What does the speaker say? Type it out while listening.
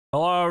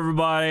Hello,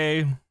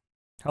 everybody.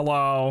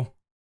 Hello.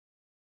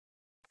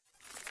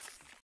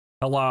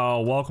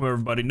 Hello. Welcome,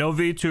 everybody. No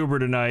VTuber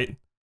tonight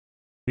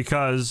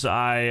because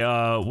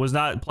I was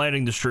not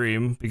planning to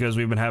stream because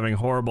we've been having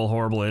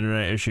horrible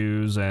internet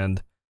issues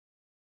and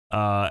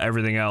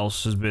everything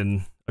else has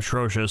been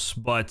atrocious.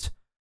 But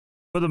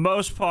for the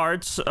most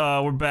part,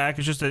 we're back.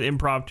 It's just an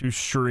impromptu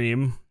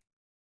stream.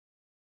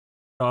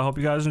 I hope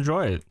you guys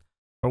enjoy it.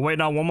 We're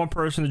waiting on one more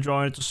person to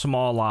join. It's a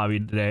small lobby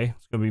today.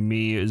 It's gonna be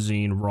me,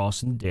 Zine,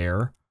 Ross, and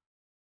Dare.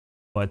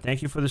 But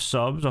thank you for the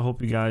subs. I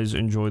hope you guys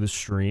enjoy the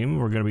stream.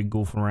 We're gonna be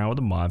goofing around with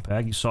the mod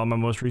pack. You saw my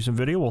most recent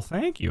video? Well,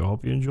 thank you. I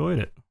hope you enjoyed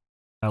it.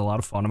 Had a lot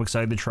of fun. I'm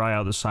excited to try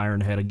out the Siren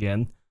Head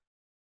again.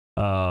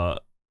 I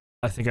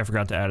think I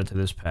forgot to add it to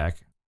this pack.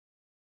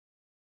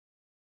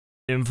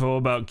 Info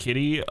about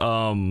Kitty. A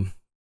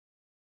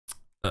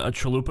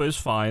chalupa is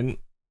fine.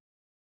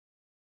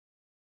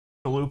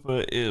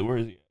 Chalupa is, where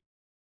is he?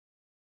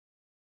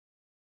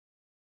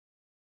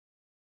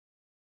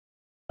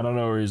 I don't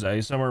know where he's at.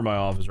 He's somewhere in my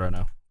office right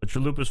now. But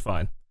Chalupa's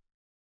fine.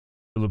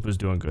 Chalupa's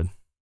doing good.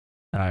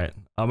 Alright.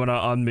 I'm gonna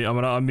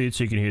unmute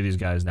so you can hear these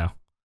guys now.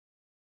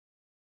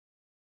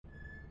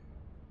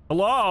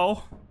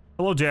 Hello?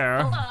 Hello,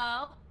 Dara.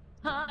 Hello.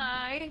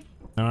 Hi.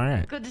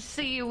 Alright. Good to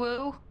see you,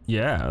 Woo.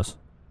 Yes.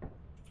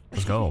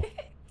 Let's go.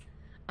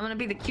 I'm gonna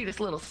be the cutest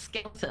little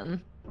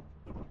skeleton.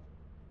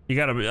 You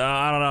gotta be,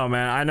 I don't know,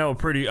 man. I know a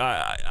pretty,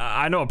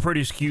 I know a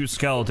pretty cute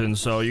skeleton,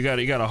 so you got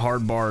a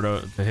hard bar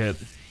to hit.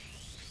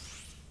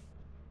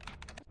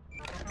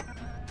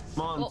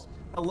 Come on.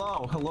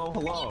 Oh.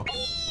 Hello.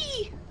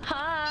 Yippee!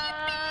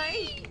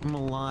 Hi. I'm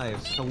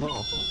alive.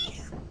 Hello.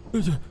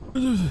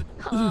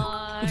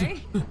 Hi.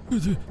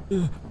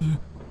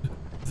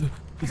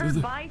 Her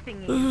bye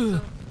thingy,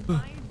 so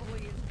my boy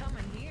is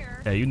coming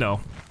here. Yeah, you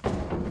know.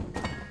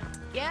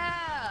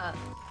 Yeah.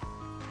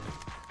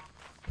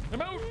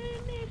 Come out.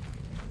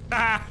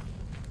 Ah.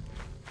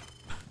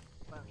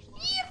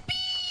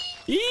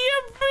 Yippee!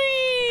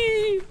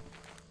 Yippee!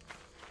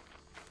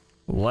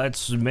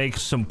 Let's make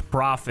some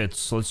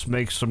profits. Let's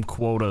make some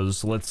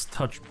quotas. Let's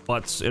touch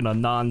butts in a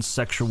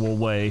non-sexual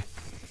way.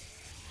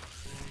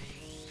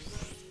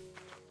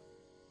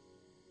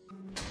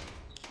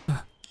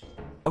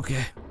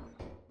 Okay.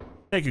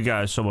 Thank you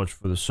guys so much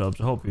for the subs.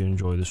 I hope you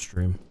enjoy the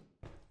stream.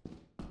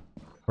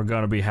 We're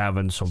gonna be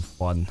having some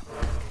fun.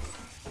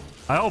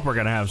 I hope we're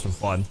gonna have some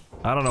fun.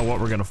 I don't know what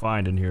we're gonna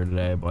find in here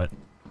today, but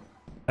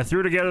I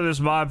threw together this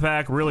mod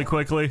pack really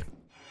quickly.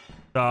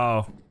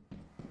 So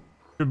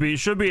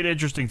should be an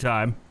interesting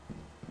time.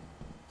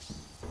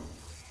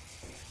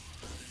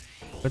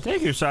 But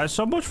thank you guys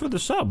so much for the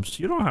subs.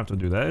 You don't have to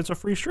do that. It's a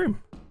free stream.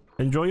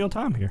 Enjoy your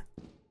time here.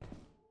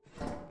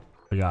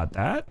 I got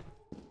that.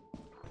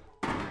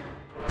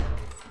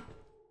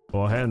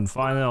 Go ahead and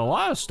find out a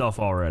lot of stuff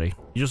already.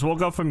 You just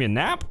woke up from your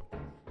nap?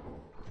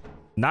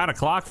 9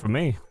 o'clock for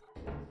me.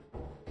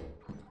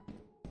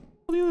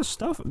 All the other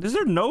stuff. Is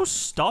there no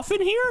stuff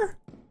in here?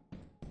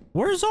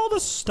 Where's all the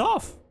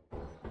stuff?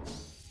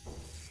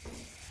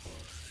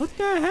 What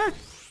the heck?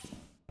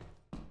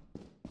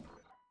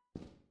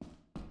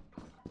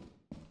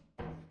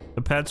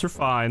 The pets are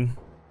fine.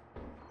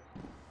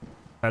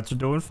 Pets are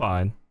doing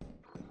fine.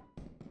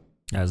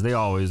 As they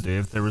always do.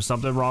 If there was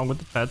something wrong with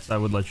the pets, I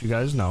would let you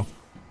guys know.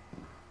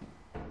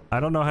 I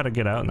don't know how to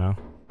get out now.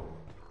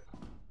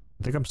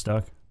 I think I'm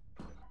stuck.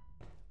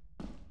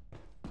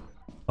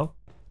 Oh.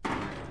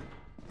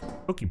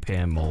 Cookie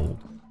pan mold.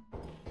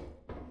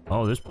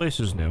 Oh, this place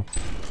is new.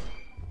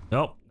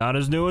 Nope, not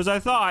as new as I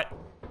thought.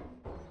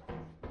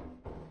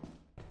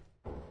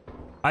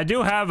 I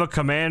do have a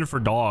command for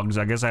dogs.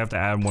 I guess I have to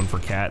add one for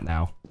cat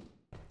now.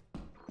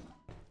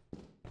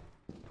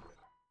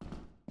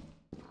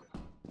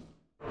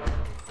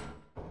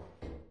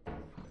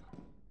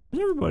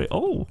 Everybody,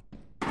 oh.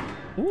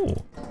 Ooh.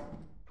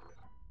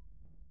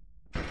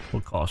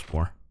 Will cost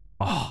more.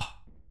 Oh.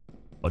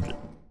 Budget.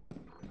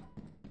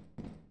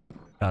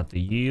 Got the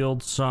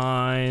yield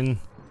sign.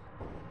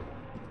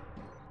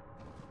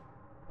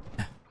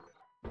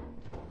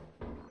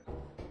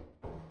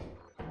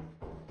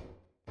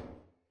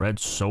 Red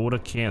soda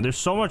can. There's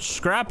so much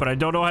scrap, but I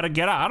don't know how to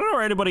get out. I don't know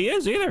where anybody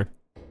is either.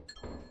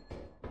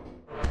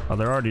 Oh,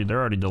 they're already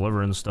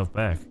delivering the stuff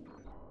back.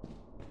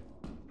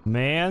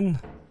 Man.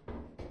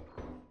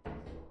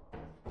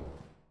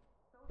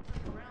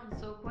 Around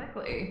so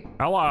quickly.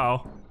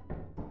 Hello.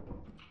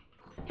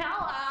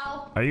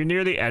 Hello. Are you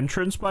near the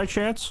entrance by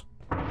chance?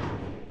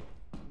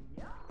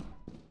 Yeah.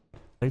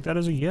 Take that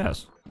as a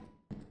yes.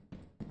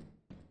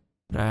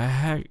 The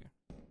heck?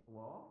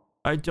 Hello?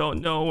 I don't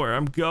know where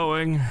I'm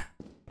going.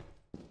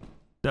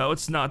 No,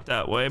 it's not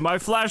that way. My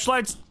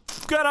flashlight's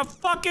gonna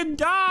fucking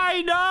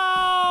die!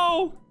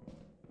 No!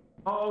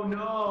 Oh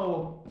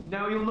no!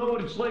 Now you'll know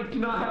what it's like to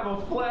not have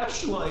a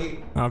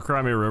flashlight. Oh,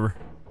 cry me a river.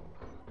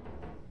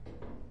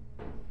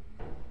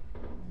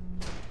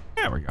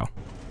 There we go.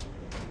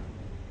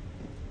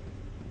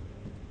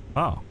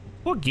 Oh.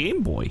 What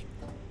Game Boy?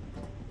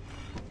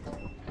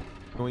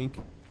 Oink.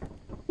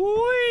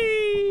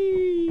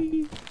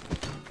 Whee!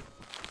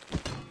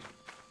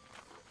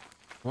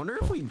 Wonder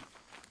if we,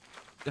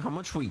 how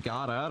much we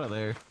got out of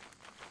there.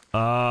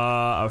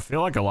 I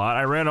feel like a lot.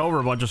 I ran over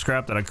a bunch of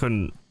scrap that I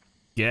couldn't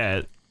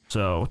get.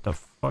 So what the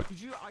fuck?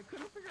 I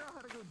couldn't figure out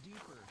how to go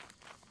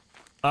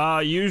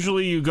deeper.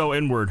 Usually you go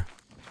inward.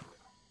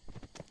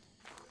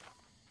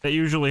 That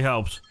usually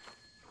helps.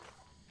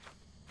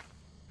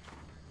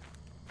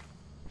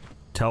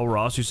 Tell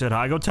Ross you said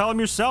hi. Go tell him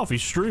yourself.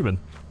 He's streaming.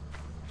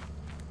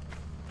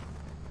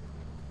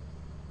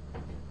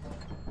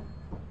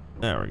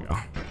 There we go.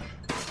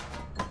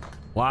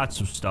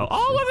 Lots of stuff.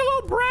 Oh, look at a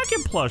little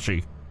bracket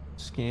plushie.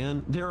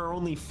 Scan. There are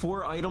only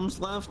 4 items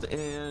left,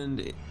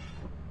 and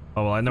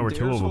Oh, well, I know where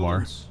 2 of them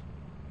are.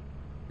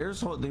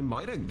 There's what they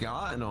might have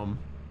gotten them.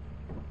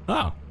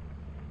 Oh.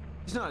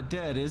 He's not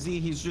dead, is he?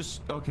 He's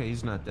just okay.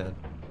 He's not dead.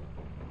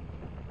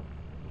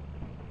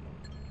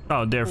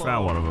 Oh, Dare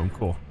found one of them.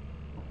 Cool.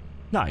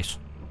 Nice.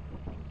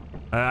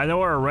 I know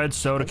where a red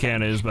soda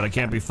can is, but I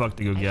can't be fucked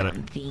to go get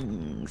it.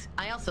 Things.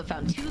 I also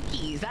found 2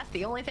 keys. That's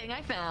the only thing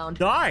I found.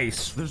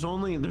 Nice. There's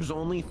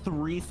only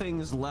 3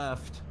 things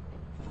left.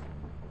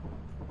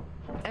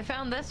 I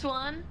found this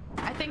one.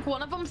 I think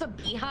one of them's a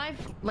beehive,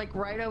 like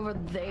right over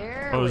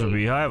there. Oh, there's a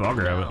beehive? I'll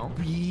grab No.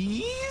 it.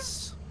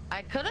 Bees?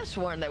 I could have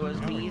sworn there was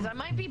bees. I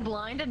might be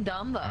blind and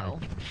dumb though.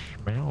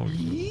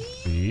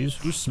 Bees?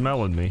 Who's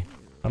smelling me?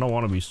 I don't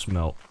want to be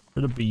smelt.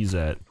 Where the bees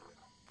at?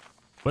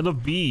 Where the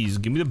bees?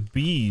 Give me the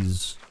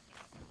bees.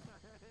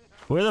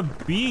 Where the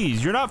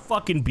bees? You're not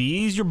fucking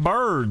bees. You're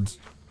birds.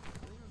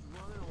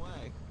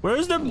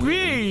 Where's the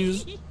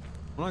bees?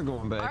 I'm not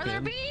going back Are there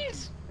in.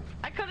 bees?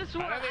 I could have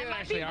sworn I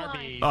might be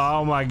blind.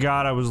 Oh my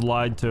god, I was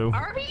lied to.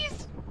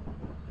 Arby's?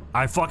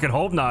 I fucking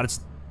hope not.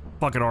 It's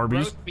fucking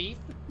Arby's. Roast beef?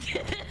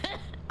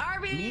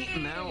 Arby's! Meat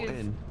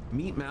Mountain.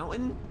 Meat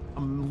Mountain?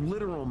 A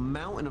literal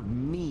mountain of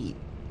meat.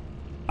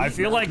 I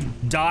feel like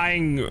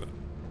dying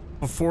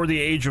before the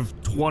age of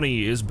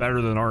 20 is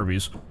better than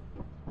Arby's.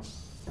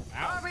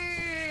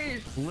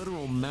 Arby's!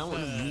 Literal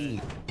mountain of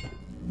meat.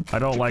 I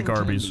don't like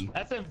Arby's.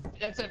 That's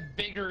a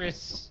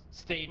vigorous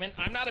statement.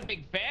 I'm not a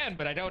big fan,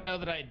 but I don't know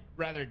that I'd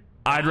rather.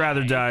 I'd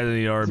rather die than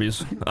eat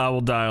Arby's. I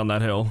will die on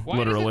that hill, Why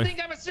literally. does it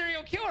think I'm a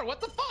serial killer? What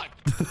the fuck?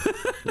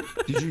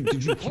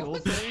 Did you kill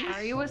things?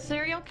 Are you a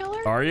serial killer?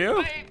 Are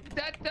you?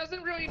 That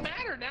doesn't really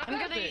matter now. I'm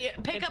does gonna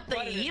it? pick It's up the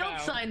what it's yield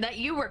about. sign that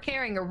you were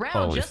carrying around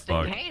Holy just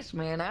fuck. in case,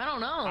 man. I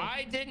don't know.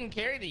 I didn't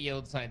carry the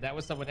yield sign. That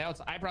was someone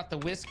else. I brought the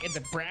whisk and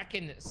the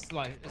bracken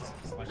slice.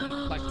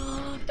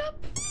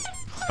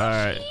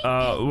 Alright,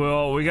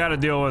 well, we gotta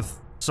deal with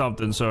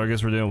something, so I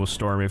guess we're dealing with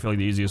Stormy. I feel like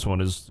the easiest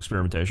one is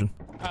experimentation.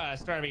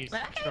 Stormy's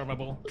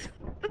stormable.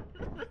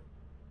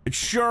 It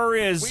sure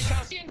We is.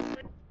 shall see.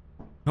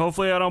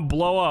 Hopefully I don't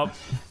blow up.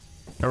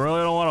 I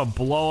really don't want to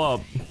blow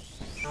up.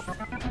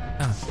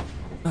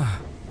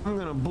 I'm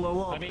gonna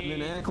blow up I mean,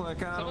 and then act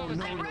like I don't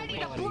know. I'm ready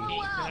to blow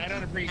up. I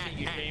don't appreciate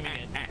you shaming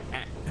it.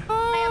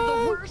 I have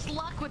the worst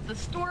luck with the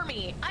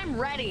Stormy. I'm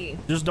ready.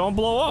 Just don't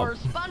blow Or up.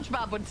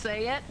 SpongeBob would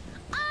say it.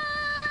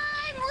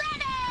 I'm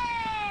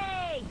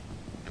ready!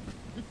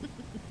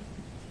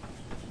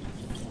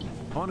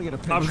 I want to get a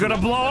picture. I'm gonna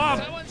blow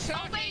up. Someone's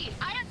shocking. Wait,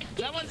 I have to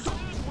Someone's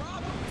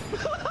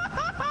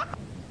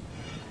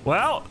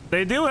Well,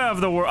 they do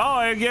have the word. Oh,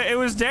 it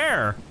was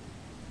Dare.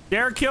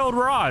 Dare killed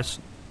Ross.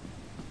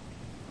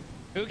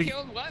 Who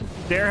killed what?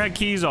 Dare had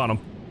keys on him.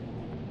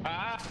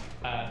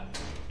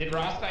 Did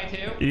Ross die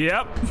too?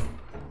 Yep.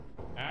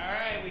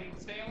 Alright, we can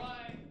stay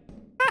alive.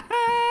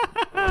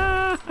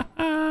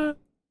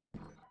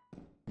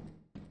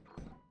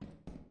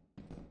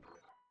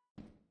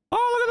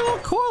 Oh, look at the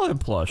little coil head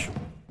plush.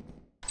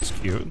 It's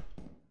cute.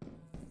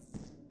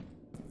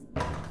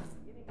 Is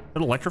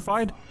it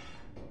electrified?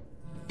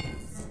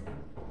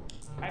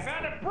 I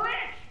found a brick!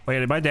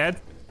 Wait, am I dead?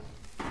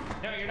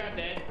 No, you're not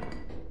dead.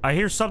 I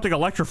hear something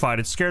electrified.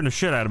 It's scaring the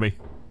shit out of me.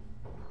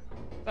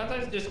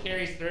 Sometimes it just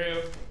carries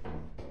through.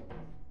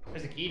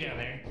 There's a key down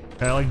there.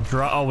 I like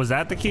draw. Oh, was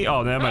that the key?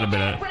 Oh, that might have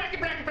been it.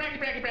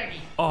 Bracky.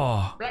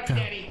 Oh, Bracky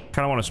daddy.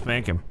 kind of want to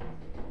spank him.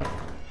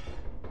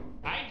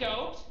 I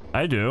don't.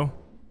 I do.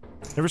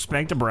 Never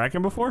spanked a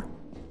bracken before?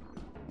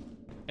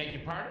 Beg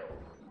your pardon?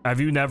 Have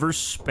you never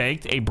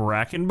spanked a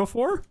bracken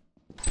before?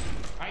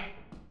 I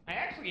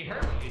actually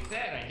heard what you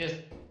said. I just.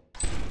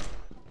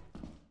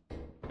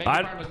 Beg your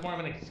pardon was more of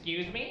an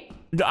excuse me.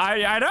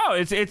 I know.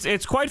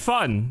 It's quite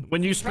fun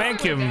when you spank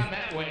Probably him. down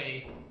that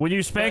way. When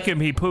you spank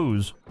him, he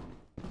poos.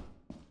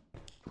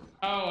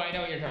 Oh, I know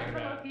what you're talking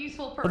about.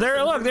 Useful Well, person.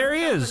 there, look, there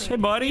he is. Hey,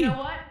 buddy. You know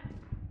what?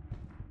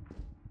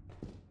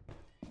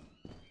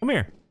 Come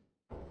here.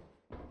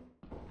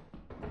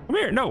 Come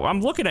here. No,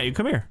 I'm looking at you.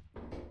 Come here.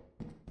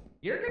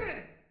 You're gonna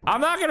I'm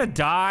not gonna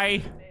die.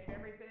 save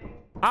everything.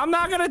 I'm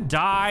not gonna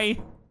die.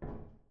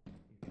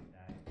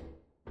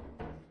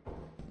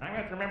 I'm gonna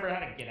have to remember how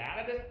to get out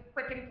of this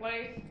frickin'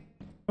 place.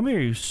 Come here,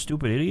 you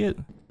stupid idiot.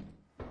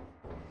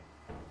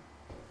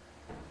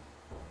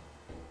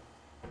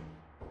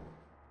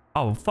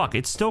 Oh fuck!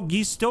 He's still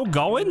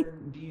going.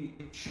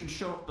 It should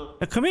show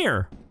the. Come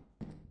here.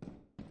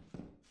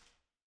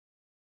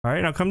 All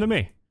right, now come to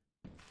me.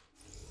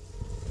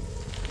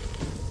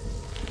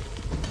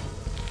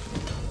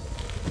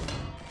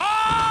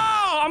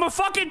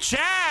 fucking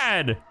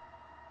Chad!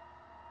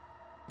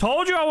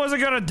 Told you I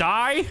wasn't gonna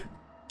die.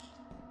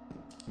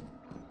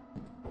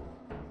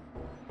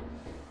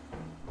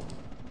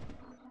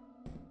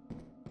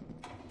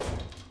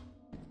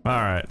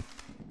 Alright.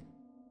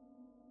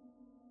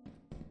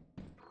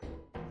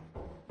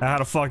 How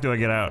the fuck do I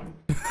get out?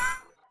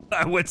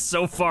 I went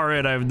so far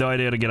in, I have no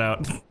idea how to get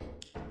out.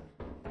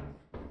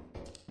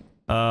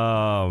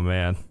 Oh,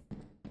 man.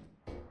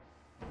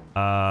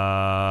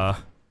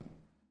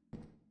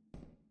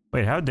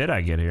 Wait, how did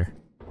I get here?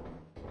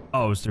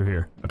 Oh, it was through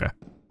here. Okay.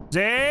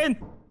 Zane!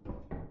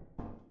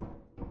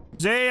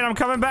 Zane, I'm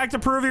coming back to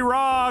prove you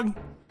wrong!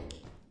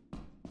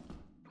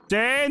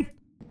 Zane!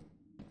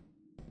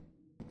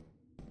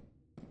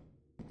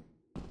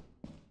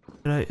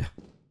 Did I...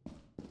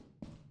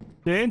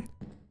 Zane?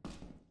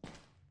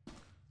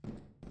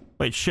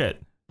 Wait,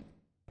 shit.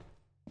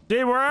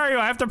 Zane, where are you?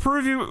 I have to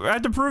prove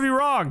you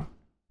wrong!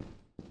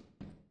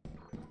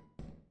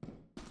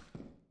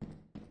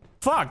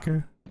 Fuck!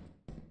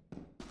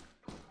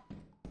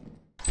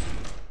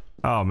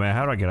 Oh man,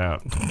 how do I get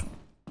out?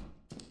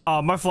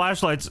 Oh, my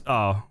flashlight's...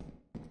 Oh.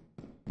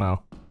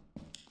 Well.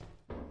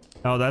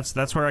 Oh,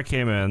 that's where I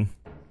came in.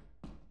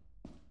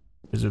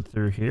 Is it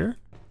through here?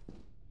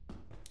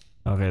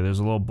 Okay, there's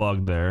a little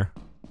bug there.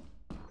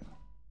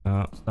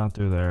 No, it's not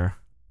through there.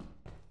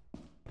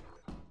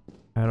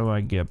 How do I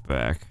get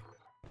back?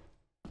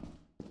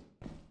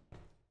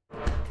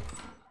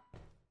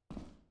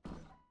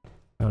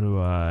 How do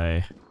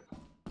I...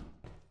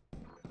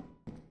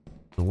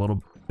 A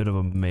little bit of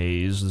a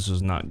maze. This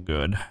is not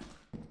good.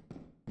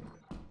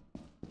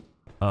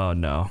 Oh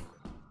no.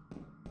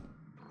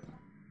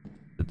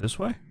 Is it this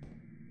way?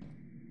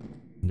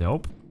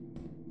 Nope.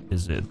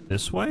 Is it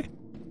this way?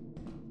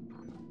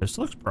 This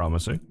looks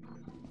promising.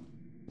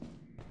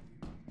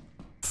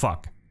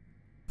 Fuck.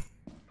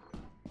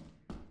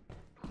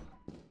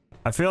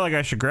 I feel like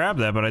I should grab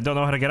that, but I don't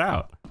know how to get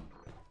out.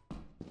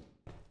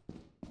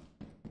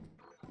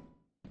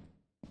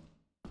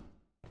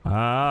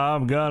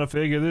 I'm gonna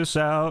figure this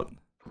out.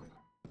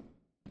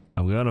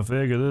 I'm gonna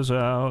figure this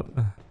out.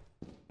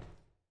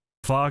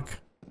 Fuck.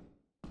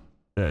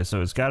 Yeah,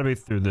 so it's gotta be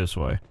through this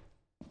way.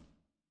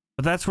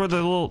 But that's where the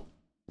little...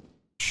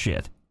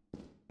 Shit.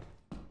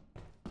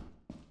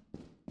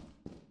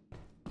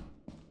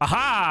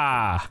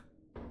 Aha!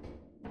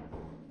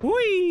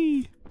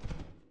 Whee!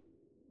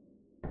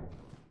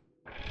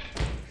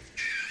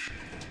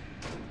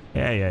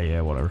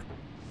 Yeah, whatever.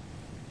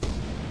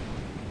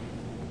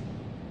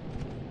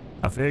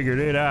 I figured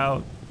it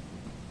out.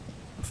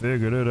 I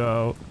figured it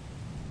out.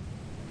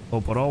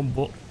 Open on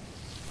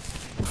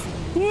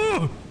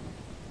Whoa!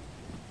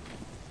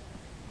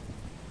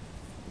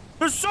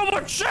 There's so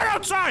much shit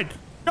outside!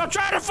 Y'all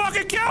trying to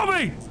fucking kill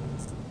me!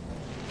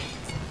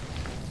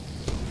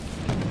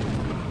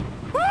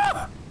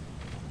 Ah!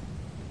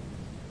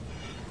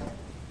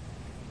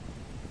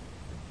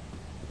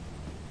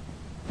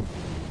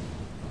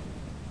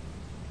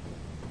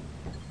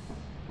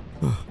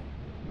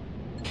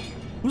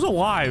 Who's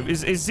alive?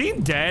 Is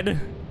Zine dead?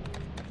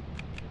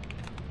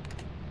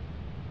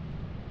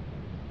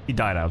 He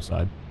died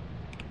outside.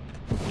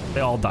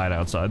 They all died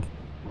outside.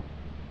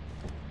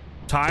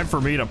 Time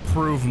for me to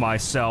prove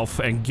myself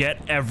and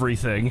get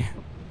everything.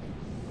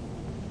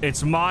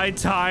 It's my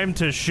time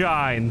to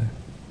shine.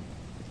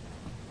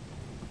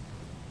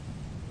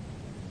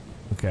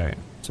 Okay,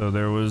 so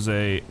there was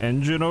a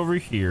engine over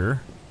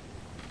here.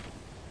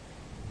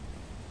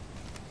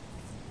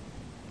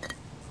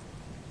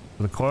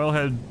 The coil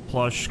head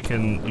plush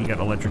can get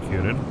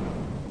electrocuted.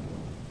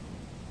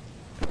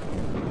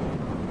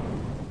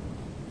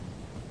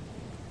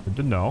 Good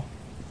to know.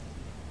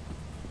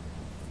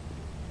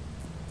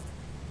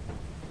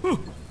 Whew.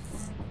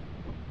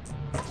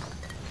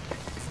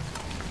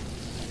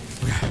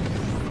 Okay.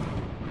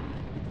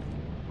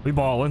 We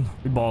ballin'.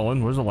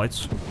 Where's the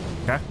lights?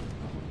 Okay.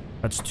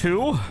 That's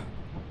 2.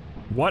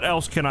 What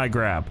else can I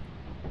grab?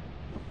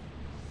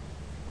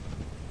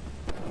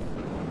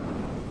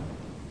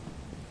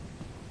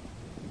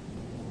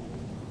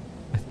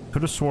 I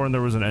could have sworn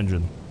there was an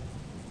engine.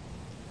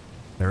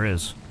 There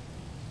is.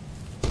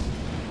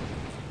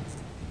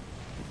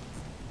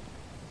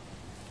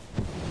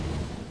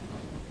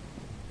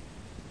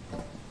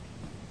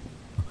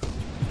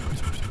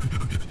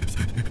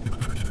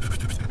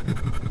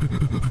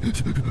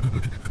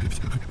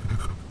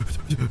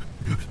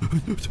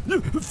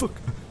 Fuck.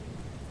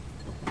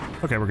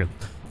 Okay, we're good.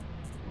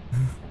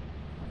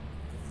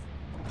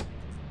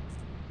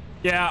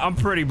 Yeah, I'm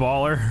pretty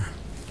baller.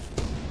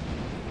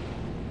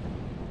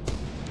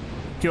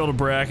 Killed a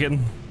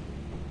bracken.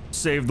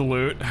 Saved the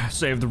loot.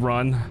 Saved the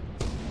run.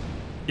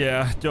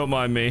 Yeah, don't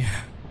mind me.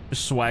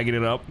 Just swagging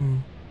it up.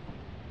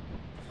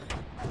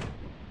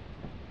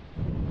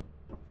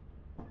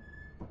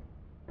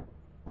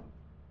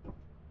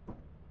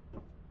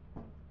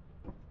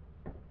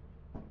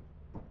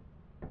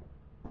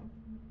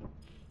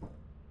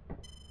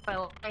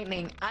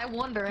 Lightning. I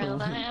wonder how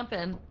that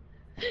happened.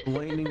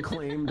 Lightning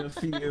claimed a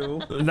few.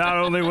 Not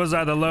only was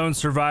I the lone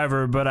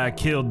survivor, but I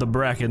killed the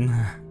bracken.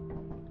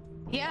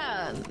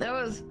 Yeah, that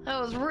was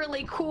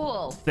really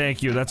cool.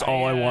 Thank you. That's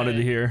all I wanted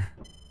to hear.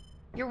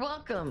 You're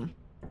welcome.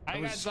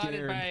 I got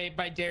zotted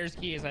by Dare's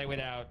as I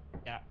went out.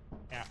 Yeah.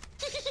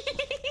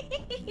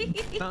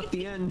 Not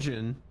the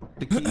engine.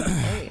 The key.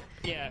 Hey,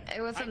 Yeah.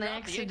 it was an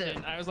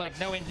accident. I was like,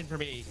 no engine for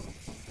me.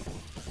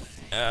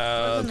 It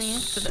was an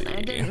accident.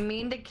 I didn't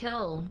mean to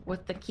kill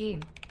with the key.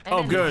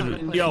 Oh,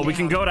 good. Push Yo, it we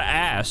can down. go to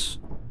ass.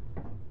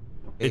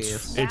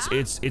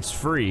 It's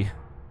free.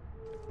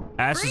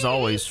 Ass is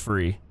always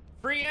free.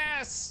 Free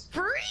ass.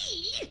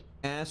 Free.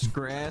 Ass,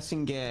 grass,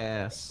 and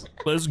gas.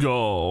 Let's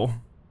go.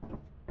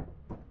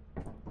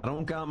 I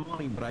don't got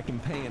money, but I can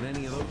pay in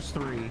any of those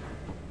three.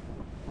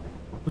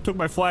 Who took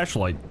my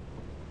flashlight?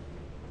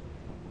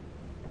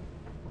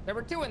 There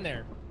were two in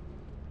there.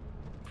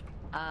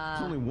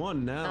 There's only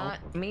one now.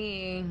 Not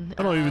me.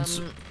 I don't even.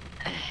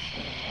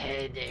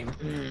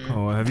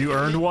 Oh, have you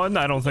earned one?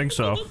 I don't think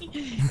so.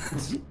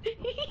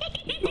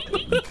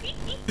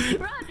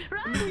 Run!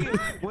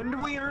 When do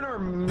we earn our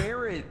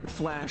merit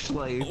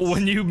flashlights?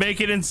 When you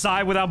make it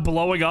inside without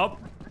blowing up?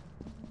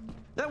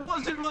 That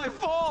wasn't my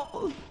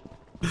fault.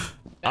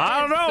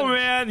 I don't know,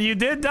 man. You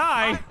did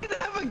die. I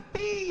didn't have a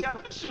key. I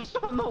was just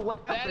on the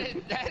left.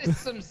 That is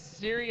some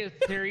serious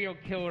serial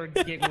killer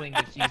giggling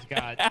that she's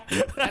got.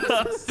 That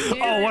is some serious,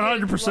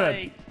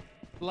 100%.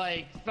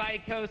 Like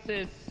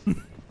psychosis.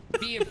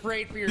 Be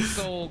afraid for your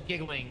soul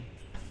giggling.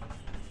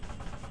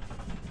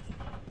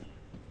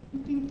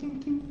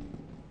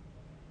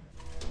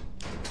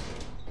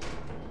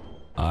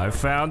 I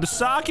found the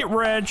socket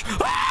wrench.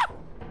 Ah!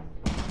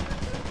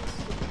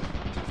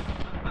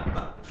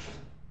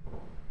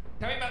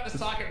 Tell me about the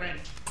socket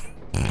wrench.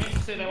 I'm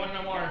interested. I want to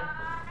know more.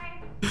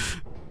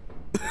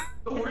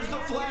 Where's the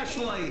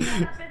flashlight?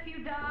 If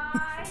you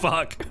die.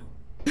 Fuck.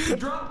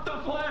 Drop the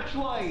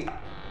flashlight.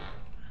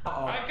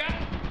 Uh-oh. I've got.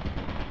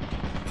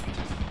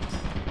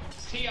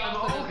 See,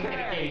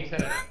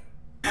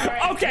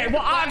 Okay,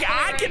 well,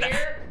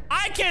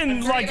 I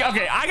can, like,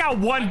 okay, I got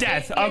one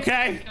death,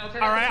 okay?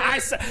 All right,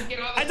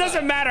 it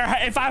doesn't matter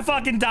if I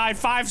fucking die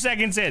 5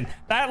 seconds in.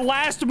 That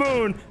last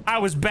moon, I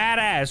was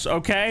badass,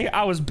 okay?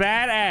 I was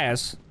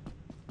badass.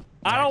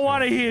 I don't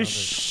want to hear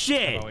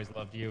shit. I've always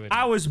loved you.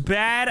 I was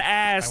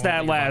badass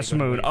that last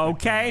moon,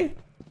 okay?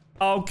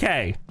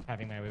 Okay.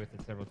 Having my way with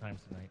it several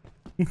times tonight.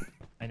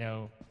 I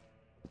know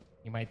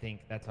you might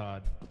think that's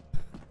odd,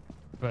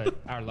 but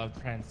our love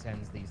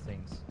transcends these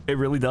things. It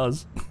really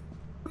does.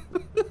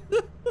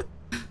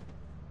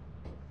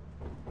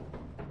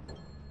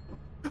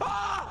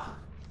 Ah!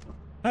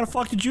 How the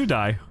fuck did you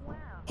die?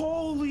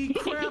 Holy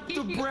crap,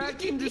 the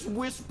bracken just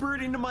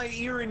whispered into my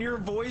ear in your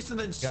voice and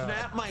then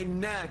snapped my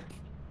neck.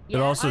 It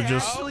also I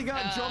just... actually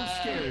got jump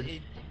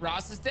scared.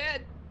 Ross is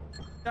dead.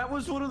 That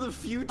was one of the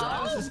few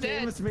times this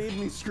game has made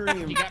me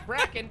scream. You got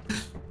bracken.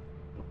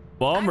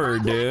 Bummer,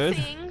 dude.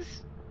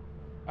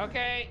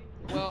 Okay,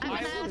 well,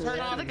 I will turn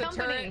off the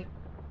turret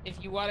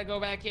if you want to go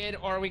back in,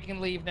 or we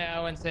can leave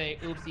now and say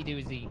oopsie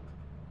doozy.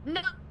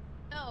 No,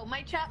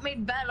 my chat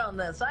made bet on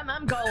this.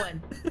 I'm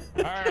going.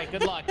 All right,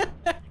 good luck.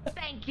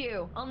 Thank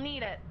you. I'll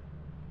need it.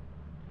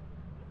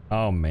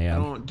 Oh,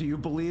 man. Do you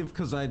believe?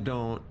 Because I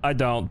don't. I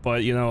don't,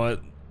 but you know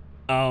what?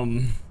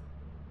 I'm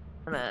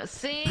gonna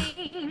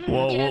sing.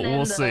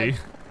 We'll see.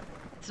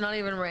 It's not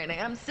even raining.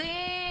 I'm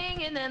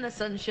singing in the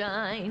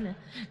sunshine.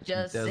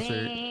 Just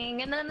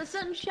singing in the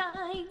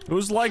sunshine.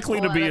 Who's likely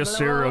to be a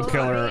serial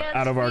killer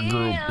out of our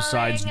group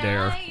besides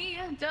Dare?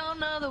 I don't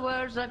know the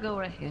words that go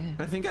right here.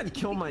 I think I'd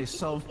kill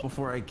myself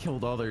before I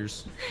killed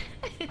others.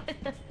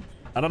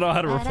 I don't know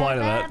how to reply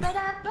to that.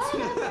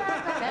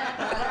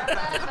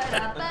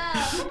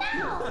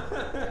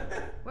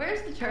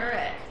 Where's the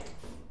turret?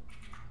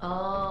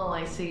 Oh,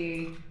 I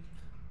see.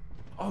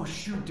 Oh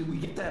shoot, did we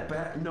get that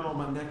back? No,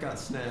 my neck got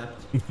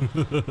snapped.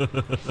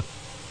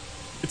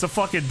 It's a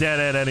fucking dead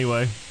end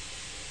anyway.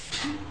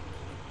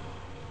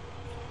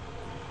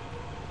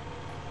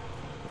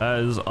 That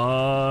is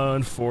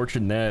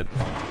unfortunate.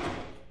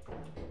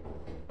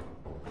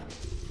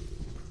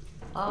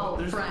 Oh,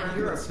 friend,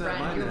 you're a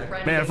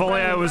friend. Man, if only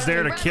I was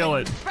there to kill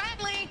it.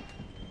 Friendly.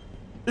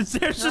 It's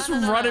just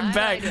running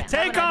back.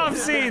 Take off,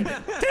 scene.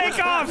 Take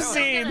off,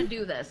 scene. We're gonna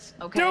do this,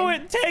 okay? Do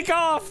it. Take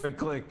off. Right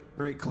click.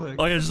 Right click.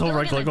 Oh yeah, just hold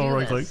right click. Hold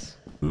right click.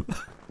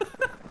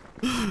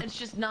 It's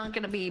just not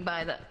gonna be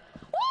by the.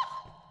 Woo!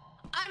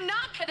 I'm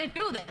not gonna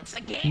do this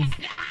again.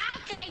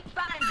 Okay,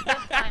 fine.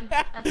 That's fine.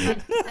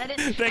 That's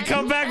fine. They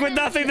come back with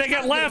nothing. They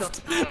get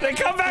left. They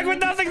come back with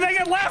nothing. They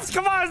get left.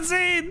 Come on,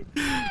 scene.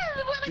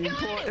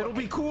 It'll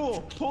be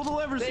cool. Pull the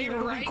lever, scene.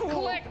 It'll be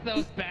cool. Right-click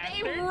those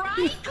bastards. They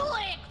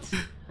right-clicked.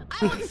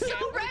 I was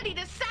so ready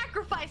to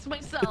sacrifice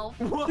myself.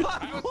 What?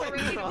 I was so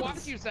ready to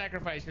watch you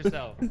sacrifice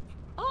yourself.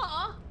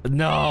 Aw.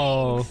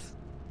 No.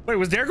 Wait,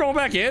 was Dare going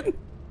back in?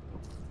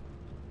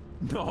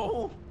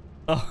 No.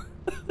 Oh.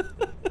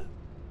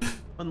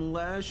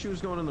 Unless she was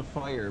going in the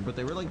fire, but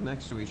they were like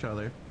next to each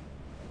other.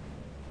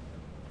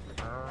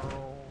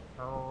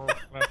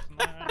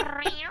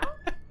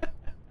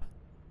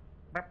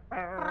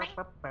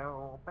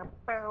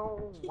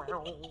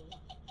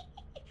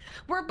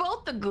 We're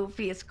both the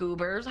goofiest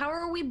goobers. How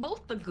are we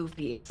both the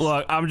goofiest?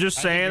 Look, I'm just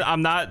saying,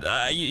 I'm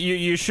not.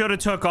 You should have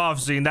took off,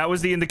 Zine. That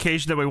was the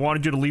indication that we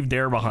wanted you to leave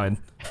Dare behind.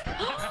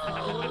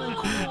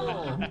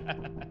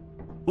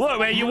 Look,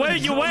 man, you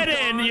went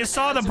in, you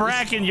saw the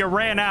bracken, you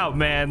ran out,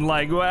 man.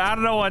 Like, I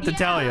don't know what to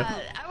tell you.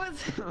 I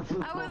was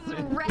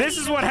ready. This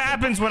is what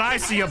happens when I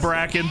see a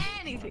bracken.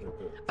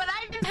 But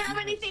I didn't have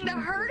anything to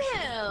hurt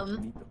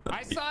him.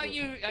 I saw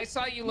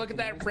you look at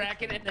that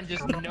bracket and then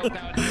just nope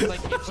out. And like,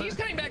 if she's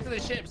coming back to the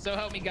ship, so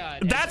help me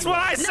God. That's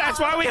why that's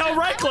why we held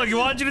right click. We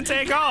wanted you to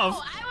take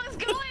off. I was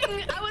going to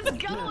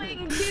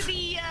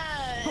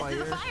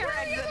the fire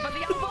exit, but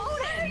the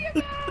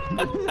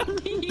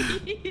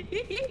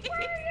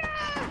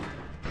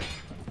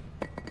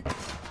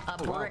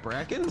Wow,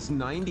 Bracken's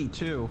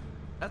 92.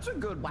 That's a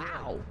good brick.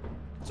 Wow.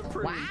 That's a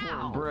pretty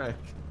important brick.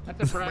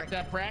 That's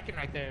that bracken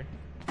right there.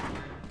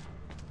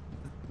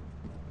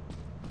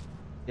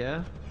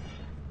 Yeah.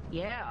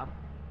 Yeah.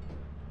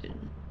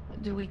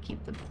 Do we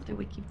keep the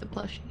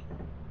plushie?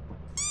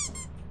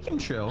 You can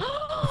chill.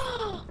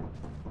 No!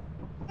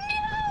 A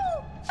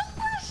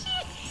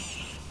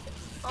plushie!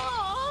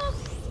 Oh.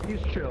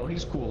 He's chill.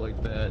 He's cool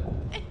like that.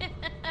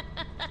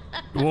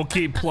 We'll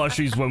keep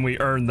plushies when we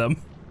earn them.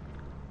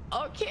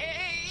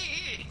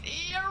 Okay.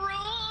 Your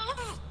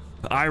rules.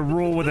 I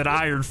rule with an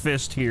iron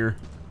fist here.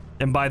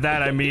 And by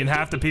that I mean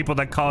half the people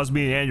that caused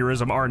me an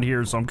aneurysm aren't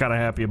here, so I'm kind of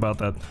happy about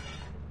that.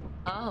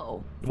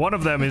 Oh. One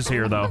of them is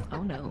here, though.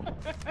 Oh no.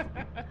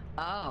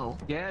 Oh.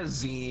 Yeah,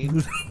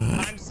 Zine.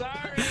 I'm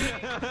sorry.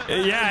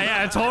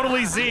 Yeah,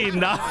 totally Zine.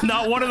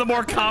 Not one of the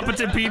more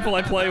competent people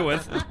I play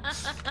with.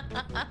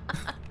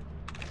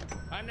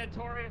 I'm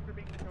notorious for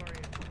being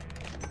notorious.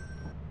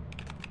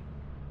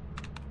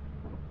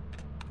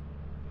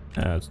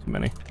 That's too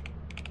many.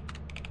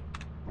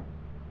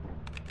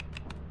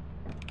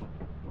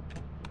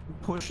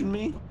 Pushing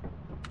me?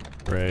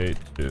 Right,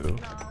 two.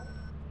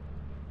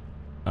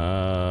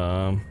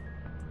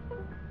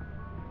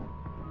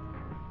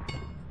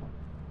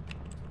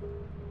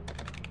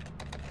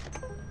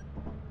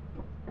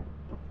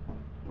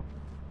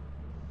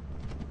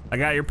 I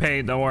got your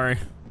paint, don't worry. I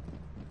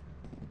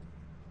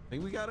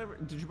think we got every.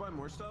 Did you buy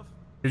more stuff?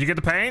 Did you get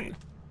the paint?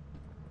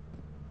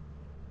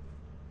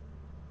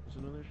 There's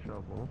another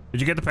shovel.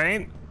 Did you get the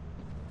paint?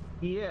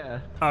 Yeah.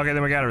 Okay,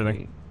 then we got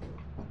everything.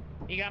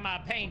 You got my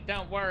paint,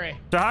 don't worry.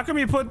 So how come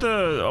you put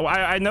the...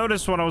 I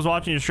noticed when I was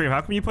watching your stream, how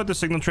come you put the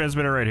signal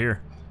transmitter right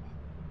here?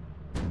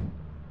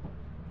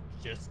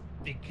 Just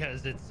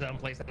because it's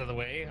someplace out of the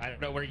way. I don't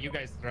know where you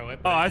guys throw it.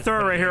 Oh, I throw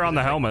it right here on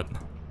the helmet.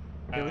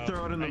 Yeah, we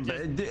throw it in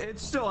the...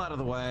 It's still out of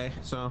the way,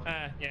 so...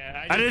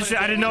 yeah, I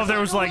didn't know if there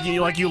was like you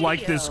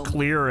like this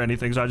clear or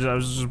anything, so I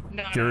was just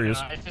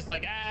curious. No, it's just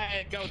like,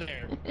 go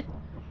there.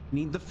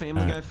 Need the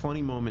Family Guy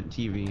Funny Moment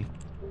TV.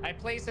 I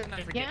place it and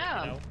I forget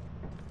it, you know?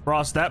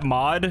 Ross, that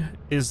mod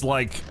is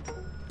like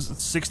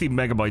 60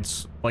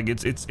 megabytes. Like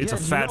it's a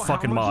fat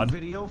fucking mod.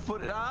 Video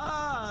footage.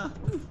 Ah!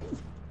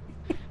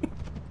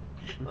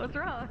 What's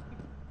wrong?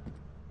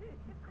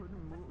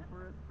 Couldn't move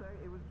for a sec.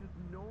 It was just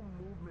no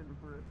movement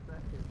for a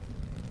second.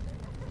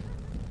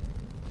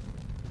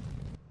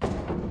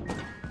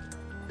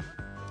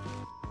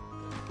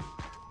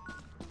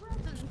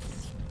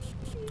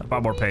 I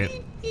bought more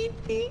paint.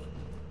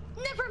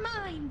 Never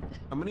mind.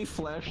 How many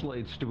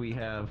flashlights do we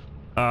have?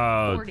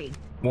 40.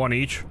 One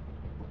each.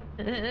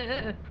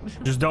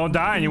 Just don't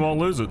die and you won't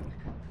lose it.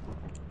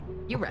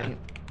 You're right.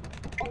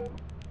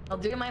 I'll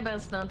do my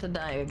best not to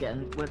die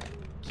again with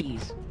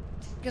keys.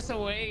 Take us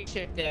away,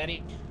 Chip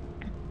Daddy.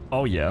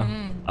 Oh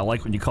yeah. I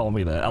like when you call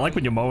me that. I like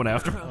when you moan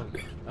after.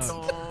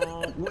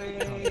 Don't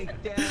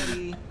wake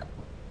Daddy.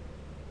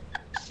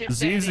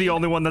 Zine's the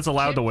only one that's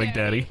allowed to wake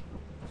Daddy.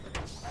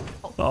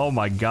 Oh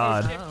my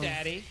god. Chip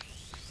Daddy.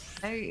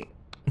 Hey.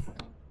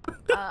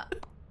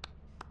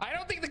 I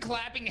don't think the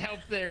clapping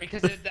helped there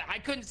because I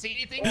couldn't see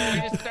anything. So I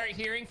just start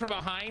hearing from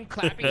behind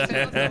clapping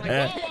sounds. And I'm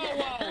like,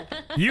 whoa.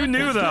 You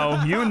knew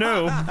though. You knew.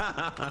 Oh,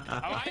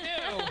 I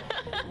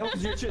knew.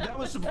 That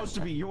was supposed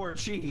to be your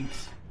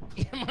cheeks.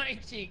 My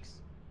cheeks.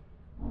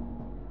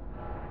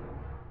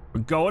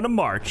 We're going to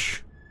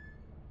march.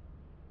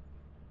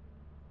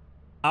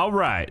 All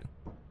right.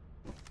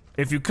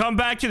 If you come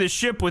back to the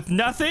ship with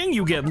nothing,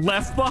 you get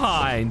left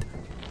behind.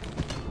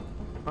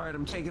 All right,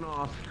 I'm taking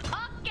off.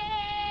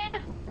 Okay.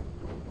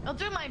 I'll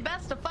do my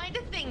best to find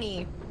a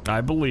thingy.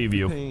 I believe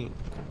you. Paint.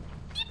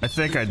 I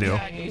think I do.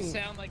 Yeah, you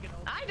sound like an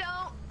old... I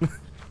don't.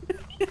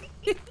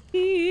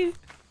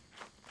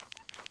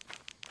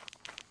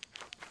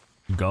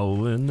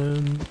 Going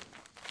in,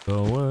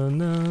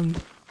 going in,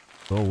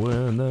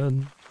 going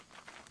in.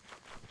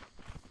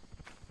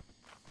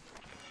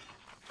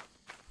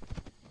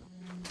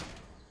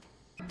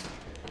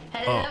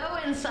 Hello,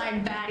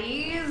 inside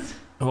baddies.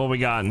 What we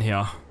got in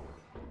here?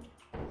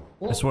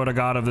 I swear to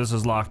God if this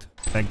is locked.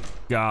 Thank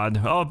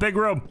God. Oh, big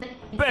room.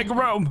 Big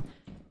room.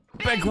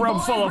 Big room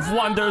full of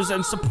wonders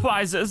and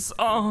surprises.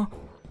 Oh.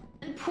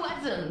 And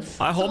presents.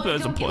 I hope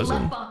there's a don't get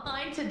present. left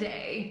behind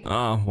today.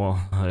 Oh, well,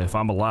 if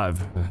I'm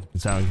alive,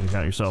 you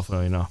count yourself,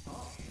 you know,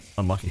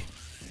 unlucky.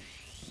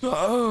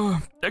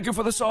 Thank you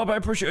for the sub, I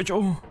appreciate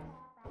you.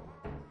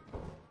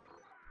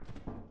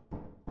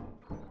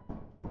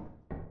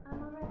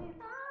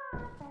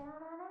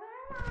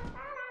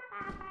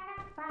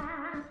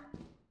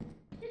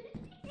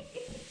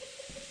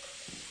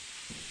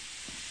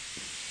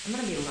 I'm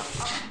gonna be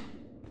rough.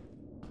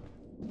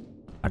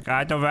 I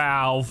got the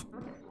valve.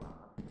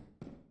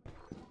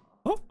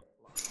 Oh.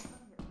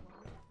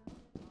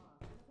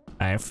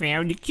 I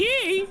found the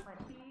key.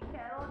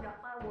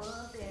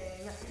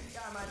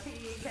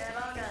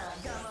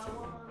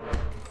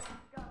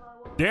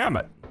 Damn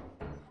it.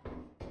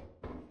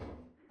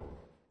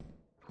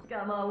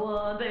 Got my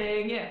one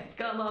thing, yeah.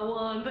 Got my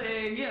one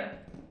thing, yeah.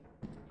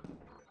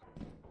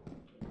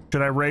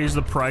 Should I raise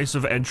the price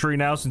of entry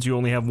now since you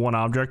only have one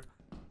object?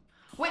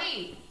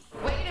 Wait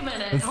a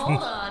minute,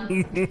 hold on.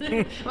 Wait a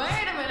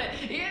minute.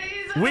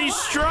 We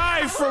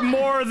strive for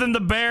more than the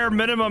bare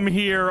minimum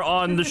here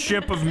on the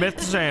ship of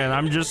Mithzan.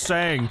 I'm just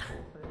saying.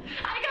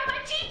 I got my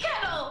tea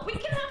kettle. We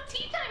can have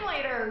tea time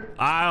later.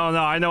 I don't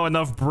know. I know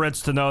enough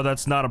Brits to know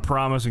that's not a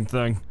promising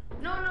thing.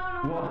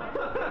 No.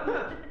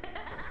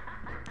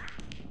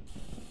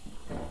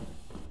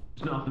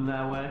 It's nothing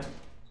that way.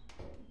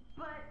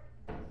 But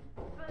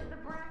the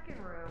bracken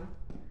room.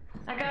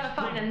 I gotta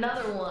find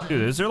another one.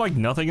 Dude, is there like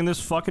nothing in this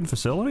fucking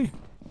facility?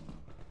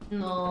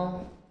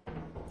 No.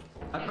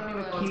 I found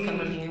Everyone a else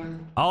coming key. here.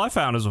 All I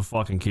found is a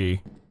fucking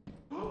key.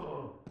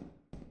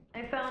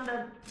 I found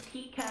a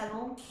tea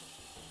kettle.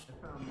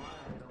 I found my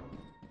item.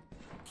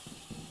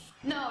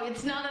 No,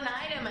 it's not an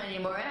item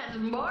anymore. It has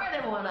more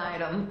than one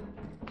item.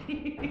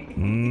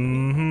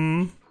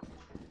 Mm-hmm.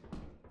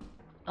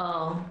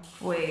 Oh,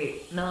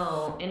 wait.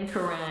 No,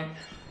 incorrect.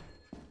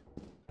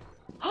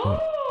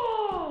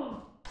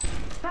 Oh!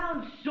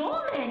 Found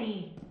so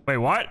many! Wait,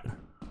 what?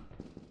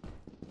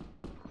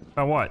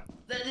 What?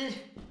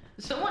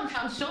 Someone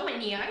found so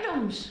many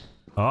items.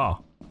 Oh.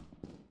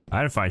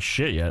 I didn't find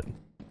shit yet.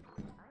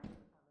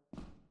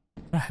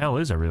 What the hell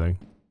is everything?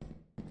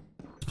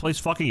 This place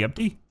fucking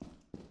empty?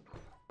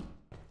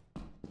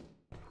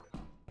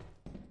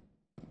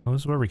 Oh,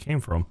 this is where we came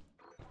from.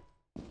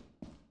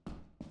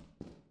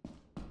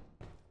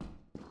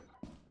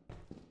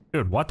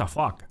 Dude, what the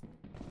fuck?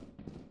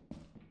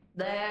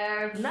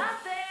 There's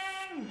nothing!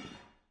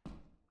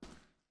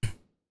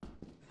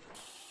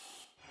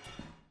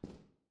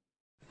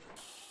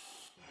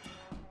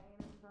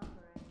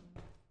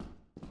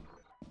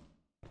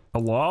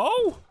 Hello?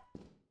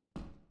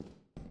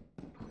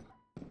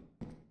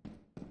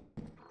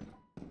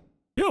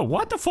 Yo,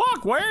 what the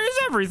fuck? Where is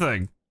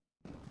everything?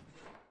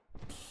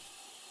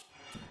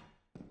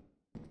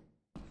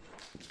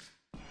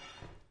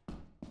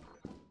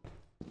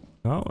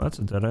 Oh, that's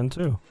a dead end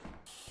too.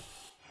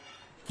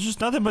 There's just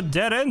nothing but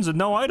dead ends and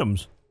no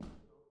items.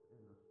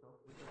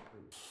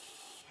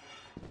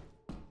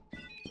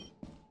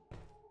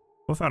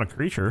 We found a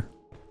creature.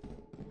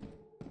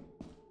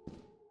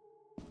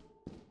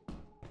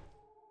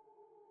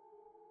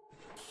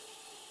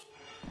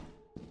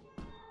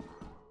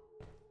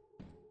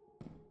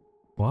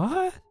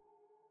 What?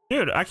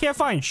 Dude, I can't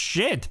find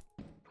shit.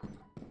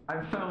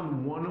 I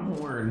found one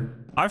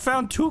horn. I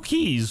found 2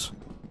 keys.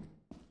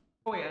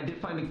 Oh wait, I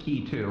did find a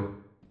key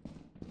too.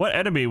 What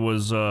enemy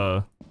was,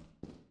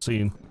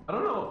 seen? I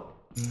don't know.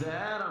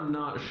 That I'm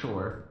not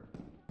sure.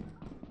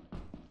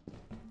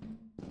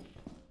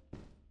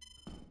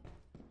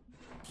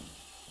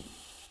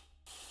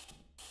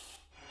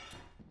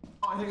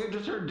 Oh, I think I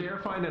just heard Dare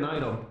find an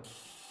item.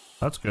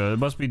 That's good. It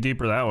must be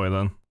deeper that way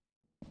then.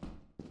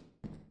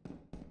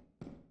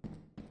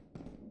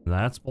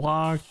 That's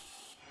blocked.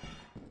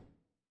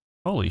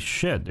 Holy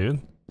shit,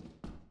 dude.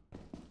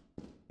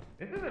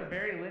 This is a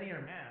very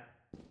linear map.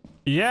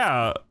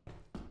 Yeah.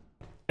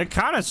 It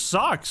kind of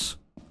sucks.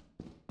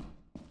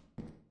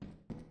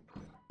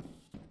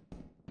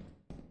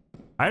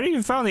 I haven't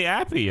even found the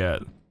appy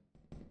yet.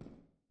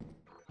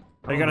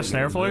 Oh, you got a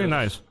snare for you?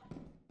 Nice.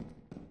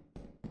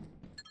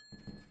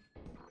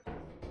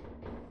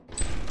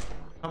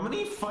 How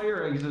many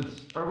fire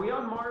exits? Are we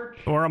on march?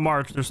 We're on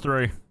march. There's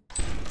 3.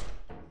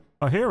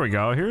 Oh, here we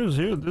go. Here's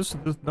this.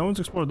 No one's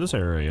explored this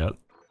area yet.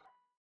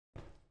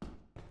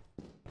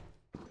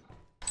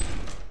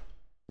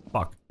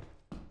 Fuck.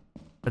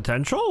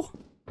 Potential?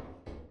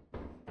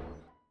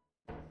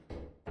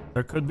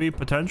 There could be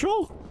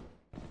potential?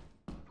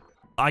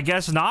 I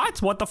guess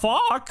not. What the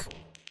fuck?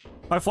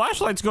 My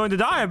flashlight's going to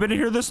die. I've been in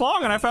here this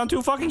long and I found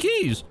 2 fucking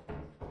keys.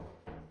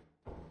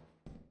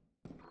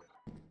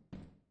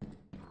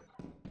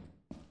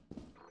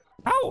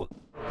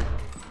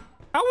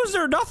 How is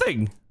there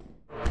nothing?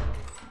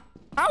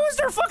 How is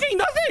there fucking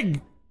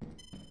nothing?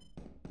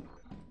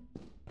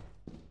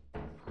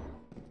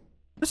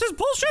 This is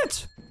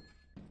bullshit.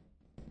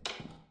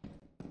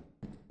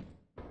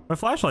 My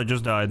flashlight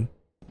just died.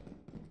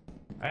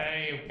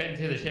 I've been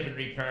to the ship and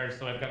recharged,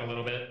 so I've got a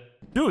little bit.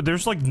 Dude,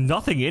 there's like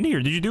nothing in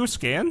here. Did you do a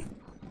scan?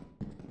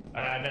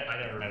 I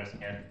never read a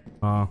scan.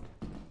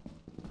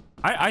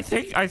 I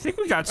think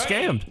we got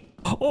scammed.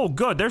 Oh,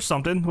 good. There's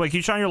something. Wait, can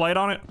you shine your light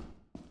on it?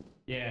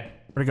 Yeah.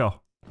 Where'd it go?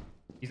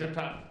 He's up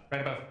top.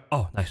 Right above.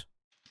 Oh, nice.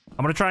 I'm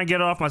gonna try and get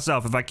it off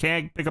myself. If I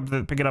can't pick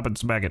it up and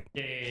smack it.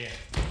 Yeah.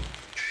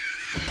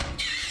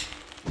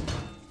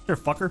 Here,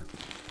 fucker.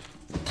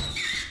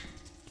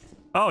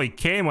 Oh, he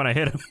came when I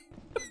hit him.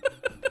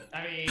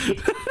 I mean,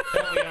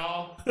 don't we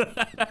all?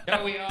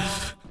 Don't we all?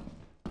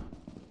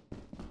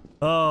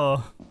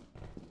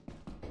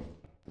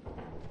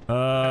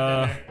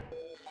 Oh.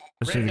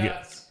 Just need to Red get.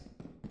 dots.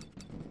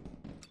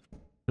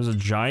 There's a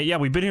giant. Yeah,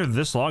 we've been here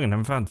this long and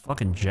haven't found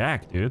fucking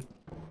jack, dude.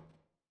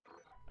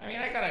 I mean,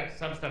 I got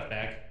some stuff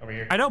back over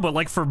here. I know, but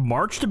like for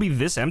March to be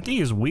this empty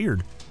is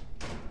weird.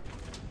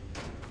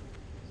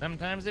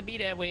 Sometimes it be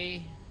that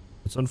way.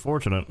 It's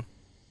unfortunate.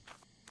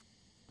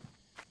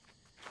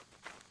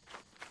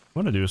 I'm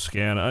gonna do a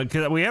scan.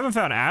 Cause we haven't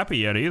found Appy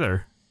yet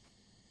either.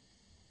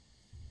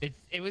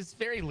 It was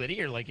very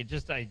linear. Like I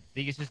think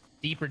it's just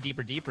deeper.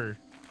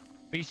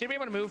 But you should be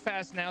able to move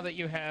fast now that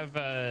you have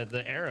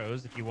the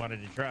arrows. If you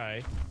wanted to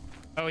try.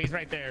 Oh, he's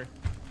right there.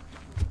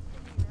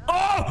 Oh!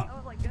 I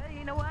was like, good,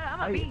 you know what? I'm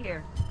gonna be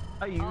here.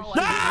 I used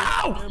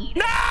No!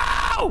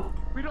 No!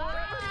 We don't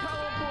have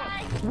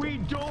a teleport. We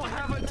don't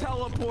have a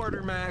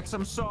teleporter, Max.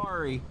 I'm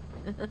sorry.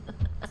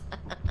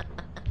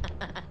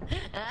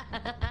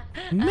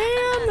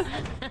 Man,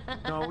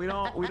 No, we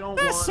don't that's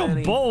want some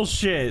any.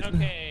 bullshit.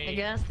 Okay. I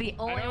guess the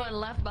only one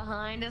left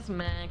behind is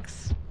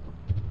Max.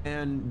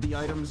 And the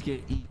items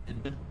get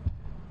eaten.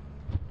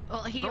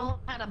 Well, he only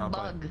had a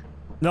bug.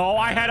 No,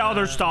 I had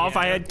other stuff.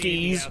 Yeah, I had don't see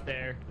anything keys. out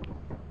there.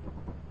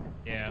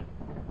 Yeah.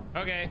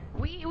 Okay.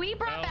 We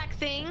brought back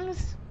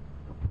things.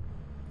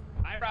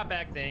 I brought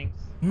back things.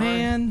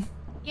 Man,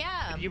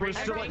 Yeah. You were I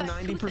still brought like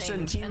back 2 90%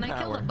 things, team and I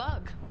killed a power.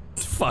 bug.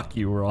 fuck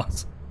you,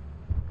 Ross.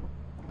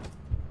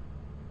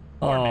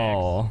 Poor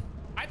Oh, Max.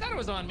 I thought it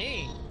was on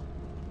me.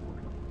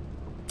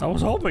 I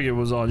was hoping it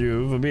was on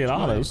you, if I'm being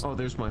honest. Oh,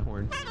 there's my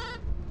horn.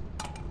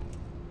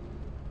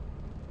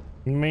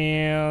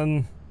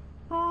 Man.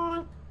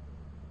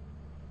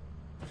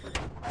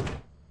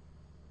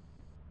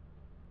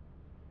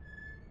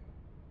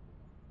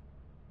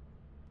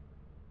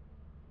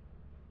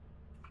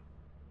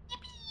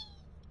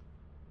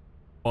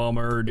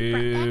 Bummer,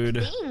 dude.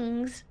 Brought back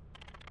things.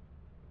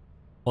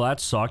 Well, that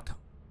sucked.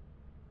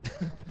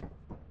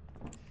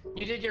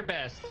 You did your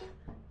best.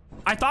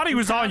 I thought he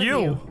was on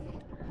you.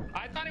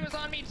 I thought he was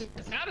on me too.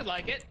 It sounded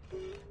like it.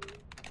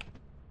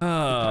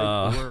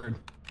 Word.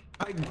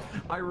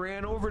 I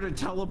ran over to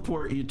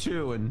teleport you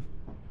too, and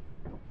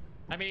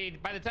I mean,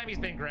 by the time he's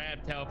been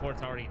grabbed,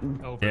 teleport's already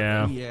over.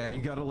 Yeah. yeah,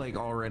 you gotta like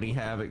already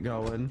have it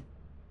going.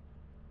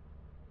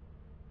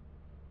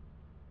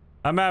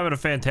 I'm having a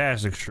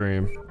fantastic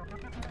stream.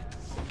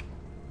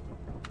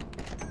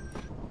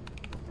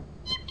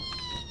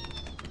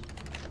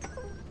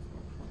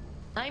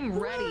 I'm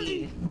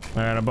ready.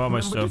 All right, I bought my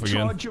Remember stuff to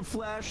again. charge your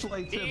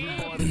flashlights,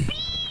 everybody.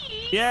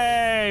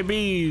 Yay,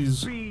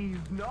 bees! Please,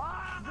 no!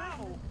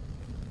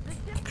 This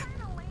just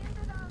kind of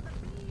landed on the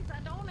bees. I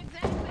don't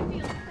exactly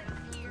feel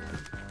safe here.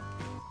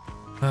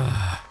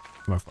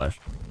 My flash.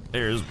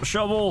 There's my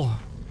shovel.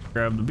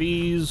 Grab the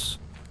bees.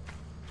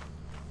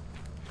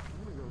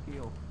 I'm gonna go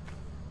heal.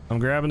 I'm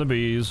grabbing the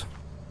bees.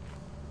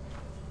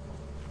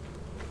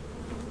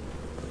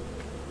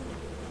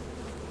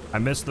 I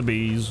missed the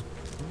bees.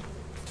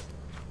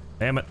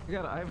 Damn it.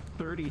 I have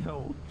 30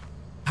 health.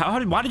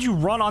 Why did you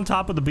run on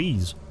top of the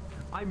bees?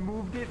 I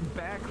moved it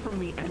back from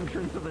the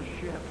entrance of the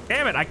ship.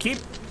 Damn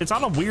it, it's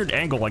on a weird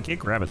angle. I can't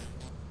grab it.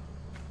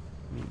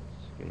 Let me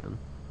scan.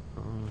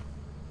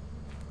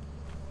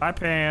 Bye,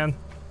 Pan.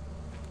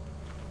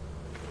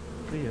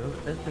 Leo,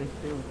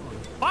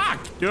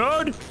 Fuck,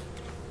 dude!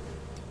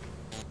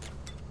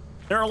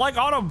 They're like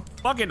on a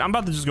fucking... I'm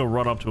about to just go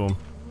run up to them.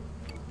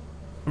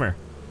 Come here.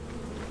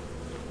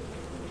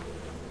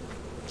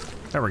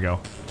 There we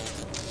go.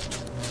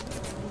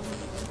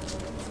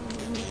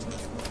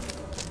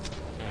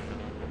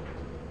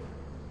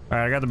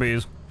 Alright, I got the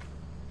bees.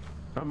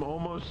 I'm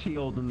almost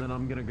healed, and then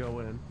I'm gonna go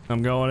in.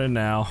 I'm going in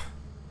now.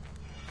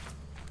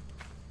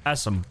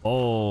 That's some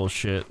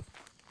bullshit.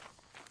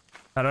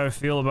 How do I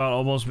feel about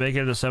almost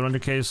making it to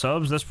 700k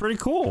subs? That's pretty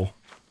cool.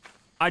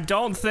 I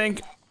don't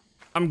think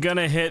I'm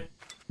gonna hit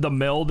the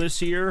mill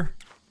this year.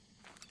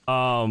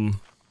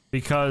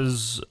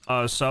 Because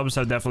subs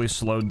have definitely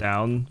slowed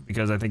down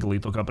because I think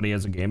Lethal Company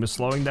as a game is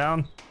slowing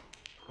down.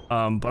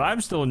 But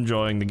I'm still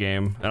enjoying the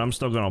game and I'm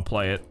still gonna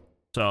play it.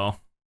 So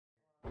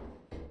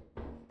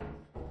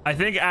I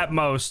think at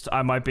most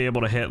I might be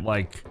able to hit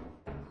like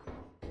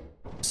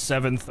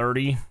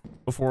 730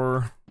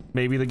 before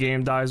maybe the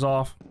game dies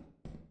off.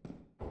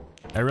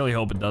 I really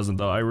hope it doesn't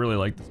though. I really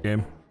like this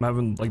game. I'm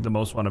having like the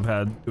most fun I've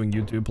had doing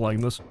YouTube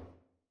playing this.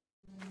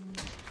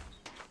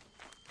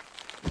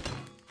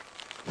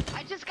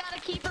 I just got a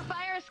key for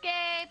fire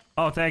escape.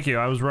 Oh, thank you.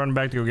 I was running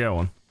back to go get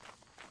one.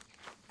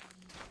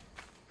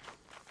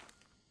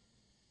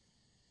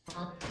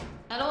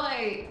 How do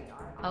I...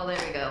 Oh, there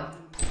we go.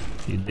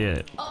 You did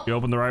it. Oh. You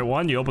opened the right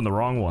one, you opened the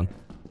wrong one.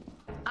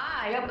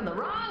 I opened the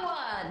wrong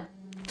one.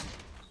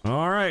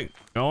 Alright,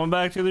 going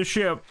back to the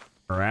ship.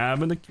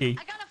 Grabbing the key.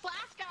 I got a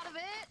flask out of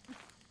it.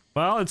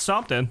 Well, it's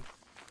something.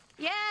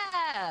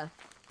 death.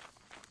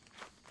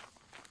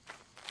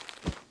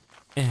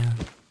 Yeah.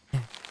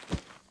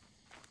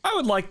 I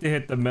would like to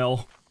hit the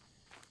mill.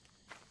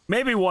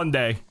 Maybe one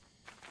day.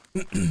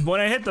 When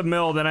I hit the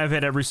mill, then I've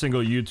hit every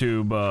single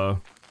YouTube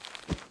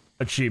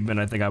achievement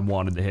I think I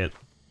wanted to hit.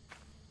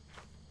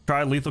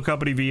 Try Lethal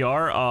Company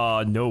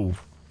VR? No.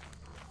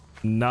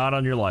 Not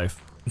on your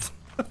life.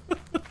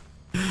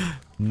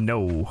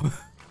 No.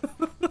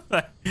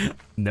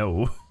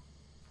 No.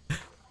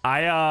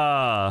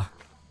 I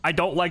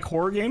don't like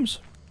horror games.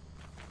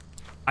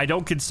 I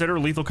don't consider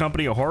Lethal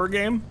Company a horror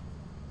game,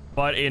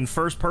 but in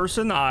first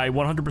person, I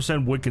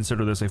 100% would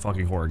consider this a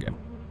fucking horror game.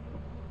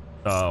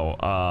 So,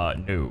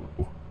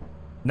 no.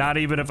 Not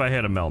even if I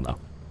hit a mill, no.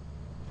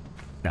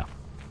 No.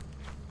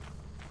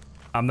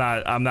 I'm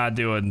not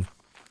doing...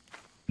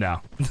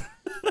 No.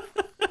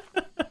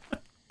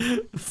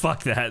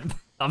 Fuck that.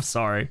 I'm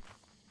sorry.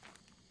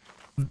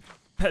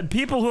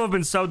 People who have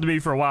been subbed to me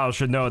for a while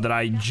should know that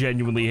I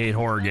genuinely hate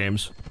horror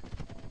games.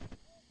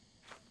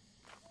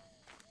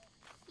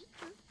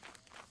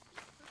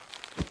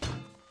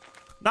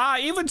 Nah,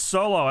 even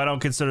solo, I don't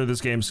consider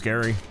this game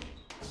scary.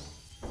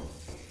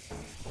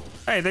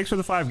 Hey, thanks for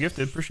the 5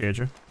 gifted. Appreciate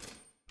you.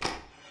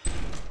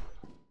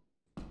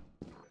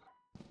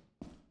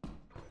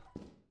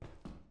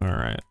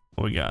 Alright,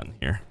 what we got in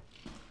here?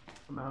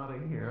 I'm out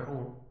of here.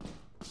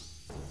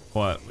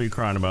 What are you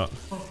crying about?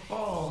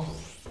 Oh,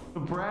 the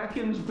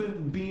Bracken's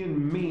been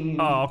being mean.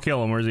 Oh, I'll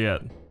kill him. Where's he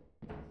at?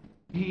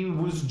 He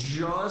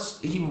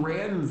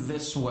ran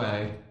this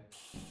way.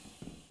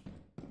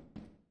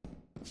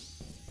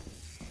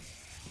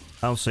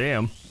 I don't see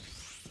him.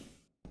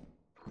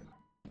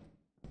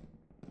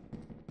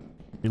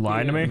 You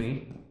lying to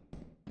me?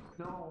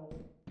 No.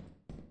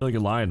 I feel like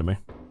you're lying to me.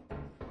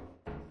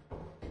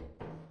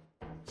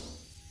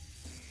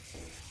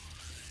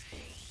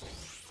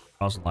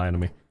 Also lying to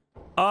me.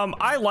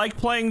 I like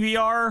playing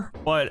VR,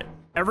 but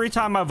every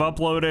time I've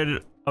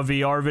uploaded a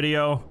VR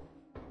video,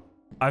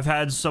 I've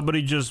had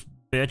somebody just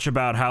bitch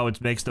about how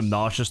it makes them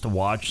nauseous to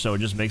watch, so it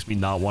just makes me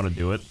not want to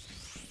do it.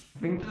 I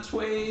think this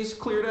way is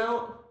cleared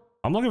out.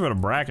 I'm looking for the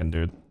Bracken,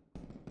 dude.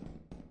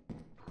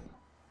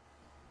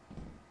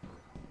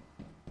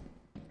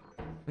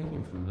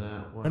 Thinking from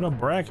that. Where's the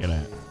Bracken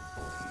at?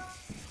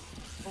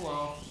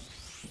 Hello.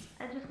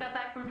 I just got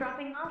back from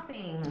dropping off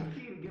things.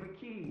 Get a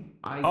key.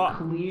 I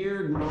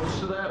cleared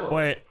most of that.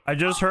 Wait, I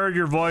just heard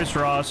your voice,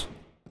 Ross.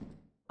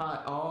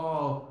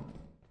 Oh.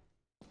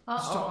 I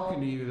was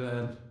talking to you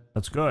then.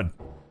 That's good.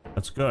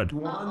 That's good.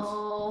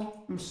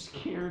 I'm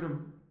scared of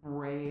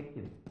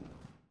breaking.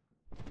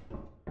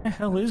 What the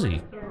hell is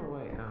he?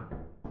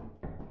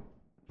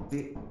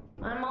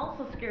 I'm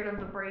also scared of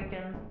the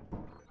break-in.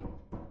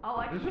 Oh,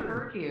 I just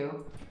heard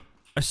you.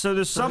 So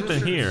there's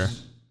something here.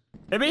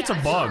 Maybe it's a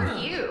bug.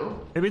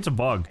 Maybe it's a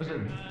bug. Is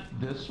it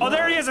this Oh, one?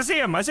 there he is! I see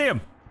him! I see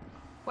him!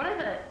 What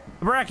is it?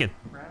 The Bracken.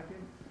 Bracken?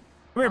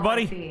 Come here, I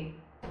buddy. see.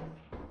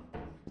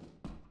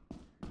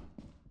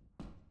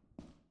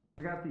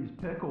 I got these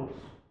pickles.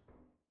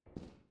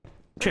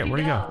 Shit,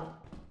 where'd he go?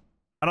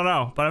 I don't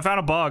know, but I found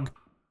a bug.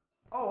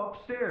 Oh,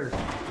 upstairs.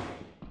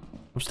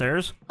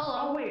 Upstairs?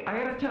 Oh, wait, I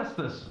gotta test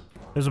this.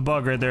 There's a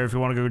bug right there if you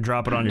want to go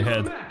drop it on your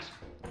head. Max,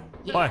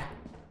 What?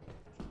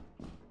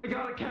 I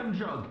got a chem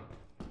jug.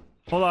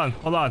 Hold on,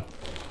 hold on.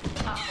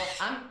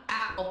 I'm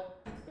out.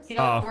 He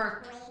don't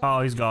work.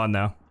 Oh, he's gone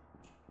now.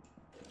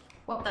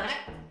 What the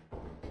heck?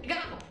 Go.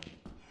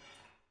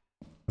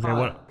 Okay,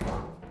 what?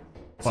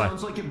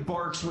 Sounds like it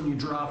barks when you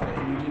drop it,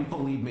 and you didn't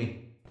believe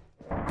me.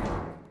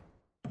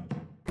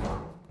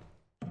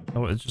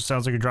 Oh, it just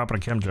sounds like you're dropping a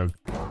chem jug.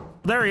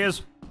 There he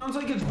is. Sounds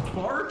like it's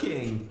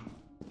barking.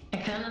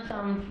 It kind of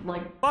sounds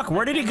like... Fuck,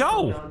 where did he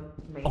go?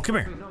 Oh, come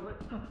here.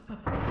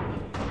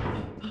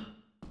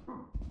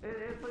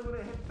 It's like when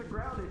it hits the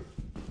ground,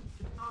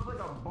 it sounds like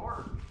a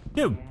bark.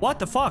 Dude, what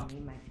the fuck?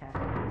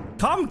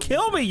 Come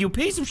kill me, you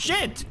piece of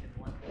shit!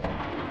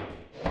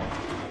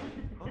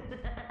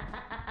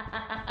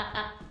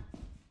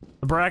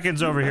 The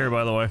Bracken's over here,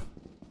 by the way.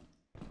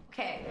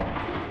 Okay.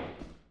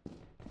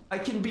 I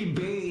can be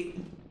bait.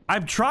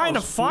 I'm trying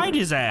to find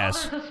his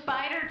ass. Oh, there's a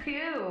spider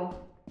too.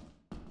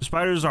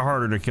 Spiders are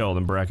harder to kill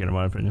than Bracken, in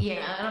my opinion.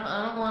 Yeah,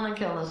 I don't want to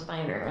kill the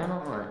spider. I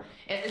don't want.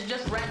 It's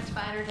just red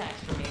spider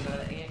attacks for me,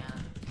 but yeah.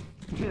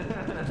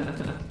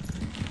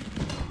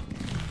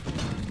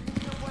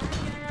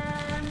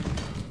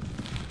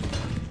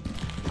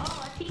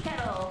 Oh, a tea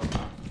kettle.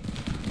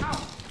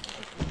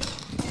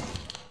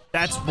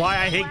 That's why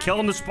I hate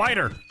killing the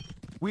spider.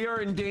 We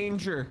are in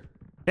danger.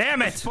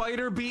 Damn it!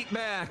 Spider beat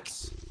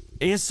Max.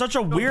 He has such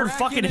a weird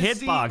Bracken fucking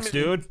is hitbox,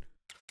 seeing- dude.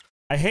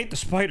 I hate the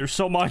spider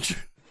so much.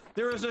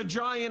 There is a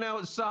giant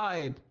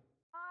outside.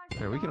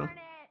 There we go.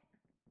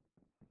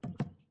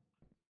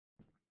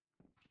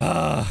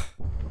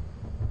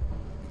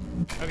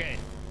 Okay.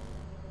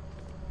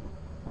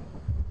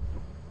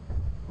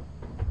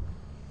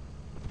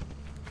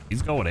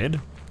 He's going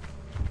in.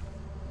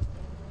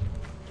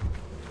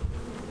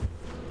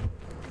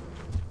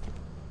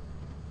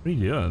 What are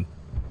you doing?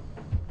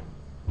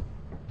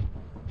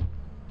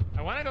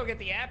 I want to go get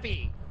the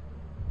appy.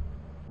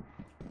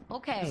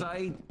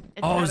 Okay.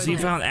 Oh, Z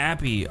found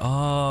Appy.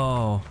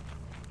 Oh.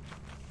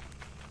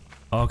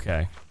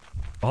 Okay.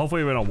 Well,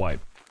 hopefully we don't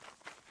wipe.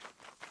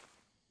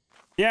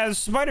 Yeah, the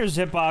spider's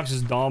hitbox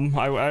is dumb.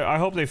 I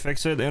hope they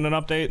fix it in an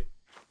update.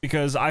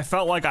 Because I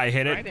felt like I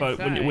hit it, but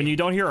when you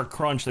don't hear a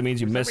crunch, that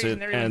means you miss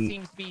it. And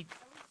it's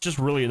just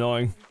really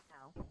annoying.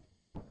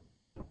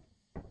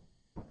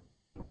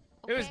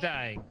 Who's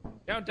dying?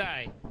 Don't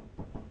die.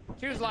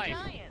 Choose life.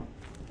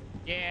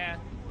 Yeah.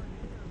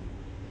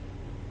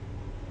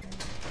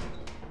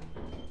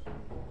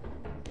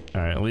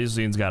 Alright, at least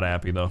Zine's got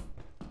Appy, though.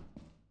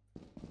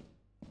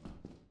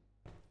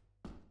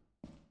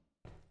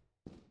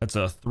 That's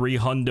a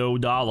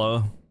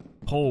 $300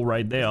 pull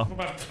right there.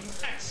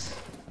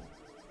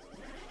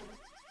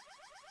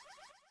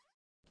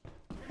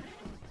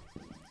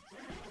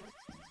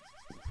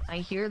 I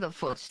hear the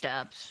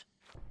footsteps.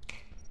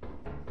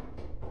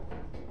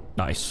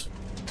 Nice.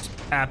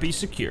 Appy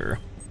secure.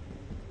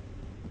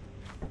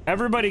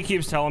 Everybody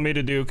keeps telling me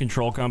to do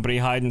Control Company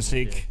hide and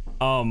seek.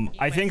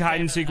 I think hide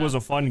and seek was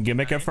a fun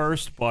gimmick at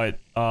first, but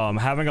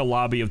having a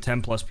lobby of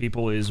 10 plus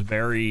people is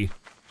very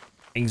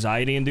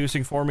anxiety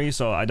inducing for me,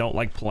 so I don't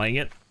like playing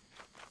it.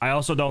 I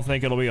also don't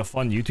think it'll be a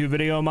fun YouTube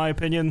video in my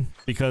opinion,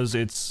 because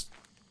it's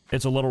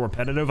a little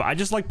repetitive. I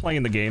just like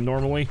playing the game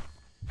normally.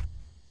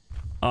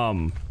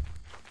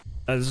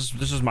 This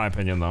is my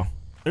opinion though.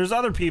 There's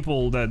other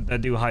people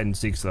that do hide and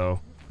seeks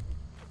though.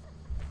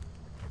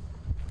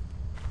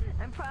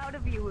 I'm proud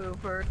of you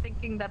for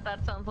thinking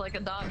that sounds like a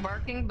dog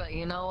barking, but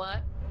you know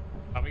what?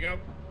 Up we go.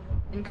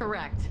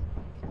 Incorrect.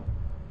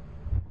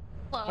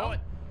 Hello. Pull it.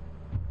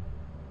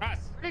 Us.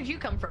 Where did you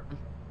come from?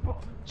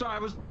 Sorry,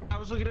 I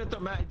was looking at the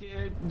map.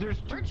 There's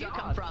two Where'd you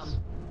come from?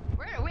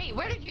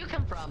 Where did you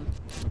come from?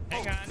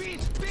 Hang on.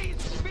 Bees!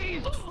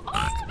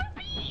 Oh, the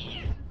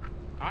bees!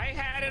 I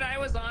had it. I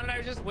was on it. I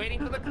was just waiting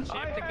for the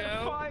ship to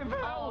go. 5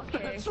 health.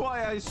 Okay. That's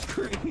why I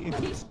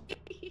screamed.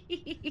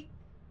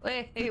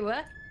 Wait,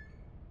 what?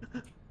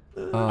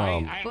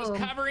 I was Boom.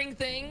 covering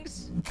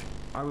things.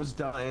 I was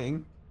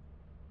dying.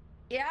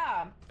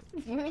 Yeah.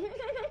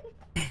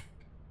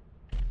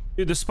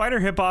 Dude, the spider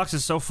hitbox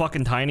is so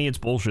fucking tiny, it's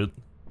bullshit.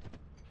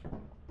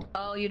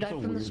 Oh, you died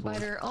from the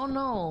spider. Oh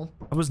no.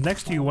 I was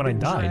next to you when I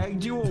died.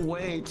 Dragged you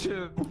away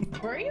too.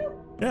 Were you?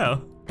 Yeah.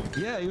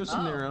 Yeah, he was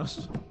some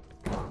arrows.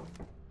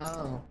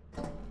 Oh.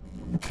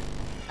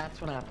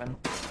 That's what happened.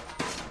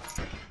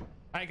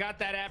 I got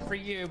that app for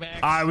you,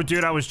 Max.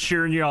 Dude, I was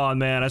cheering you on,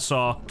 man. I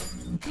saw.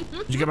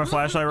 Did you get my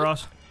flashlight,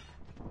 Ross?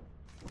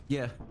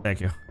 Yeah.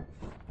 Thank you.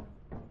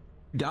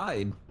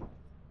 Died.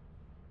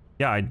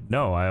 Yeah, I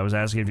know. I was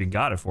asking if you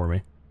got it for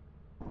me.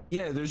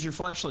 Yeah, there's your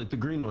flashlight, the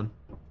green one.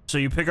 So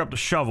you pick up the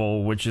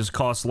shovel, which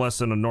costs less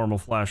than a normal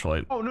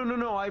flashlight. Oh,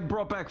 no. I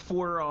brought back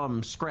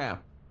 4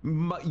 scrap.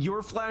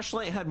 Your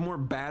flashlight had more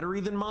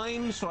battery than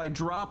mine, so I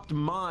dropped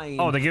mine.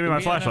 Oh, they gave me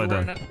my flashlight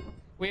then.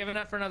 We have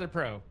enough for another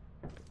pro.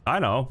 I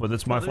know, but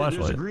it's my flashlight.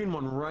 There's a green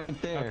one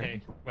right there.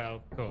 Okay,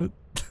 well, cool.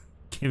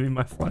 Give me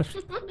my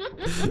flashlight.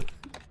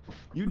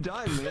 You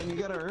died, man. You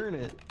gotta earn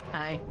it.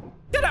 Hi.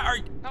 Get out!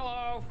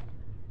 Hello.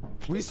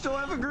 We still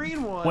have a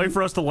green one. Wait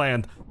for us to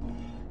land.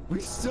 We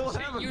still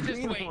have a You just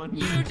green wait. one.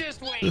 You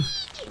just wait.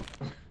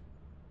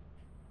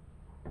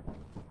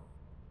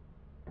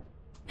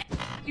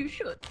 You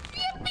should.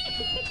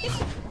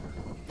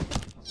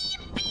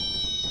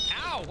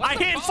 Ow! I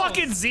hit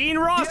fucking Zine,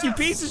 Ross, you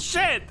piece of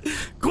shit!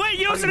 Quit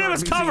using him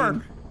as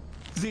cover!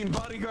 Zine,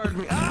 bodyguard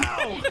me.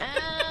 Ow!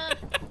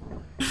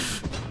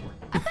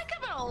 I think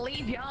I'm gonna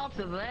leave y'all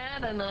to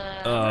that and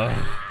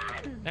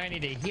Now I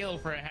need to heal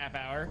for a half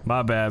hour.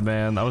 My bad,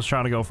 man. I was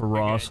trying to go for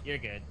Ross. You're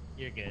good.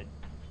 You're good.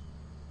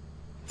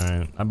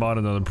 Alright, I bought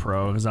another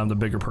pro because I'm the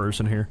bigger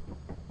person here.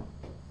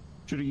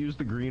 Should have used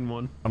the green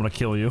one. I'm gonna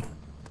kill you.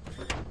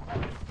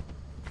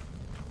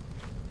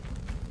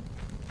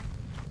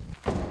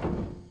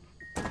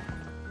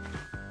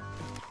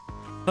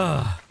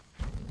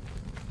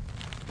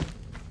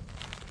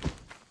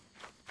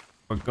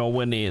 We're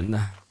going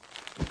in.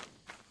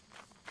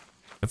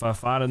 If I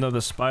find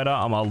another spider,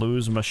 I'm gonna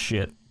lose my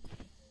shit.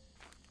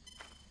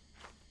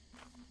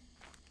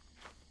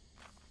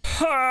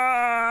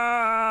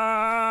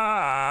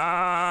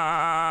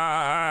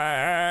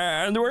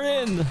 And we're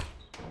in.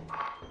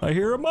 I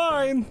hear a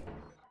mine.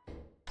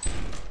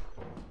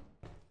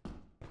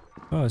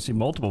 Oh, I see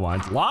multiple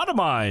mines. A lot of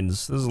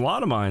mines. There's a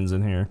lot of mines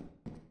in here.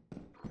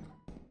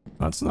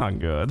 That's not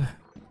good.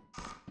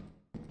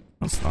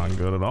 That's not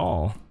good at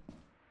all.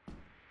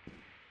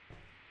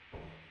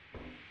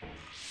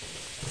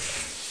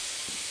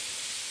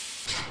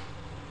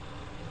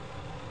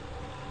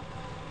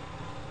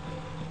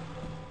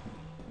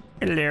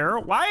 Hello?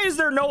 Why is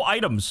there no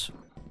items?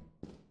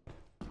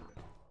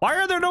 Why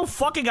are there no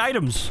fucking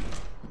items?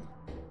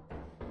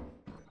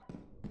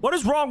 What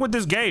is wrong with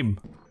this game?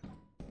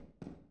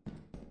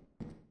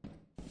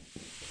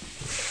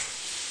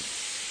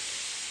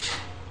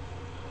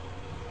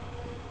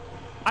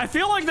 I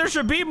feel like there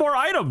should be more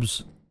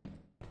items.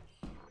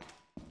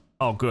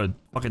 Oh, good.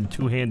 Fucking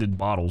two-handed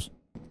bottles.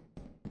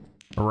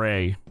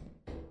 Hooray.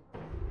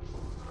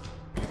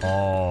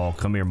 Oh,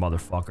 come here,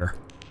 motherfucker.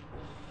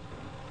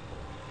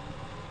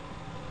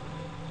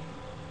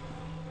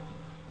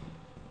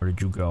 Where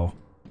did you go?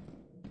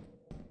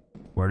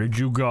 Where did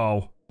you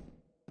go?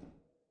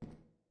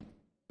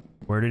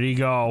 Where did he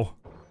go?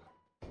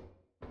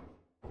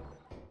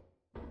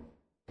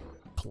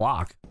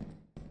 Clock.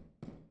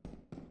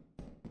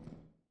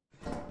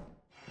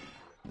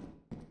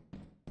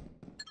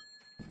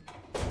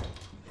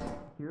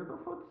 Hear the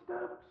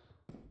footsteps?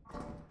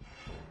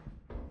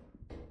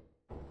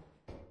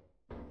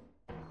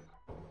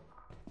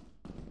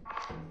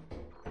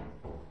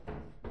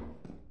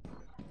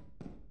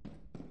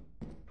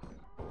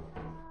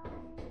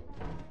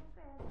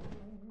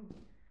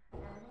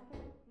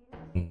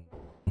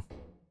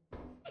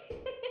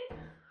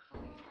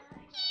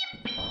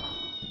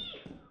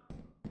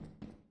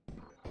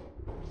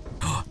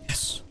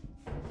 Yes.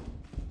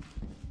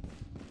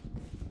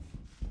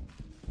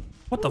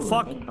 What the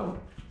fuck? Hello.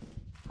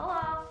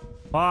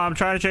 Oh, I'm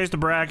trying to chase the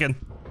bracken.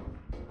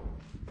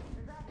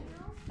 Is that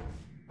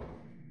you?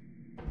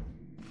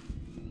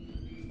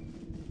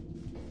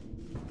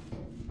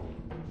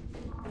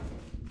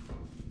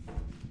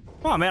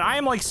 Come on, man. I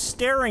am like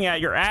staring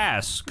at your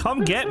ass.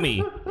 Come get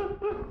me.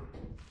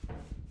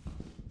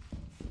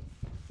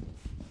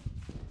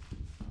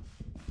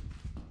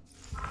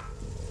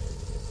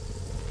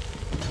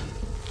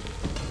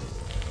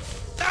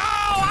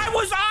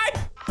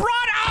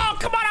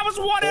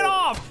 One hit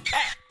off.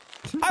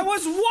 I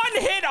was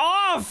one hit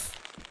off.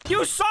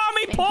 You saw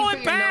me pull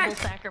it back. Noble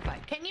sacrifice.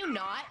 Can you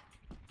not?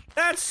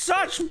 That's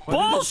such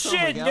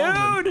bullshit,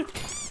 dude.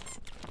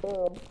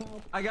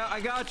 I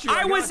got you.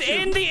 I was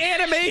in the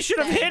animation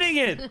of hitting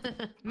it.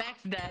 Max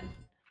dead.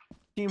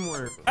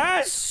 Teamwork.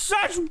 That's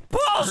such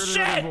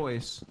bullshit. I heard another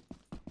voice.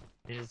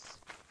 Is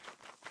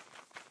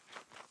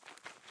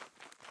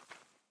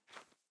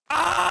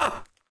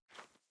Ah!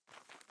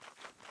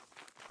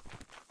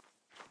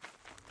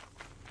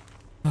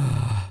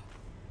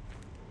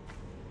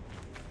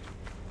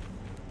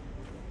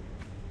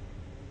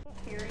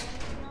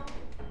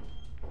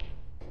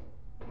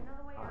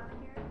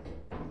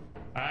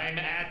 I'm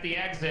at the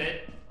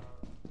exit.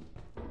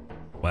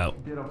 Well,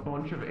 Did a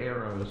bunch of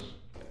arrows.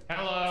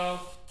 Hello.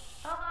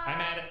 Hello.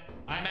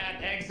 I'm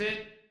at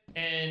exit,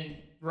 and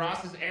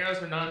Ross's arrows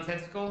are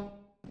nonsensical.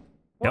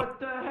 Yep. What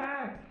the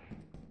heck?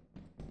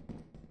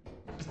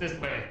 Just this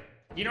way.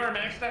 You know where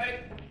Max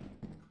died?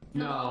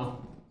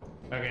 No.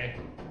 Okay.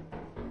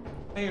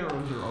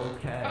 Arrows are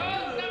okay.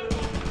 Oh no!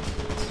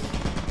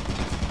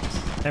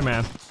 hey,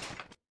 man.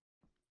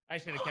 I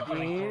should have kept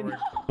running forward.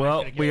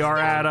 Well, we are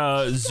at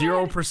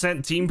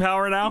 0% team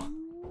power now.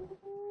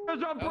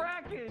 There's a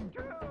bracken,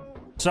 too.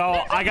 So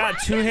I got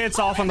 2 hits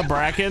off on the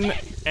bracken,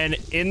 and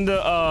in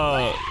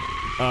the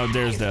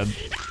there's dead.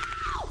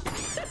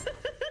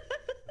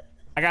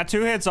 I got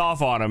 2 hits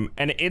off on him,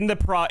 and in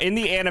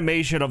the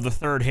animation of the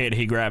 3rd hit,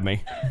 he grabbed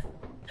me.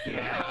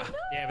 Yeah.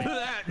 Damn it.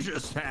 That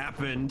just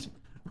happened.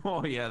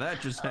 Oh yeah, that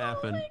just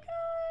happened.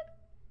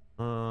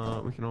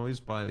 We can always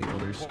buy the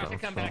other We'll stuff. have to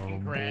come back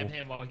and so grab we'll-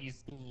 him while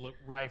he's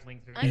rifling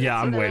through. Yeah,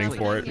 I'm That's what I waiting was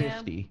for it. thinking.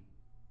 50.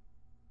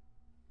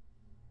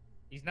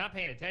 He's not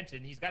paying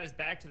attention. He's got his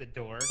back to the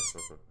door.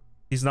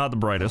 He's not the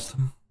brightest.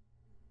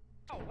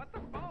 Oh, what the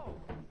phone?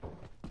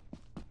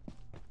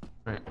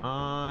 Alright,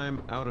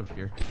 I'm out of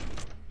here.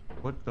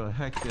 What the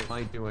heck am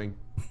I doing?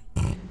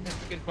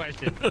 That's a good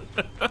question.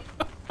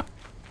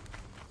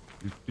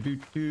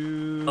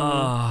 Do-do-do-do.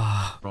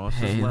 Ross is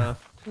pain.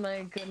 left.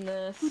 My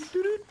goodness.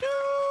 Do-do-do.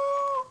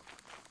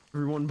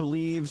 Everyone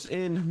believes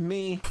in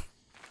me.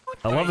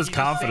 I love his He's just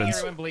saying confidence.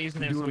 Everyone believes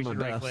in him, so Doing we my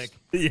should right best.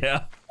 click.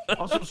 Yeah.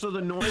 Also, so the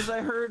noise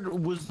I heard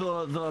was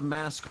the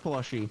mask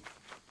plushie.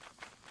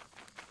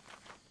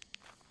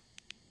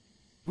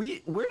 Where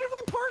did we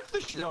park the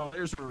ship? Oh,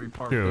 there's where we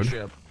parked Dude. the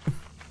ship.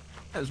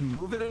 Has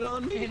moving it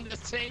on me? In the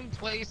same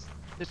place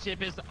the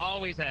ship has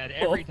always had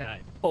every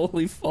time.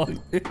 Holy fuck,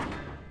 dude.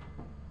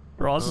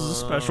 Ross is a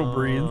special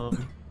breed.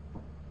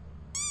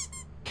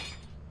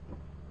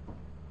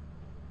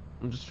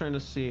 I'm just trying to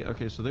see.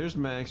 Okay, so there's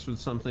Max with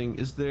something.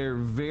 Is there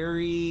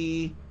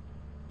very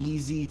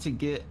easy to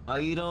get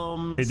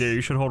items? Hey, dude,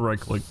 you should hold right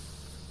click.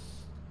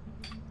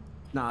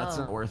 Nah, it's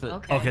not worth it.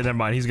 Okay. Okay, never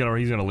mind. He's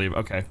gonna leave.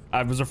 Okay,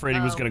 I was afraid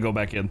he was Oh. gonna go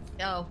back in.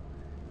 Oh.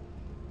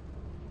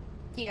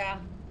 Yeah.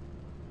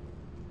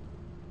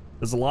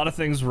 There's a lot of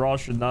things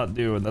Ross should not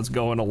do, and that's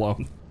going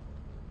alone.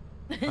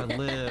 I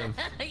live.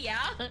 Yeah.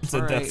 It's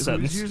a All death right,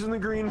 sentence. who's using the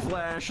green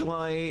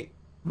flashlight?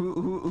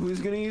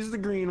 Who's gonna use the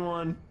green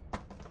one?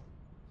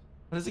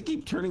 Why does it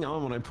keep turning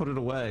on when I put it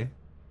away?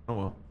 Oh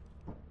well.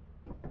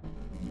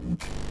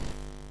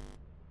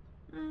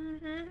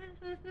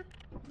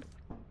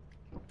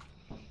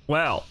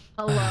 Well,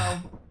 Hello.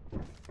 could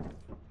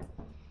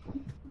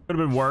have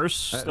been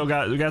worse. We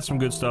got some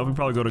good stuff. We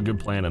probably go to Good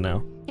Planet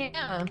now.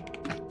 Yeah.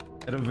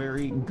 Had a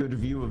very good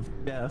view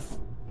of death.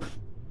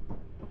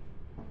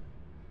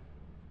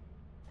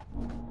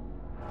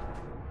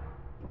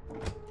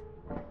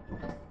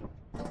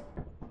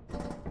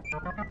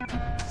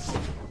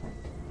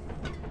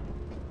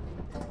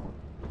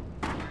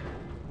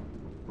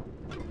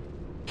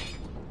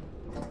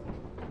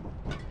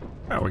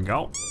 There we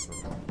go.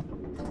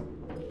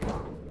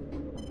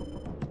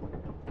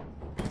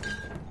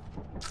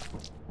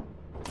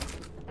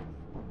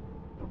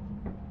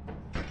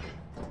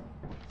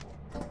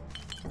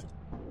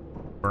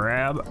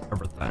 Grab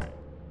everything.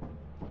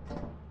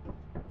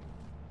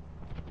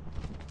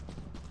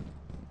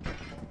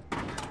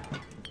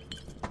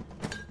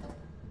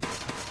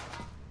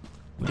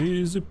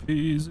 Easy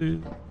peasy.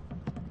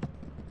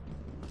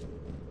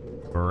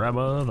 Grab it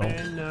all.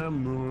 And the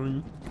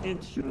moon,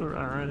 it's your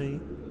eye.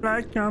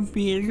 Like a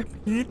big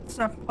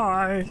pizza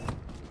pie.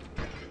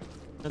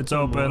 It's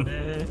open.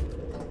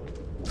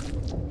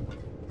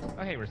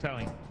 Oh, hey, we're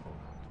selling.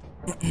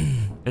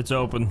 It's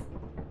open.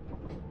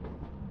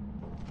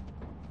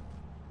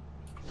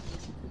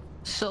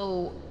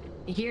 So,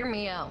 hear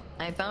me out.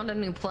 I found a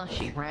new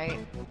plushie, right?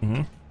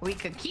 Mm-hmm. We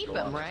could keep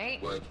him,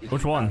 right?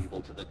 Which one?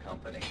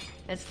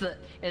 It's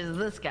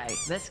this guy.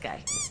 This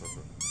guy.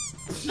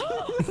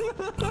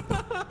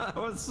 That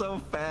was so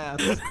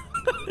fast.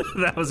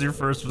 That was your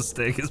first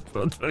mistake, is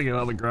putting it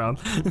on the ground.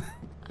 You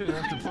didn't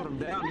have to put him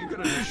down. You could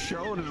have just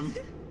shown him.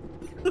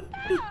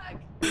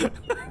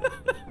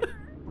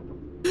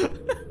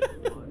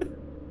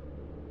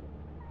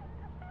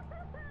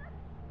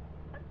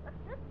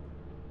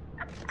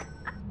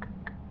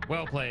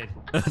 Well played.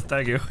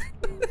 Thank you.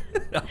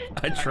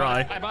 I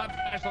try. I bought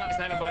flashlights.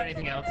 I haven't bought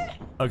anything else.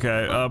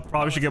 Okay,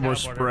 probably should get more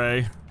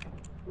spray.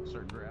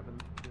 Start grabbing.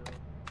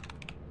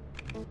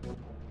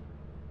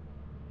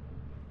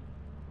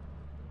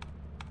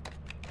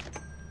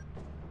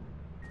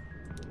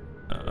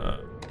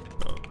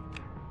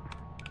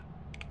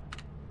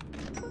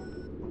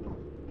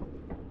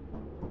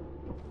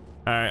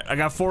 Alright, I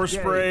got 4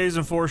 sprays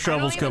and 4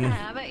 shovels I don't coming.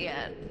 even have it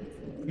yet.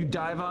 You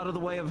dive out of the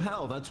way of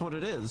hell. That's what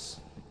it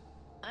is.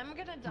 I'm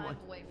gonna dive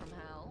away from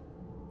hell.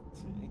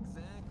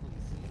 Exactly.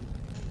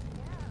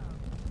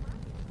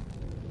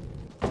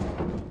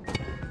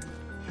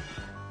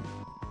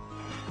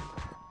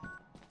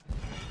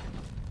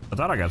 I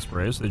thought I got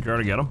sprays. Did you try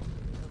to get them?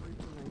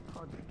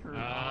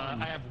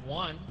 I have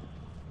one.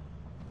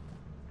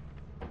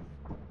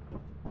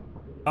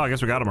 Oh, I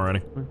guess we got them already.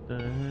 What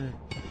the heck?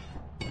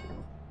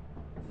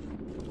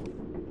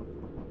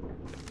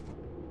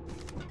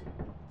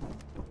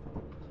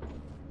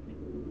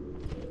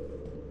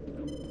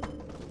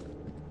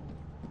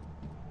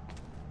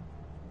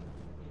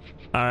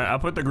 Alright, I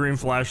put the green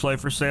flashlight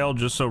for sale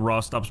just so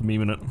Ross stops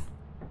memeing it.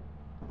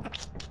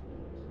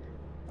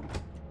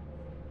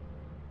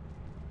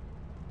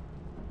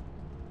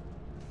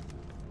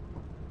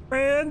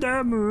 When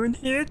the moon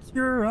hits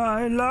your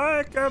eye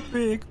like a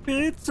big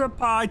pizza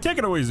pie. Take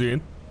it away,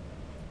 Zine.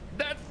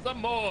 That's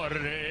amore.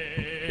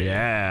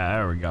 Yeah,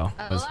 there we go.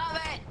 I love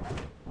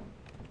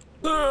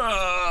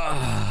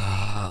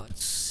it.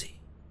 Let's see.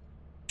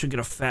 Should get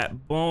a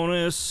fat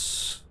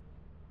bonus.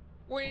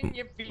 When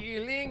you're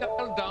feeling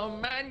all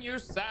dumb and you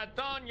sat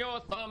on your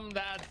thumb,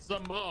 that's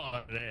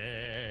amore.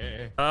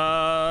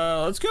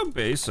 Let's go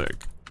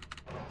basic.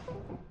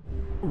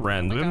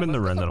 Rend. We haven't been to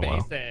Rend in a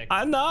while. Basic.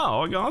 I know.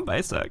 We're going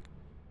basic.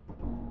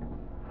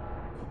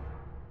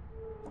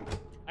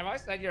 I've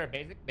always said you're a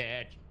basic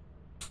bitch.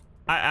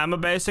 I am a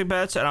basic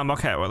bitch, and I'm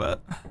okay with it.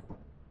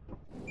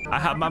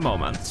 I have my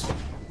moments.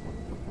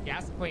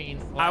 Yes,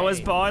 queen. Slay. I was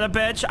born a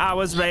bitch, I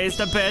was raised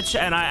a bitch,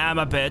 and I am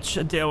a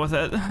bitch. Deal with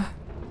it.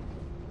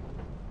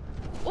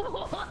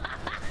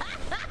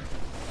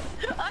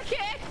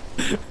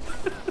 Okay.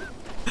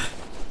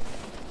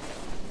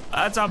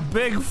 That's a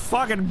big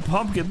fucking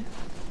pumpkin.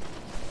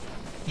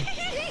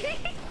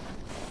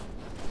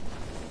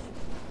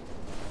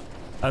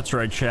 That's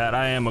right, chat.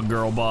 I am a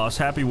girl boss.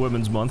 Happy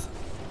Women's Month.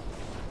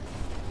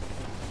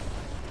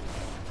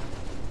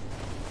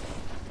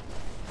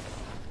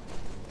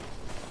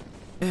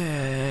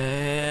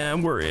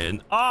 And we're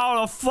in.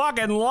 Oh, the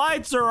fucking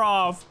lights are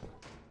off.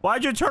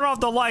 Why'd you turn off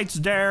the lights,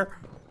 Dare?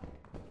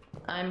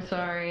 I'm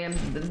sorry.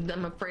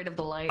 I'm afraid of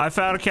the light. I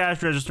found a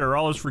cash register.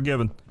 All is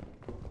forgiven.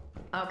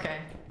 Okay.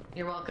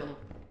 You're welcome.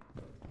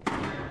 They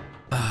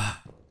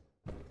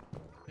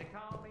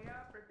call me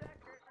a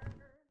protector.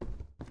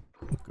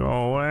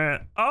 Going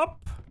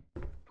up.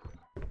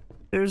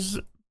 There's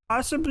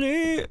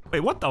possibly...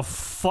 Wait, what the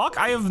fuck?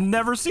 I have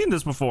never seen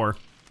this before.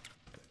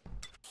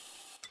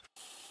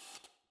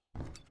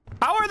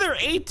 How are there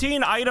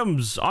 18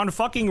 items on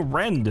fucking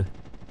Rend? I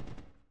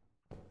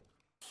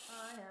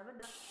have a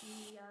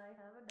ducky, I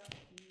have a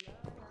ducky, I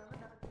have a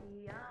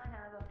ducky, I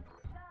have a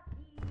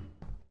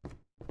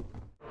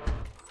ducky.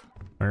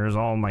 Where's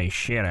all my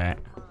shit at?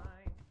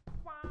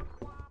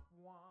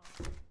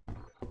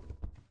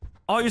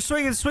 Oh, you're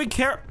swinging sweet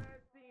carrot.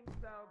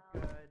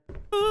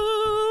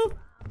 Ooh.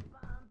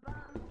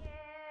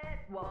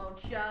 It won't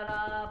shut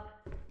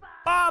up.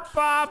 Ba,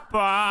 ba,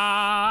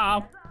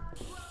 ba.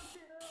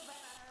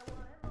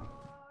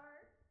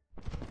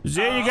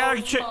 Zane, you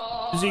gotta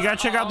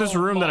check out this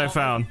room that I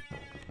found.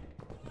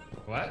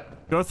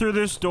 What? Go through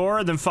this door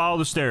and then follow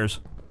the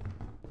stairs.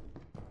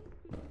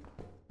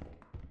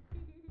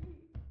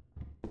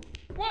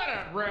 What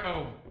a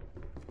room.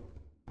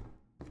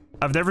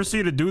 I've never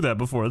seen it do that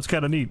before. It's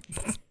kind of neat.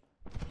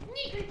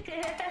 Neat.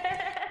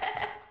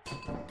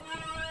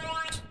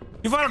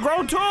 You found a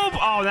grow tube?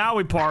 Oh, now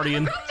we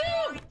partying.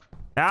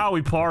 Now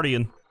we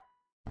partying.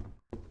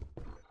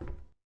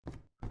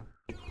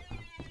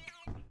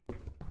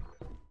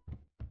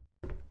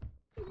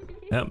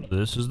 Yep,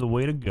 this is the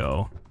way to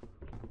go.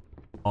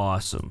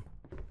 Awesome.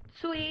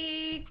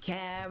 Sweet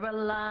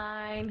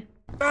Caroline.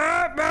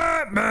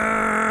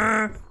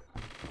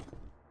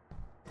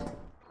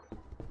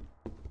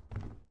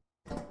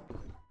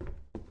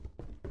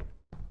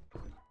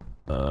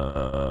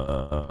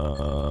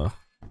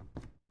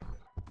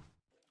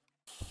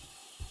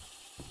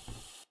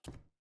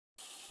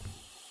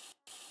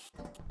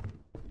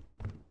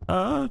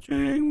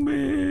 Touching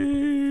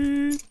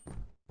me,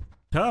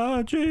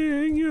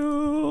 touching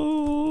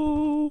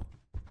you,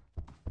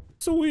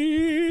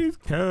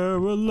 sweet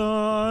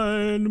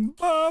Caroline.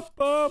 Ba,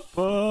 ba,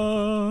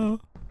 ba.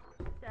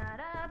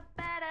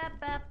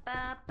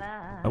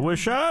 I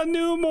wish I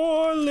knew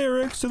more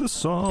lyrics to the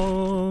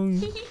song.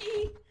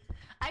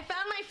 I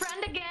found my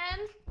friend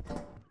again.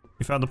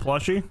 You found the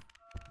plushie?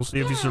 We'll see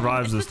if he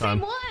survives this time.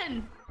 Same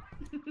one.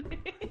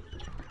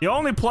 The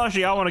only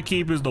plushie I want to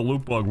keep is the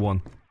loop bug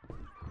one.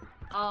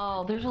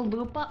 Oh, there's a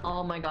Lupa.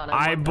 Oh my god.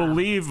 I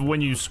believe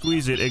when you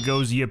squeeze it, it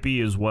goes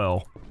yippee as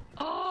well.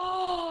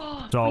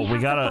 Oh. So we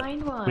gotta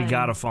find one. we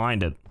gotta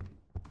find it.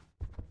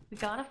 We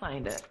gotta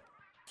find it.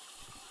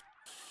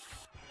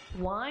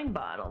 Wine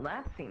bottle.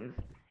 That seems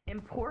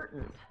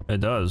important.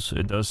 It does.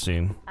 It does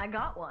seem. I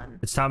got one.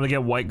 It's time to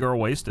get white girl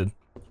wasted.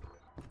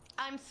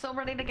 I'm so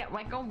ready to get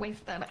white girl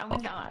wasted. Oh my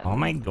god. Oh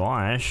my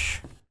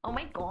gosh. Oh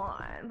my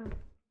god.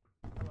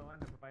 Hello, I'm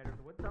the provider.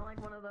 Would sound like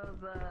one of those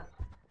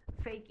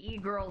fake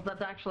e-girls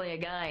that's actually a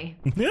guy.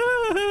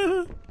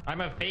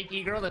 I'm a fake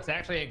e-girl that's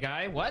actually a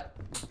guy? What?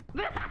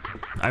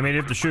 I mean,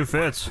 if the shoe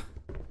fits.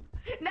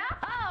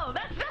 No,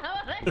 that's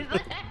not what I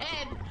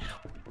said.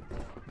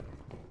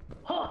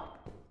 Oh.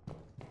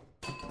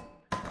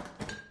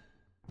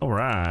 All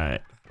right.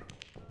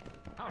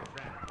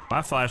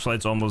 My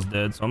flashlight's almost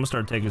dead, so I'm gonna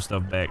start taking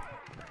stuff back.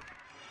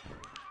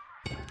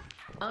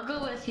 I'll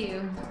go with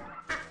you.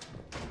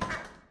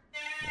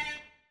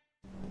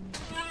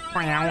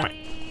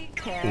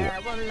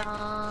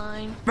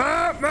 Caroline.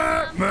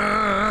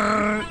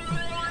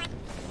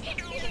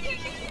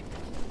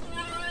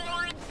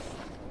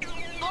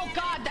 Oh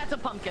god, that's a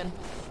pumpkin.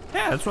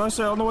 Yeah, that's what I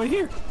said on the way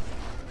here.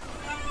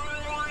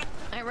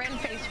 I ran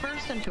face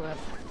first into it.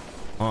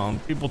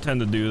 People tend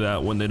to do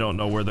that when they don't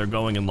know where they're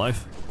going in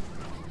life.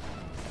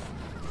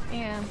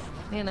 Yeah,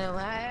 you know,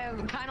 I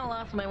kind of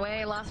lost my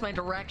way, lost my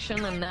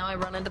direction, and now I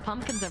run into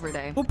pumpkins every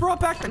day. Who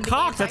brought back the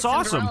cock? That's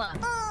awesome.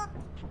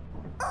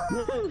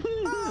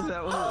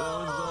 that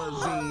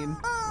was Zine.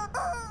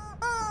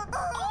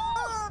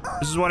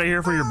 This is what I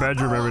hear from your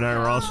bedroom every night,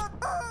 Ross.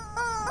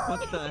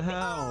 What the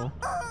hell?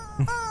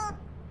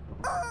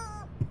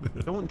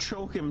 Don't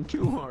choke him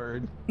too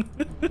hard.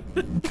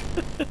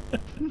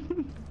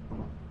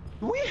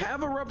 Do we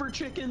have a rubber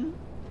chicken?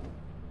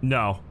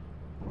 No,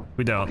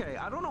 we don't. Okay,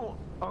 I don't know.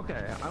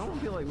 Okay, I don't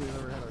feel like we've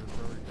ever had a rubber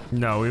chicken.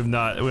 No, we've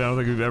not. I don't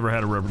think we've ever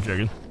had a rubber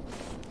chicken.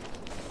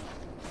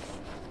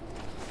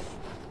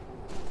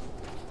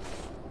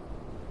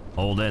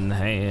 Holding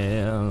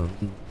hands,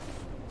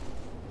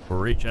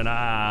 reaching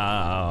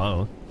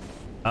out,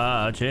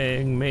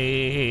 touching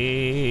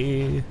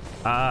me,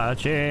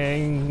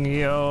 touching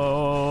you,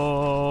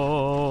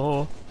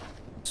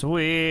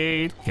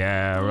 sweet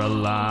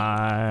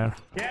Caroline.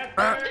 Yes,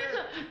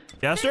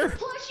 Yes, There's sir? a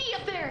plushie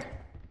up there.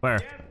 Where?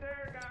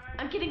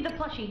 I'm getting the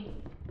plushie.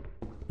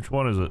 Which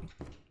one is it?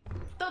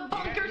 The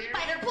bunker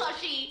spider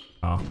plushie.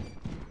 Oh.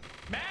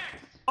 Max!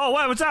 Oh,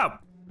 wait, what's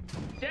up?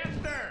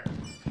 Chester!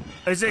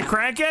 Is it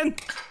cranking?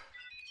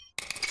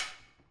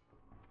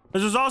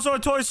 There's also a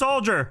toy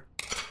soldier.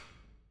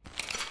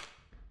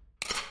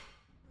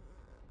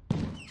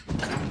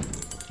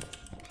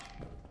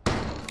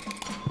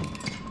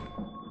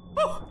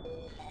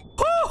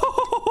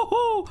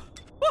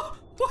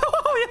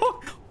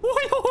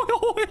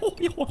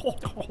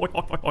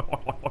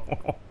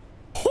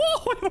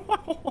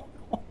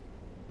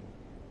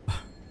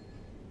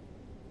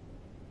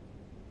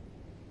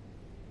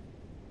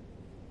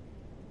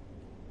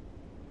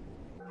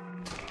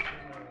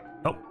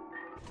 Oh,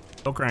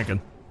 still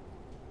cranking.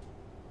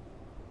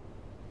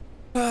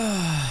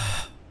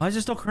 Why is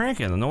it still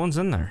cranking? No one's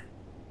in there.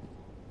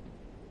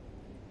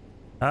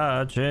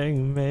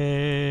 Touching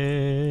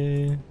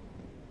me,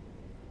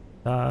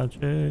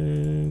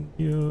 touching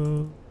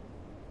you,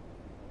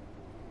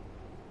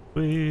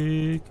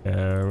 sweet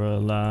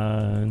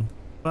Caroline.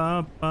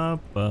 Ba, ba,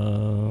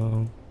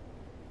 ba.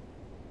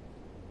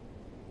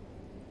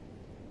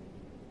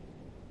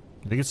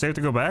 You think it's safe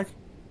to go back?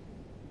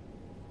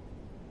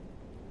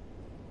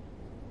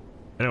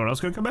 Anyone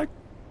else gonna come back?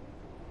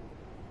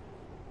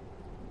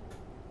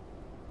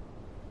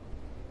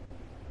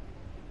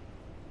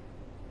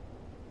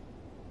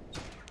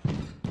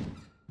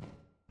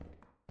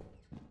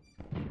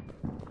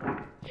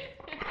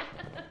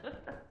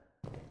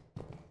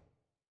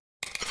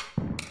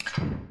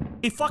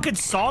 He fucking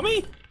saw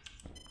me?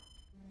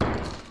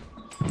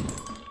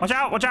 Watch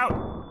out, watch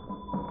out!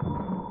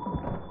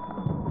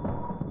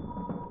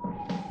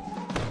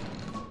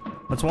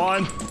 That's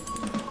one. No,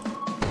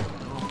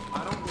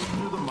 I don't go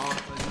through the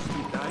mods.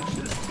 I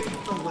just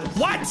take the list.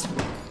 What?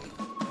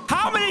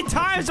 How many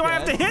times do I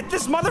have to hit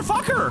this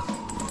motherfucker?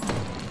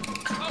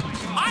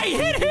 I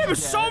hit him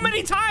so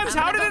many times.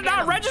 How did it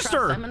not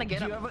register? I'm gonna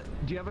get him.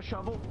 Do you have a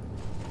shovel?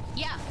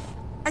 Yeah.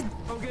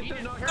 Go get the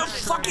The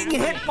fucking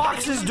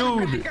hitboxes,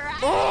 dude.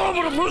 Oh,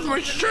 I'm gonna lose my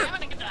shit. I'm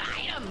gonna get the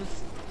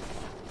items.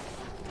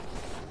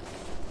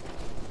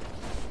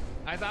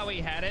 I thought we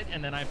had it,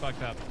 and then I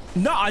fucked up.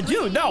 No, I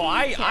do. No,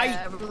 I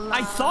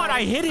thought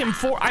I hit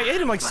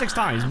him like 6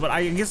 times, but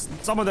I guess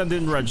some of them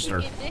didn't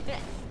register.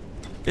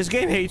 This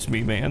game hates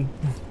me, man.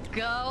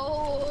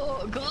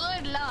 Go.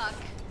 Good luck.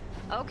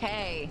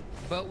 Okay.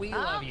 But we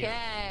love you.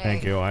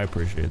 Thank you. I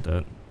appreciate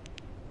that.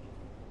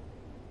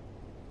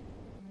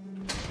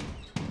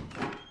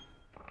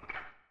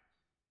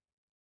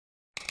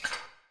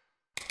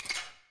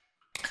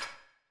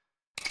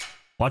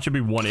 Watch it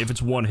be one. If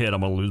it's one hit,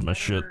 I'm gonna lose my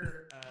shit.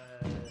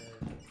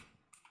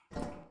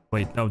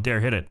 Wait, no, dare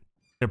hit it.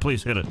 There,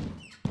 please hit it.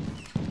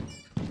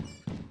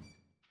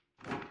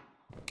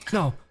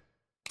 No,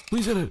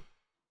 please hit it.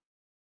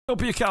 Don't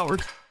be a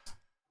coward.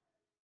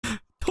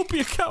 Don't be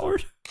a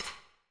coward.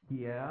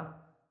 Yeah.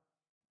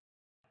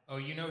 Oh,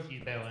 you know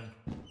she's bailing.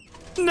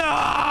 No!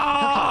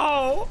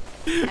 I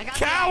got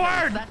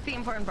Coward! That's the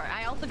important part.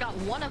 I also got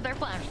one of their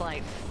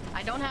flashlights.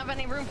 I don't have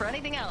any room for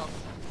anything else.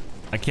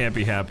 I can't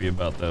be happy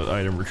about that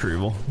item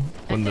retrieval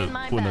when the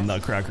my when the best.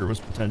 Nutcracker was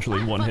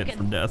potentially one hit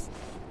from death.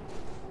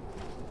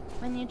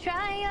 When you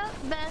try your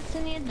best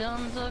and you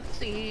don't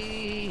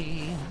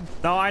succeed.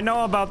 No, I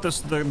know about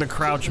this the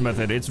crouch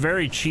method. It's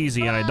very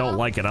cheesy and I don't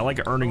like it. I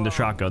like earning the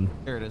shotgun.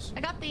 There it is.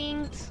 I got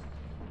things.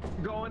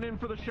 Going in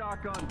for the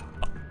shotgun.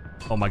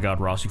 Oh my god,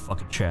 Ross, you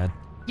fucking Chad.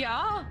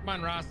 Yeah. Come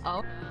on, Ross.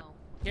 Oh.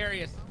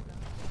 Carry us.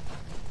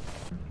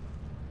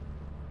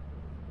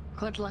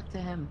 Good luck to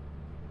him.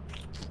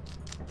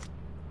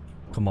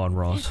 Come on,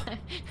 Ross.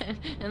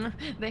 And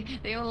they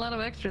have a lot of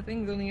extra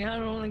things and I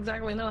don't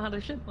exactly know how to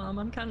ship them.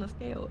 I'm kind of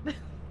scared.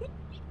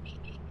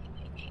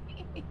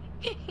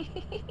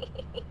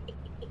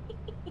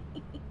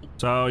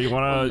 So you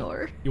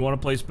wanna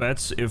place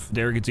bets if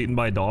Derek gets eaten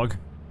by a dog?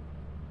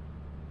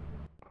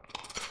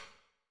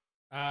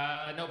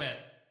 No bet.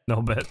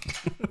 No bet.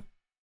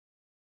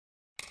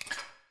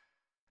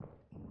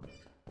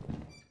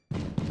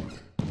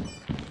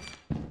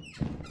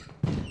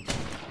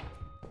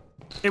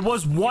 It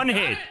was one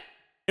hit.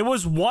 It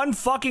was one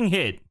fucking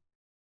hit.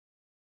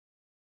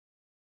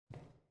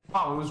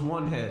 Oh, it was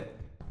one hit.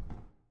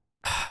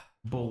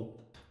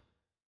 Bolt.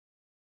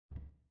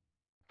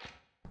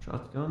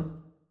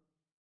 Shotgun.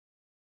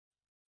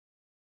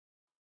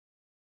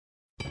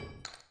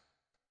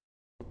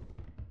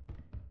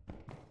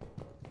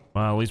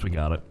 Well, at least we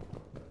got it.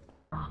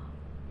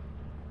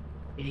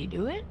 Did he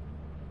do it?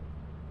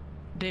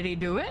 Did he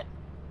do it?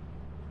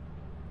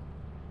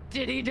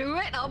 Did he do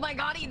it? Oh my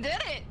god, he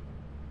did it!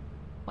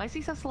 Why is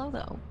he so slow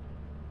though?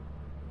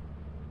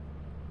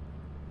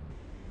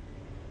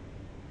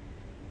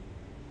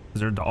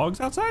 Is there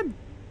dogs outside?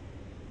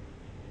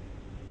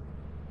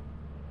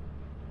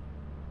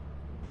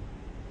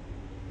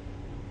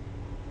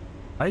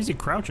 Why is he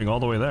crouching all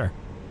the way there?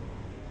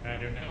 I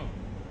don't know.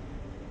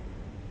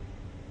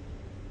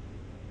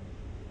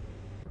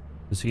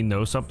 Does he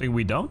know something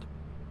we don't?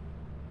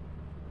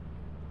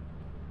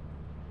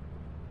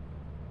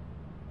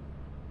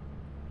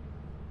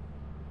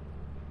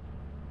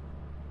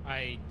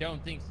 I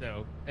don't think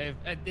so.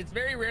 It's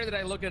very rare that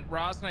I look at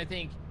Ross and I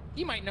think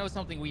he might know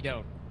something we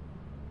don't.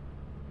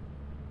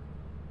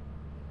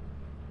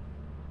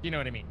 You know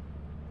what I mean?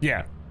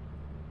 Yeah.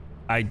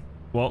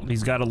 Well,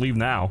 he's got to leave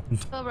now.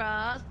 Go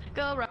Ross,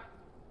 go Ross.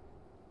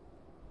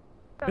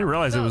 I didn't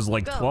realize it was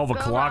like 12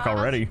 o'clock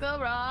already. Go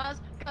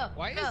Ross, go.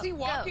 Why is he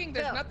walking?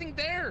 There's nothing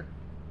there.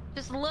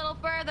 Just a little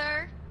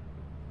further.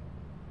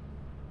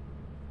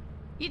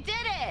 You did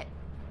it!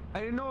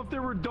 I didn't know if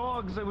there were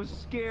dogs. I was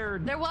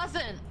scared. There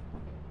wasn't.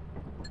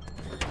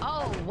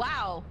 Oh,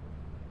 wow.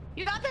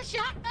 You got the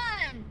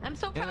shotgun! I'm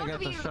so And proud I got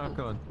of the you.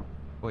 shotgun.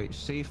 Wait,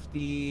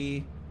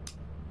 safety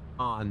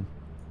on.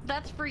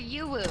 That's for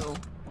you.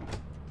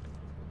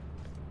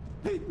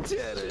 I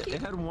did it.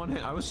 It had one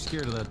hit. I was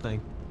scared of that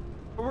thing.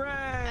 I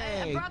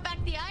Hooray! brought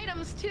back the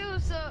items too,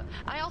 so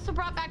I also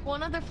brought back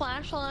one other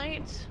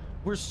flashlight.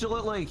 We're still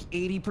at like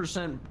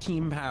 80%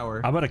 team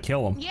power. I'm gonna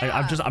kill him.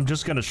 Yeah. I'm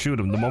just gonna shoot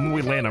him. The moment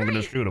we land, I'm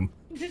gonna shoot him.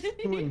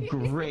 Doing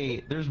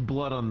great. There's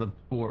blood on the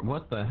board.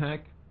 What the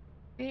heck?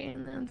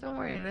 And then don't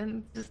worry,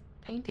 then just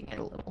painting it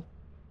a little.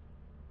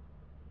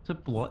 Is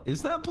it blood?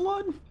 Is that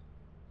blood?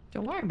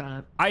 Don't worry about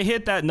it. I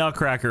hit that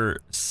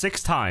Nutcracker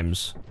 6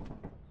 times,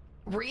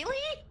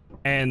 Really?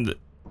 and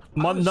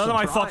none of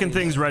my fucking surprised.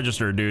 things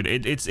registered, dude.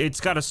 It's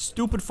got a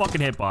stupid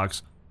fucking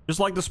hitbox, just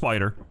like the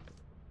spider.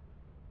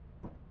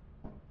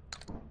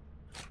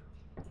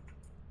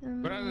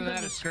 But other than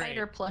that, it's great.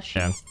 Spider plushie.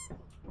 Yeah.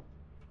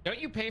 Don't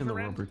you pay And for the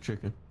rent? rubber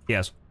chicken.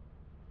 Yes.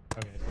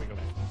 Okay, so we go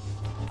back.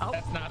 Oh.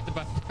 That's not the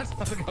button. That's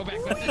not the go back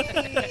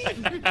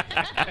button.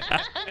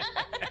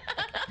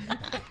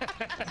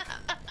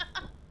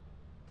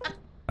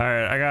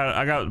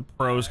 got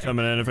pros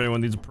coming in if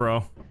anyone needs a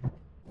pro.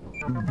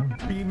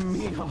 Beam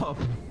me up.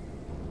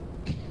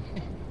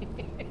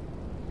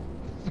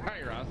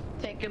 Sorry, Ross.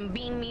 Take and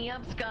beam me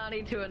up,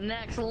 Scotty, to a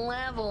next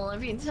level,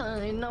 if you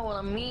know what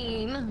I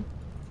mean.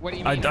 What do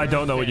you mean? I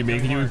don't know what you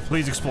mean. Can you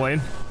please explain?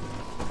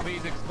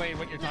 Please explain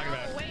what you're talking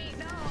about. Wait,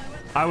 no,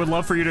 I would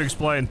love for you to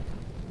explain.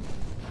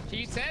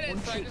 She said it,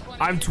 so I just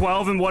wanted I'm to-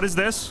 12 and what is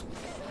this?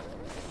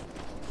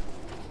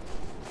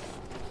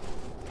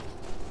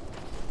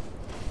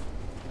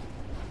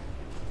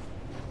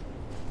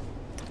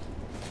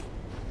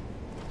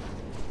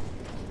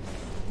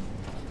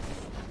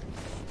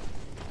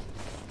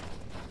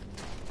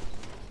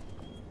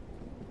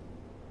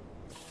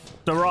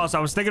 So Ross, I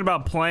was thinking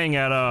about playing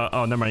at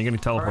oh never mind, you're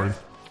getting teleported.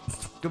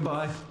 Right.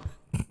 Goodbye.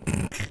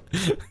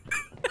 Wait,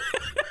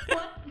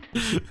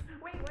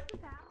 what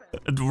just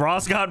happened?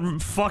 Ross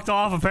got fucked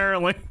off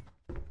apparently.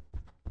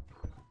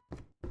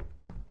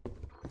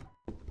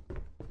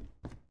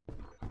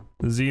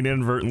 Zine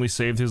inadvertently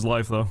saved his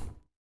life though.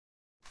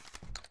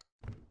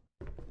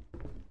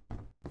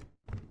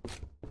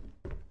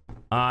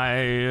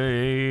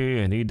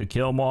 I need to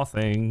kill more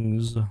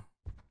things.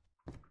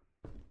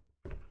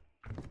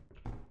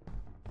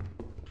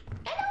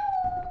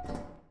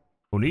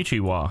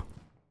 Konnichiwa.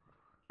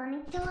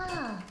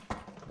 Konnichiwa.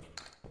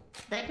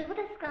 Daijoubu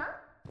desu ka?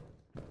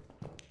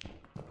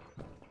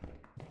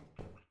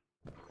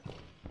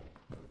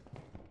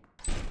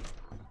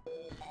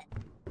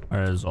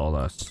 Where's all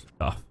that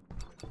stuff?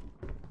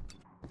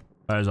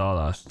 Where's all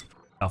that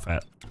stuff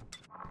at?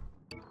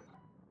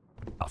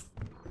 Stuff.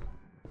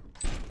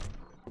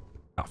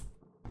 Stuff.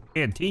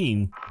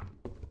 Canteen.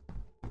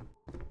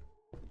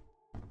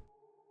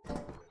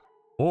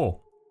 Oh.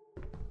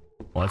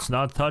 Let's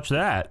not touch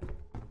that.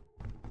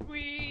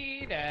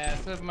 Sweet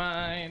ass of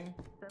mine.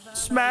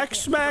 Smack,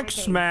 smack,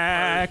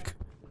 smack.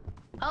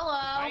 Hello.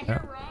 I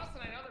hear Ross,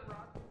 and I know that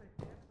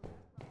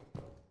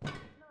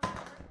Ross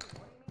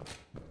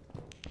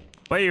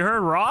is Wait, you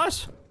heard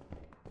Ross?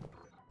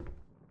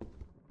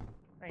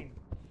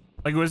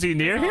 Like, was he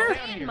near here?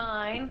 In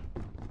mine.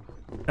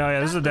 Oh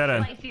yeah, this is a dead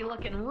end. Spicy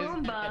looking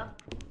Roomba.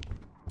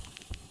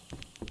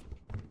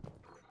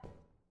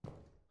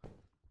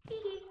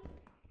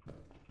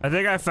 I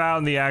think I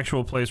found the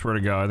actual place where to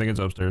go. I think it's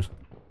upstairs.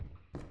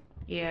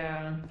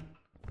 Yeah.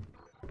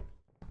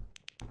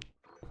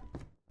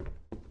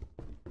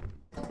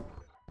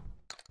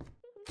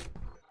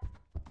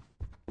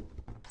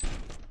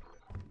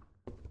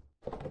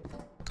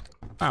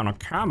 Found a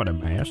comedy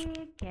mask.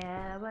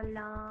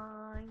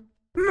 Caroline.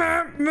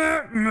 Meh,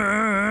 meh,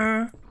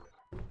 meh.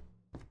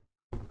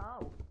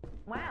 Oh,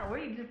 wow, where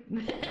you just...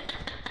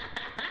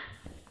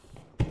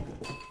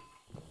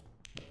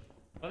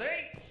 Well, there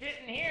ain't shit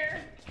in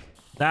here.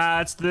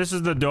 This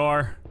is the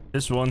door.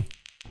 This one.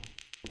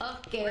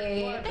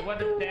 Okay. What, the one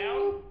that's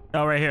down?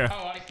 Oh, right here.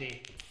 Oh, I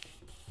see.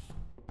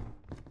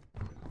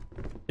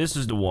 This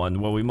is the one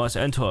where we must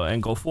enter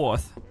and go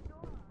forth.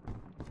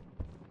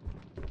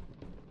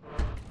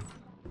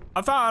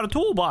 I found a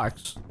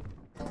toolbox.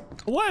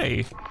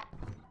 Away.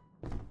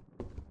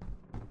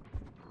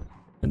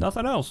 And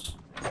nothing else.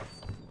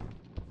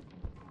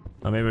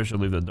 Oh, maybe I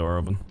should leave the door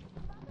open.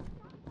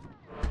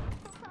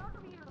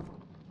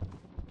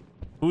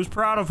 Who's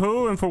proud of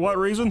who and for what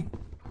reason?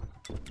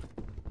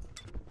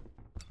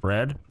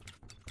 Red?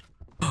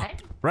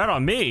 Red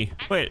on me?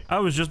 Wait, I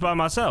was just by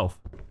myself.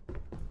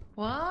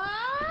 What?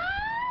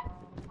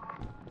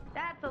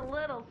 That's a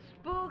little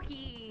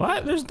spooky.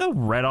 What? There's no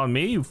red on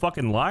me, you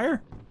fucking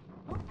liar.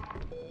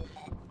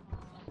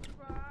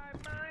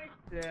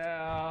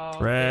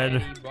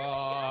 Red. Candy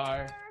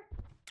bar.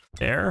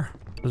 Dare?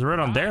 There's red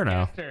on Dare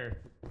now.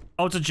 Jester.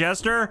 Oh, it's a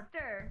jester?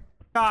 Sure.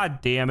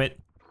 God damn it.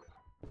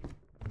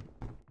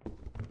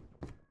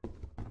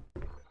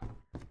 But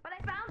I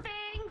found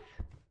things.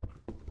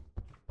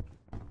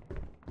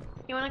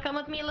 You wanna come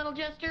with me, little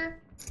jester?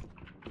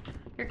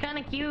 You're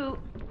kinda cute.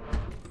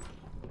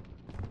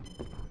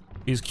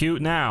 He's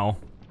cute now.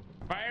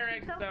 Fire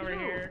exit So over cute.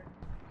 here.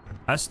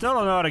 I still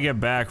don't know how to get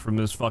back from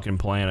this fucking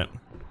planet.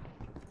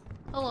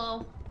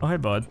 Hello. Oh, hey,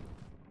 bud.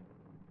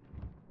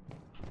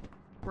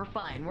 We're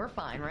fine,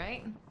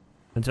 right?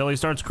 Until he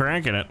starts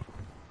cranking it.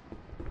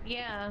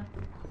 Yeah.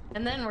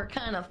 And then we're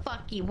kinda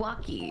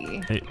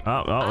fucky-wucky. Hey,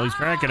 oh, he's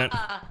cranking it.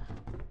 Ah!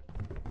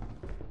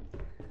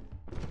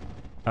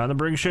 Time to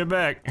bring shit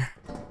back.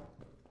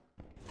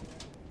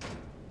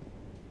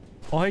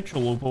 Oh, hey,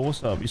 Chalupa,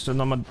 what's up? You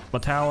sitting on my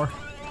tower?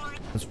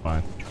 That's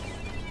fine.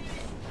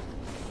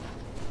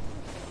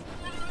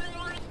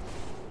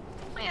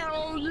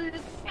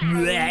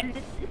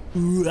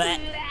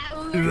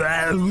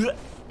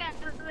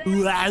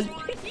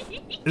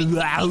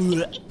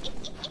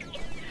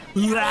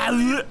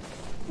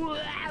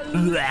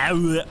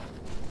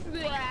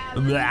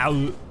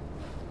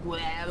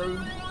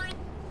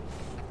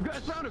 You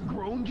guys found a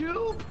grown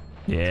cube?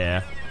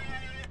 Yeah.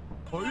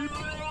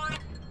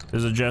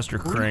 There's a jester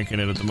cranking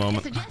it at the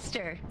moment. It's a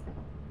jester.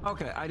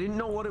 Okay, I didn't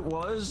know what it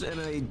was, and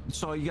I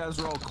saw you guys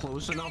were all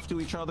close enough to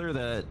each other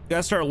that... You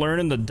gotta start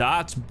learning the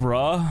dots,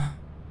 bruh.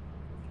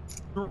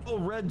 They're all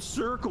red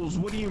circles.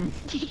 What do you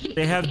mean?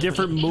 They have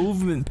different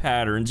movement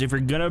patterns. If you're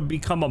gonna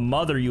become a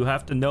mother, you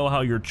have to know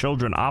how your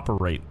children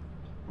operate.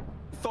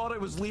 Thought I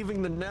was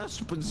leaving the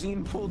nest, but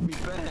Zine pulled me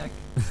back.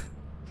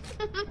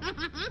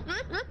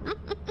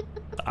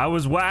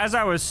 As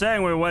I was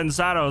saying when we went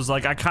inside, I was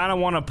like, I kind of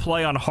want to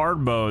play on hard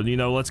mode. You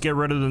know, let's get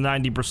rid of the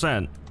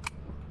 90%.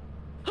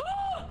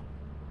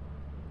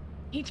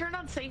 He turned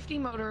on safety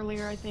mode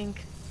earlier, I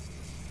think.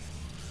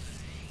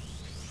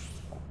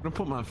 I'm gonna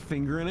put my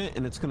finger in it,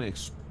 and it's gonna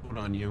explode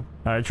on you.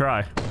 All right,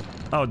 try.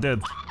 Oh, it did.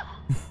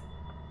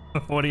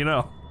 What do you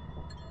know?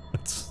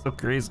 It's so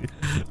crazy.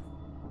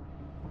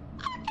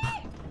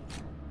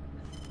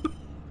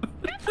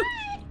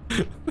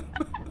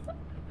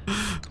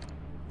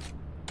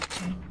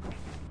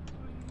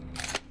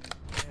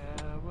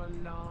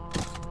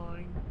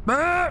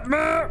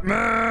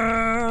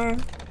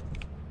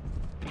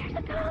 There's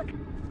a dog.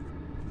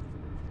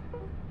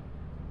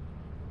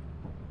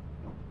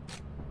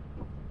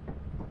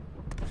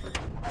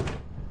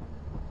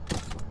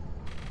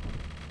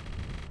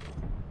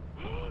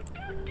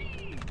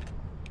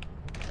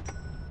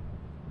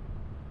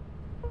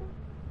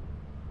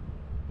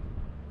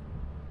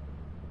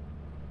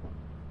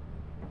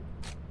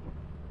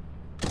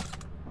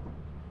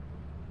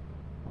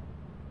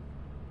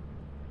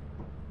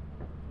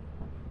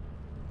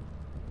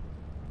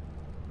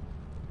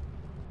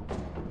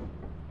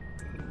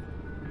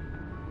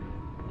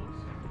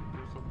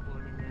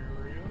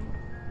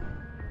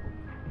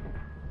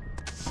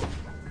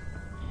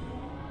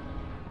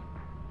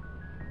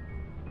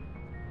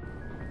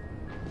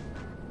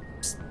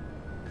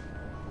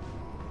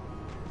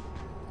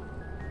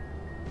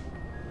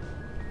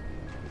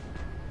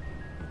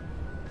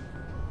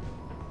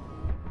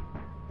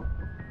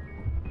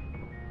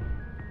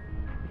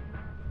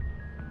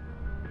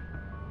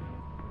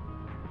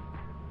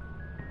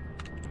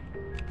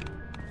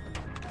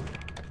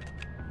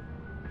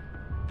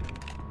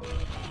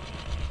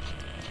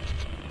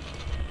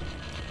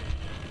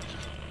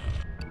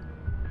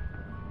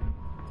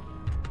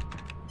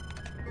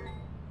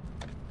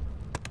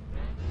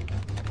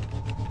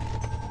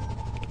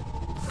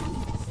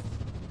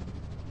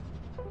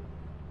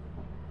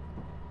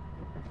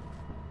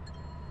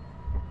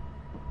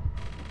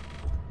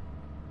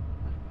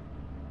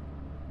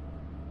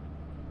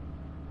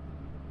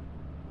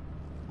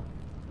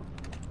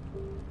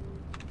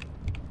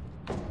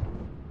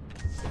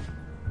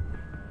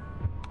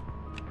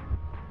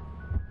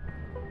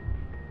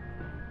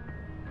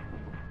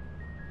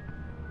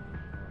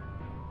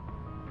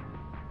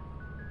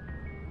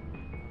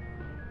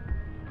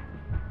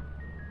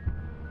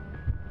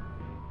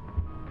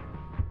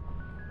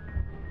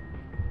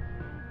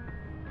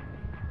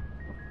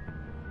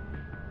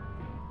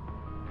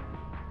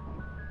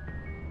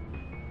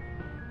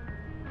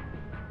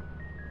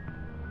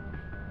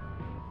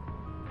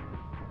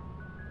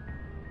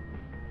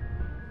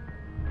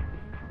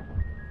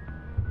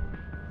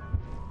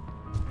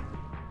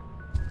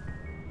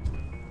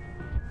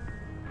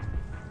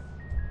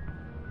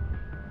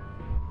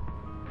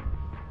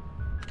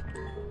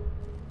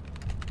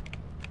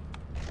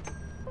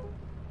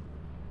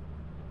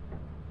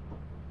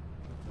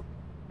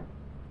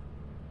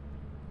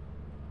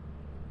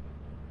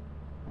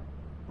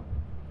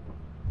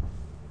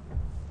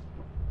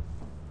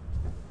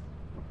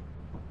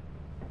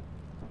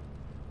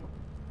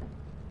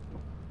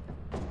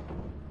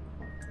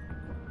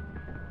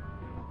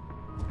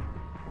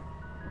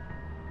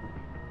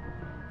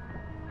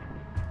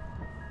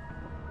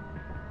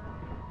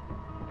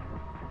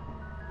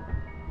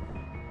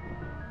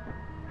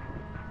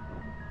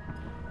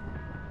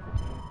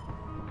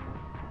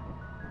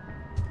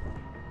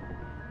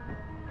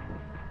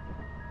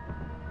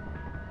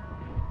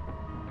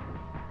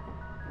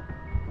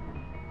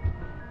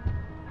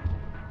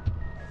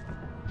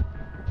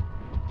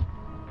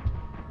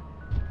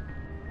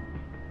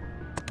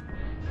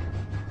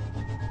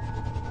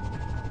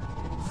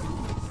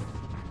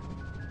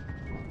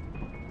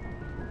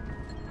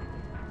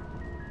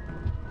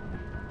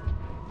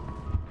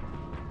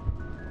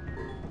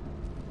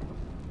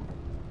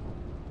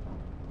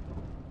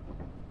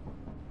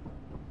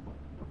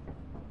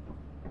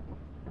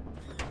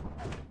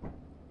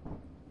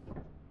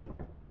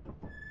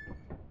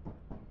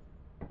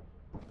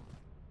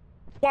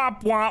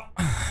 Womp womp.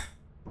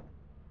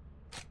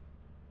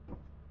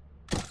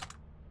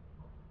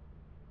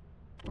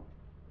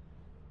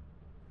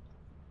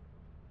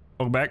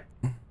 Welcome back.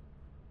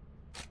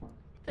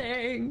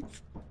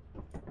 Thanks.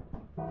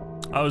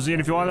 Oh, Zine,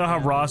 if you want to know how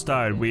Ross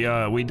died,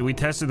 we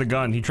tested the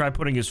gun. He tried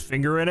putting his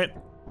finger in it,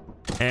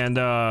 and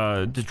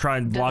to try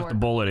and block the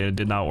bullet, and it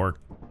did not work.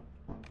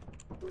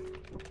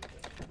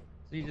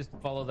 So you just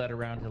follow that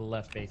around to the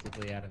left,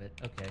 basically, out of it.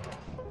 Okay.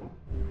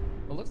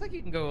 Well, looks like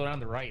you can go around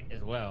the right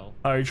as well.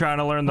 Are you trying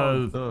to learn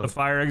the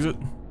fire exit?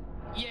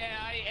 Yeah,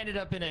 I ended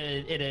up in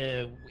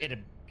the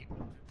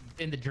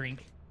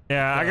drink.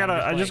 Yeah, So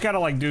I just gotta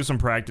like do some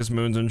practice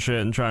moons and shit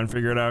and try and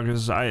figure it out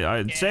because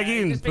Yeah,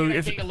 Segi just figured I'd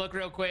if take a look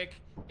real quick.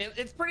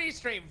 It's pretty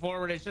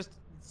straightforward. It's just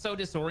so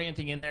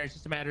disorienting in there. It's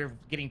just a matter of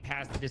getting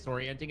past the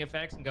disorienting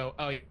effects and go,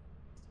 oh,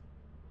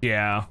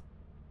 Yeah.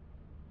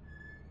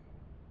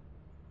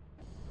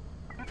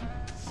 I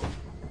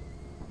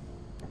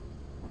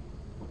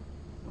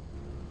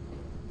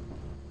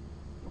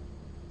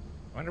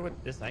wonder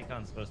what this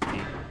icon's supposed to be.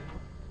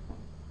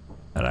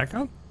 That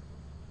icon?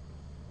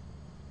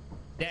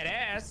 Dead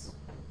ass.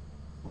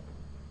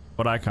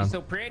 What icon?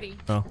 So pretty.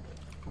 Oh.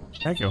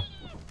 Thank you.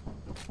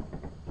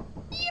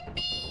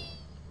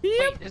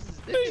 Wait, this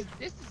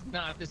is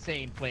not the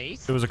same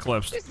place. It was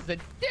eclipsed. This is a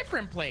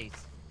different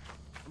place.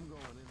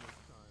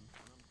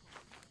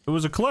 It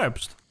was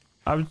eclipsed.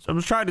 I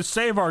was trying to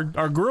save our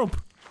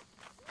group.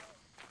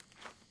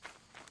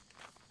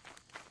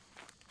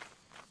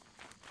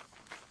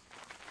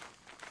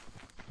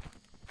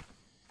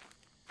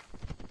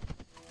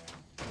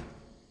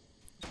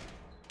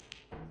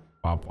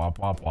 Pop, pop,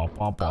 pop, pop,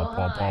 pop, pop,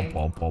 pop,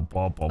 pop, pop,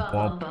 pop, pop,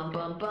 pop.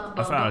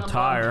 I found a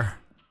tire.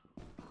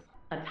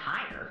 A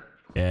tire?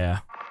 Yeah.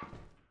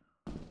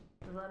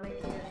 Does that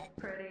make you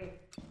pretty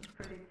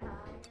tired?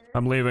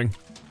 I'm leaving.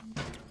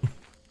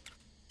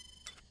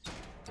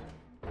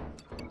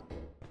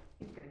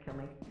 He's gonna kill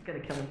me. He's gonna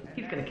kill me.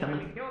 He's gonna kill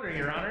me. Killed her,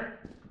 Your Honor.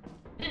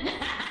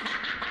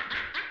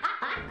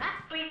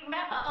 Please no.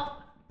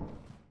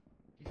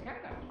 She's kind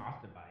of got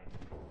pasta vibes.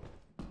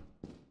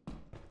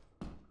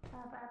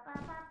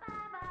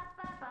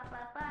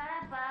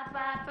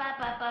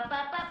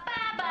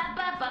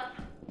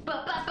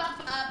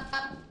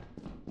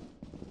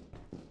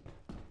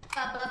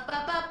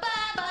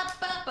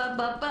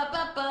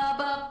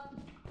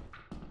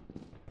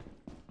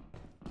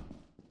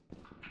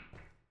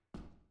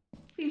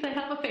 Please, I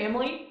have a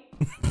family.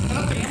 I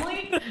have a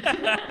family.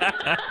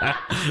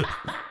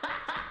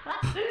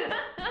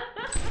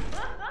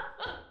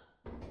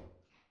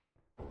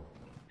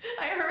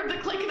 I heard the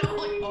click and I'm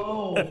like,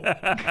 oh.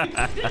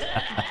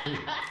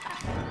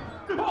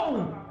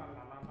 Oh!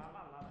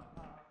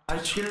 I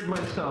scared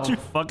myself. Did you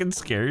fucking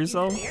scare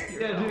yourself?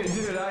 Yeah,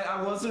 dude,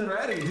 I wasn't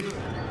ready, dude.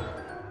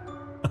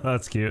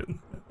 That's cute.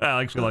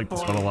 I actually like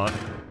this one a lot.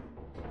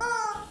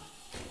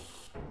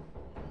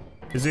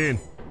 Mithzan,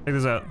 check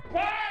this out.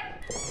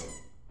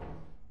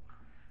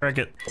 Crank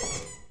it.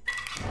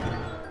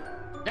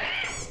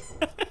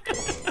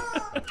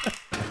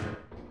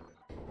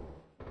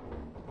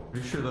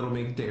 Pretty sure that'll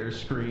make Dare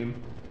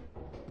scream.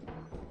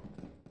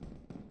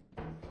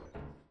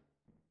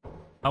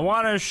 I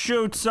want to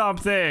shoot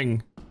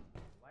something.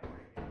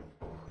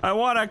 I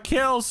want to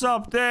kill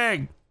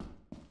something.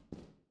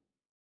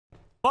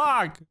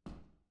 Fuck.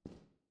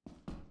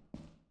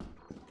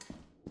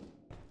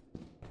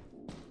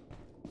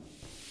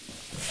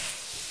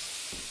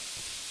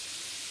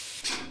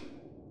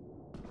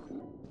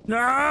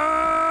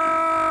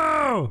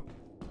 No!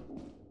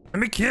 Let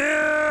me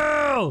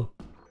kill!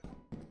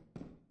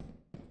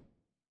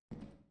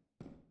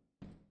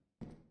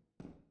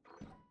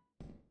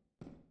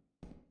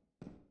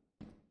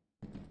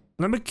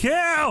 Let me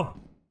kill!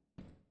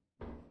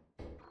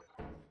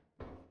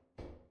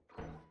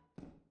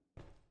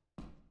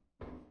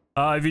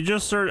 If you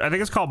just search, I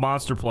think it's called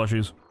Monster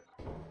Plushies.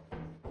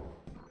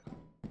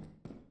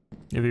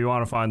 If you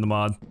want to find the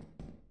mod.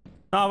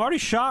 No, I've already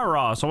shot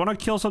Ross. I want to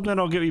kill something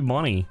that'll give me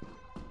money.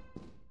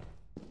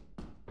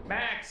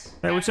 Max.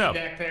 Hey, what's up?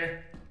 Back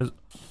there.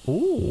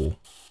 Ooh.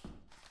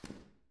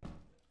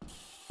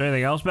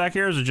 Anything else back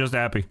here, or is it just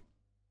Happy?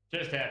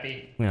 Just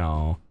Happy.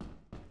 No.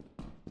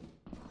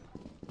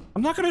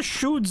 I'm not gonna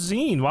shoot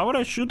Zine. Why would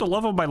I shoot the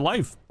love of my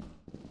life?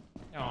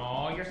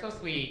 Oh, you're so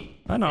sweet.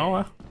 I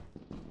know.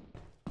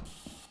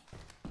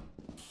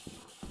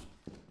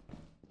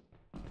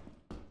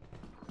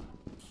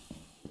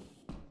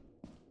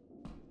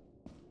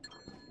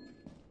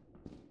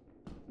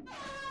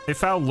 They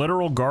found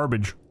literal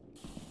garbage.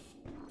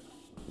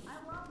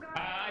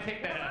 I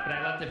picked that up, but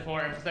I left it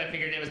for him because I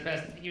figured it was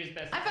best. He was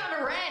best. I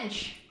found a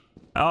wrench.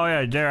 Oh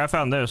yeah, there, I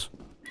found this.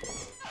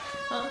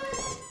 Huh?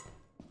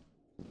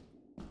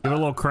 Give it a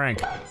little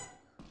crank. I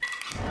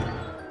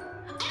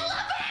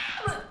love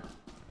him!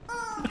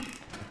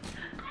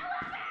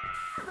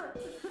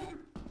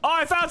 Oh,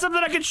 I found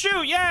something I can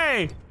shoot!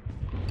 Yay!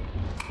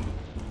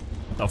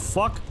 The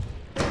fuck?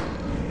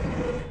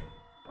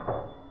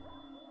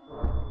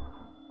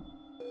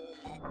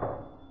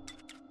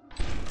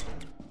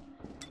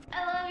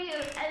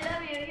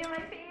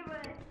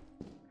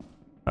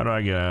 How do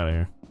I get out of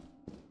here?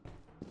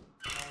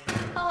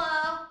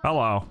 Hello.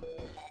 Hello.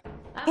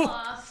 I'm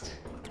lost.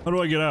 How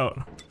do I get out?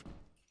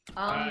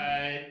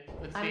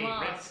 Let's I'm see.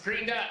 lost. Red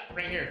screen dot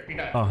right here. Green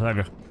dot. Oh, there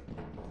you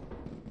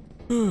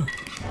go.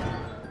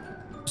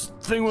 This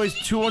thing weighs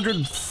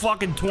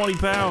 220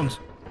 pounds.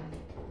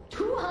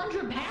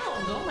 200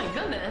 pounds. Oh my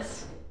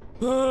goodness.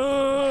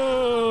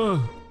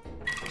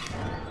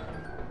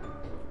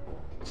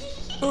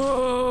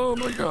 Oh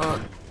my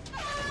god.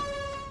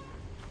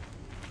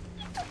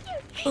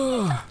 I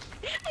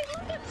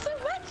love it so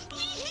much.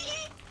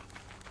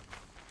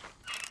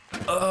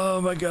 Oh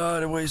my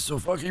god, it weighs so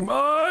fucking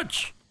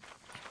much.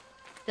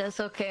 That's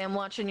okay. I'm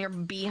watching your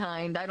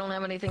behind. I don't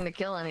have anything to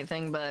kill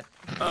anything, but.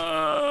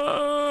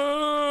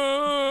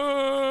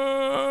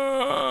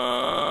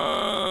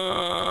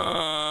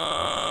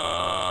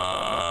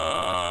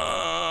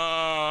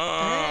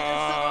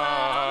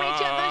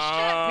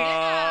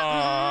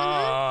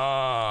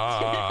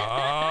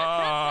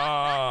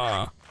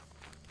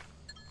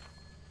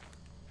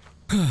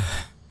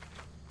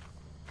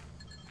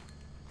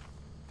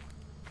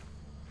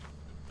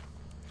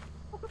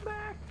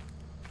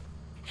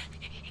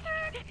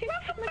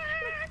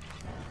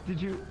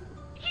 Did you?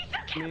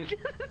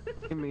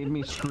 It made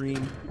me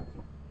scream.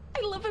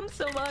 I love him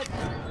so much.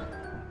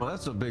 Well,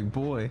 that's a big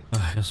boy.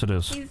 Yes, it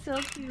is. He's so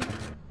cute.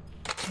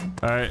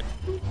 All right.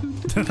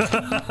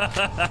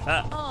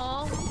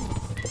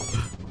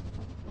 Aww.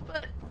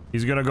 But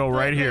He's gonna go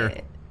right here.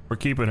 okay. We're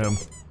keeping him.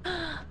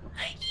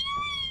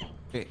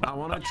 Okay, I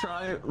want to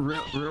try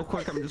real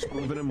quick. I'm just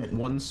moving him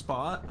one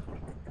spot.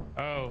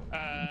 Oh,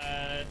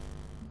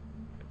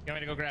 you want me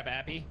to go grab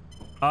Appy?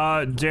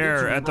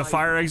 Dare, at the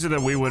fire exit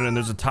that we went in,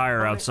 there's a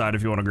tire outside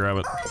if you want to grab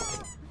it.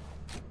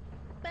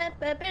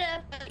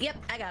 Yep,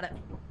 I got it.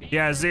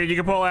 Yeah, Z, you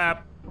can pull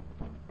app.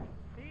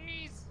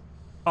 Please.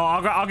 Oh,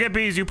 I'll get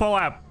bees, you pull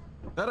app.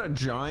 Is that a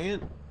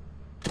giant?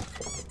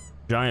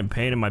 Giant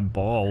pain in my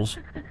balls.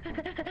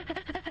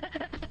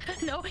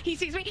 No, he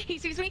sees me. He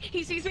sees me.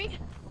 He sees me.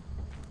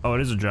 Oh,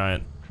 it is a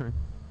giant. Okay.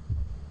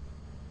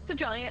 It's a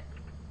giant.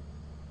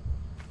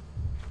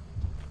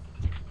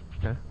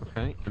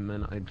 Okay, and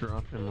then I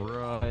drop him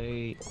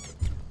right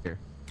here.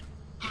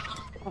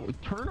 Oh,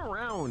 turn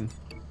around.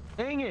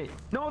 Dang it.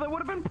 No, that would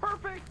have been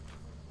perfect.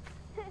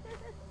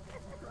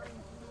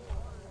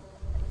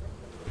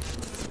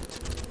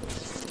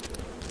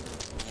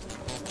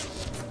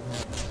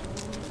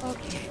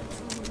 Okay.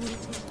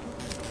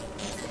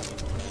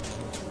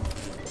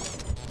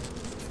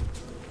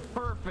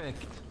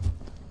 Perfect.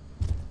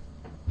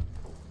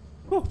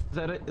 Whew.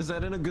 Is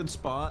that in a good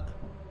spot?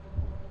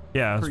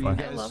 Yeah, that's For you fine.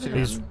 guys love too? him.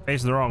 He's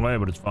facing the wrong way,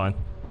 but it's fine.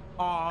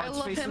 Oh, I it's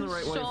love facing him the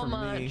right way so for me.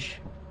 much.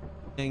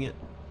 Dang it.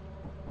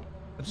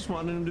 I just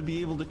wanted him to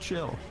be able to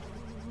chill.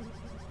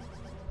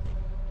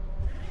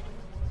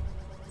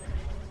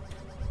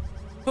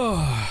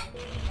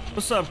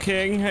 What's up,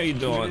 King? How you It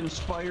doing?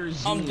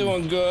 inspires I'm Zine.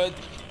 doing good.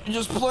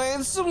 Just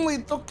playing some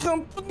Lethal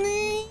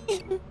Company.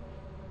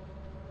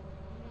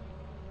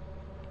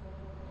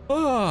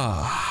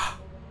 Ah.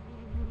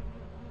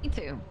 Me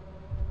too.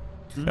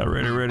 Got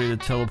ready to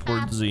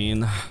teleport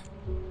Zine.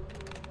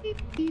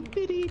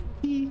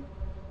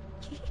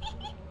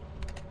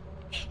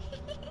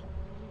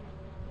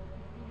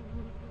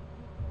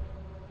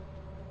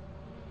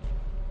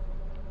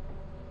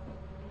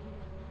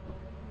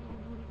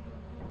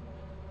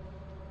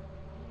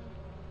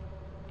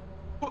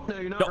 Oh, no,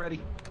 you're not No. ready.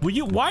 Will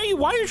you? Why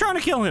are you trying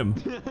to kill him?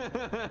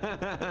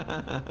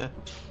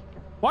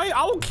 Why?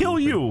 I will kill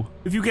you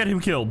if you get him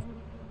killed.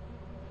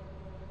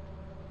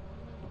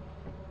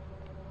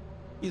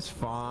 He's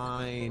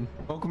fine.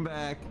 Welcome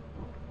back.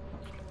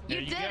 You There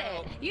you did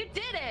go. it. You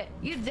did it.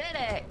 You did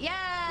it.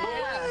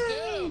 Yeah.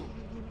 Go.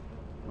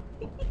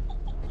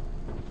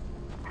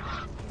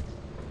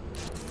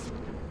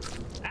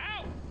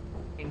 Ow!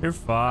 You're Did we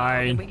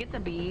fine. get the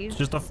bees? It's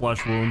just a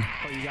flesh wound.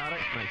 Oh, you got it?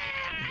 Nice.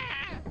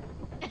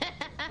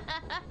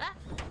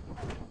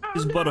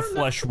 It's but a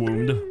flesh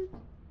wound.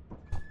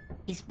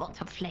 He's but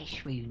a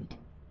flesh wound.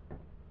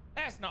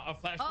 That's not a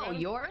flash. Oh, wound.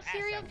 you're That's a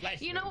serious?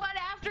 flash You know wound. what?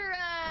 After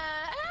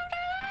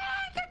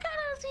I could kind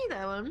of see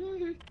that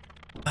one.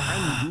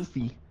 I'm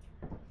goofy.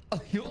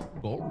 Got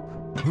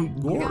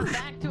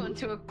backed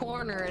into a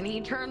corner, and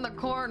he turned the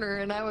corner,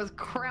 and I was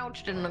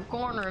crouched in the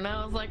corner, and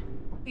I was like,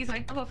 "Please,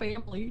 I have a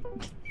family,"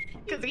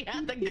 because he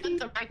had the gun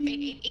to my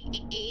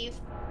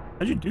face.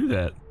 How'd you do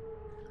that?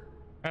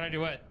 How'd I do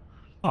what?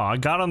 Oh, I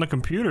got on the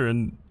computer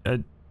and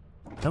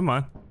never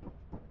mind.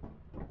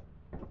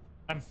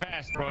 I'm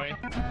fast, Roy.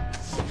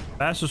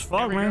 Fast as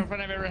fuck, Every man.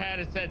 girlfriend I've ever had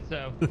has said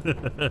so.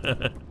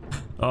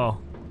 Oh.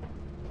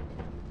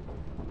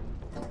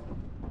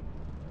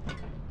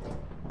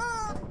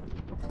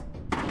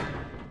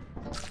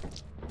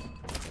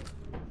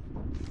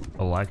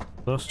 Elect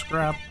the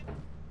scrap.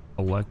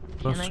 Elect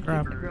the Can I keep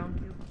scrap. the grown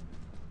too?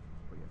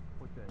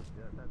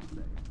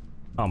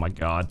 Oh my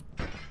god.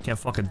 Can't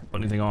fucking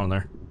put anything on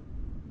there.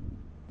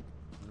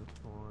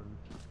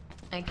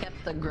 I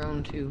kept the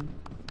grown tube.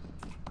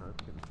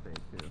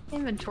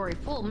 Inventory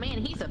full. Man,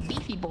 he's a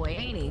beefy boy,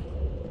 ain't he?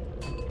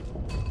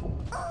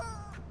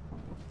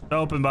 It's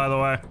open, by the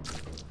way.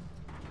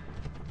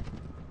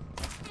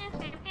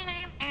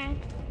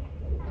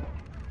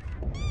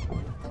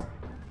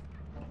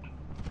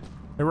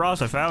 Hey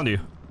Ross, I found you.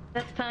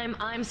 This time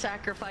I'm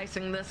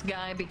sacrificing this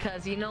guy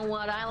because you know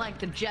what? I like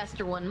the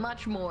Jester one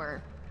much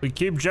more. We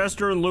keep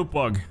Jester and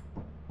Loopbug.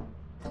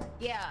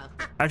 Yeah.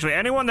 Actually,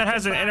 anyone that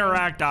has an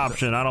interact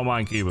option, I don't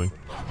mind keeping.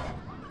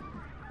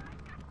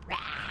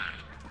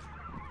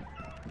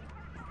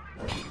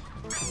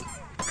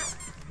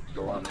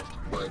 Your honest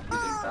word is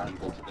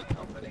invaluable to the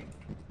company.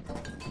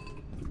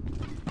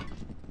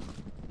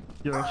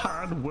 Your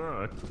hard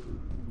work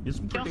It's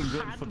pretty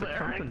good hard for the work.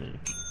 company.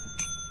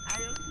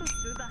 I also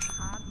do the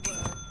hard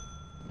work.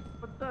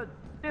 But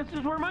this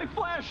is where my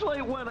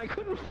flashlight went. I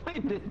couldn't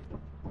find it.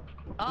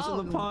 It's in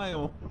the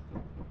pile.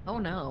 Oh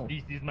no.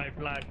 This is my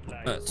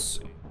flashlight. Let's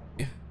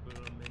see.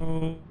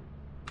 Oh.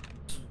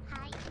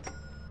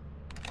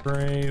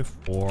 Pray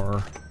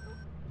for.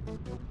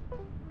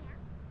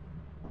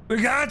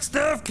 We got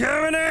stuff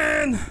coming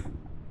in.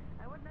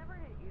 I would never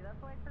hit you.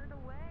 That's why I turned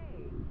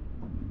away.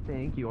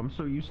 Thank you. I'm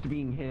so used to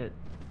being hit.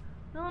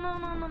 No. I'm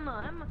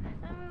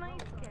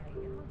nice guy.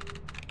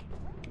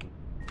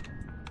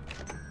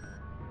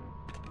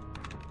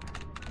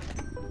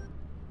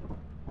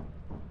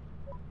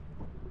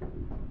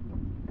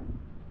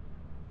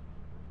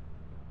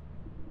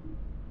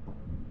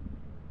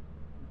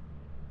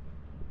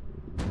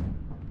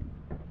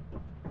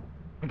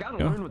 I gotta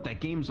learn what that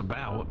game's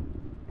about.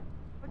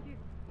 But you.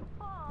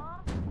 Aww.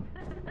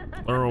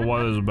 I don't know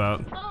what it's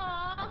about.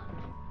 Aw.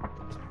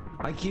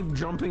 I keep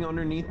jumping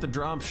underneath the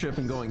dropship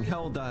and going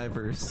hell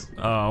divers.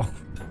 Oh.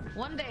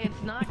 One day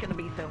it's not gonna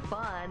be so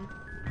fun.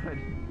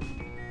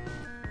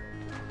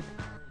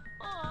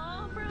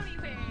 Aw, brownie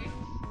face.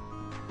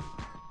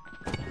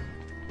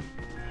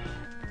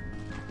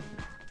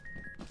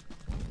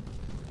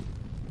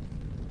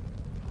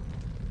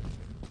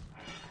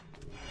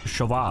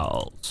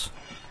 Chevals.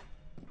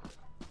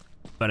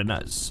 Very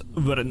nice.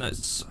 Very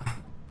nice.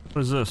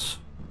 What is this?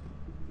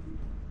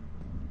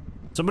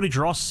 Somebody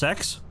draw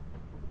sex?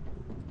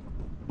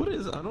 What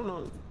is? I don't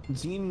know.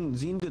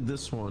 Zine did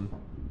this one.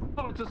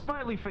 Oh, it's a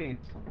smiley face.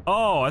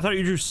 Oh, I thought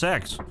you drew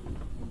sex.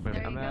 There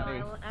you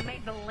go. I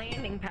made the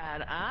landing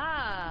pad.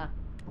 Ah.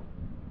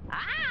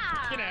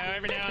 You know,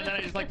 every now and then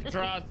I just like to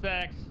draw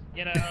sex,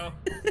 you know.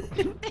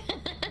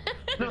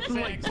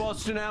 Nothing like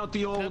busting out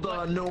the old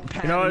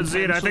notepad. You know what,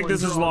 Zine? I think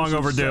this is long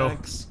overdue.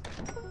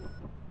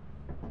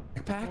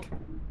 Backpack?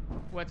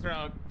 What's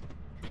wrong?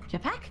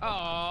 Jetpack?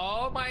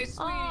 Oh, my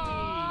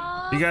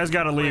sweetie. You guys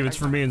gotta leave. It's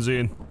for me and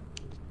Zine.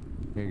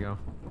 Here you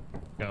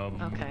go.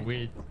 Okay.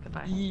 With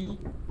Goodbye.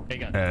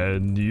 hang on.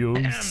 And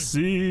you'll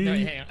see. No,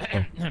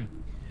 hang on.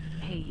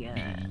 Hey,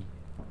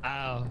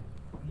 I'll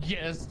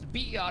just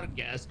be our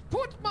guest.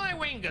 Put my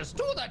wingers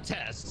to the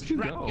test. you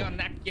Wrap go? your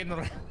napkin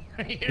around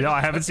your ears. You know, I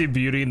haven't seen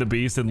Beauty and the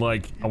Beast in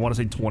like, I want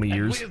to say 20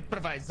 years. We'll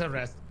provide the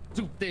rest.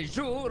 Soup de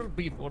jour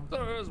before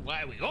those.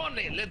 Why we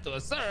only little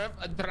serve.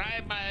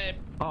 Try my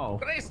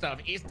gray stuff.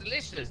 It's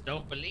delicious.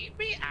 Don't believe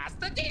me? Ask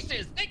the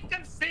dishes. They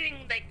can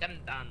sing. They can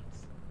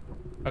dance.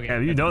 Okay. Yeah,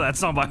 you know that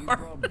song by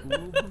heart.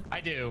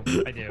 I do.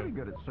 Pretty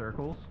good at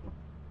circles.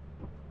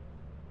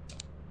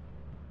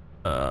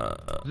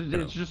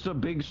 It's just a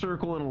big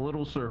circle and a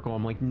little circle.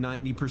 I'm like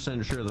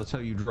 90% sure that's how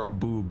you draw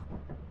boob.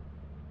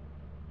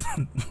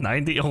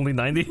 90? Only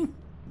 90?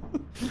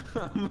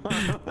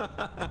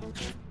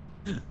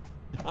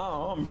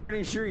 Oh, I'm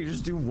pretty sure you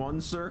just do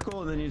one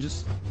circle and then you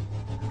just.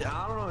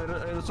 I don't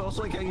know. It's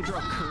also like how you draw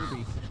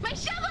Kirby. my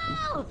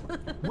shovel!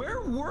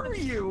 Where were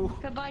you?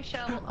 Goodbye,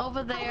 shovel. Over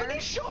How there. many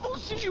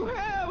shovels did you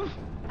have?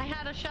 I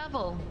had a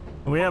shovel.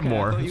 We have Okay, I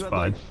more. thought It's you had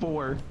fine. like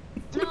 4.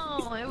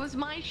 No, it was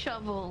my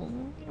shovel.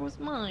 It was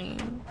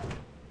mine.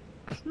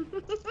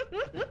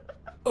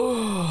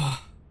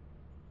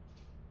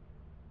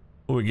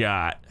 What we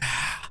got?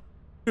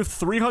 We have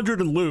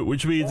 300 in loot,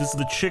 which means it's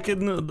the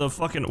chicken, the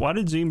fucking. Why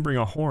did Zine bring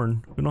a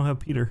horn? We don't have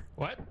Peter.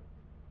 What?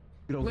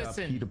 You don't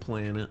Listen. got P to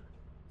Planet.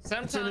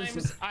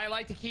 Sometimes I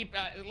like to keep.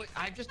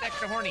 I'm just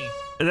extra horny.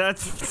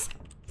 That's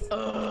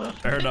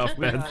fair enough,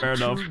 man. Fair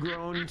enough. 2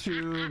 grown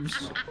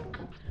tubes.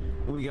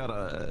 We got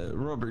a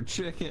rubber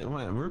chicken.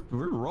 Man,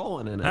 we're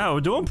rolling in it. Yeah,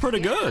 we're doing pretty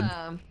good.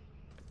 Yeah. Can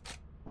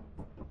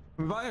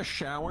we buy a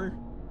shower?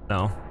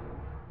 No.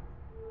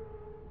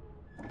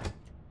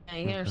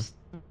 Here's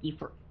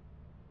deeper.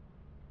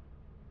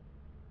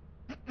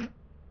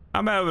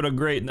 I'm having a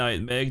great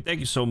night, Meg. Thank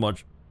you so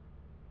much.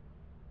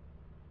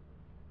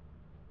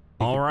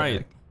 All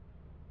right.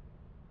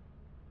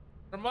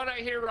 From what I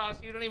hear, Ross,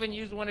 you don't even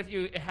use one if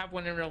you have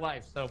one in real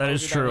life. So That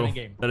is probably not true. in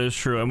game. That is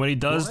true. And when he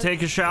does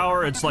take a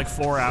shower, it's like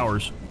 4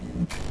 hours.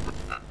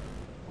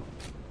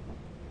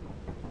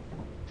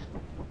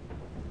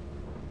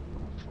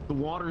 The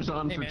water's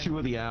on Hey, for man. 2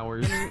 of the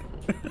hours.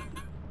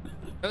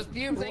 Those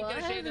pubes ain't gonna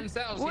What? shave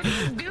themselves. What are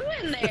you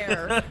doing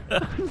there?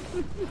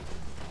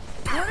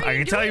 I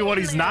can tell you what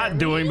he's not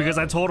doing because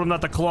I told him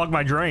not to clog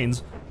my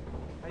drains.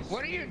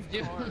 What are you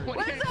doing? What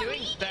What are does you that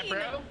doing, step mean?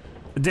 bro?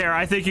 Dare,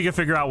 I think you can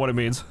figure out what it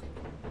means.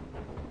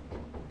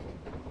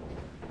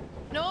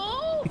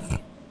 No!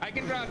 I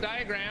can draw a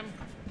diagram.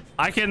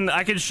 I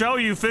can show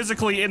you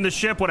physically in the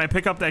ship when I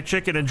pick up that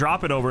chicken and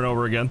drop it over and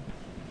over again.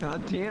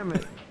 God damn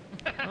it.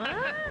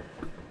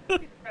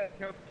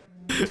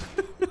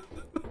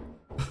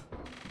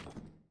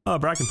 Oh,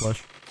 Bracken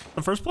plush.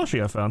 The first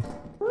plushie I found.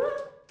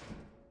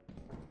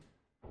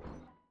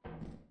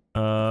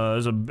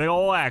 There's a big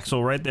old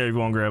axle right there if you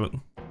want to grab it.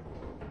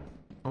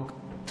 Okay.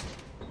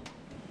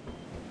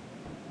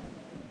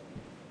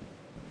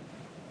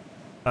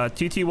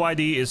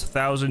 TTYD is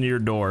 1,000-year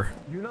door.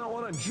 You not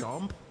want to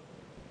jump?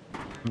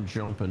 I'm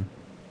jumping.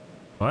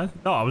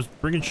 What? No, I was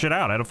bringing shit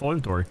out. I had a full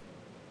inventory.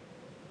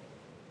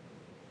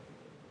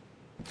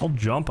 I'll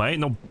jump. I ain't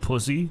no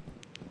pussy.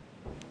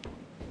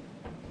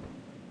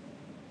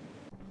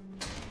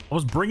 I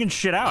was bringing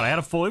shit out. I had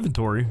a full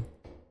inventory.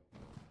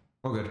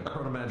 Oh, good. I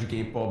brought a magic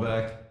 8-ball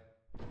back.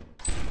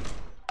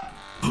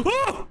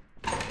 Ah!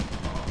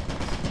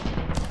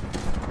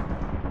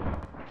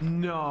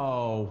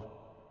 No.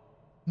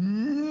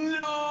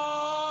 No!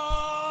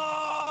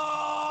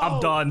 I'm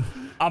done.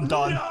 I'm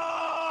done. No!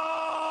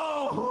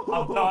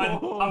 I'm done.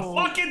 I'm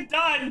fucking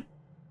done.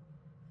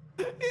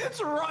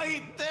 It's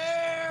right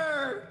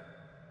there.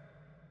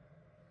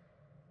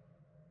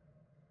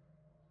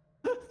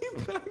 He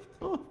backed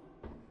up.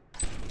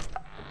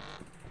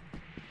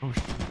 Oh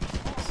shit.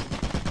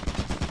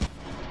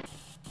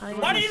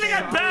 Why do you think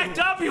I backed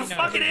up, you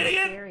fucking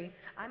idiot?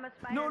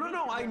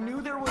 No, I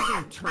knew there was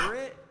a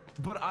turret,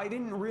 but I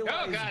didn't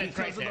realize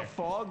because of the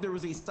fog there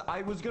was a.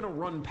 I was gonna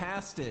run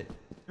past it.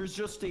 There's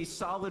just a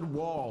solid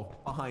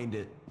wall behind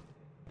it.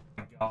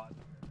 Oh my god.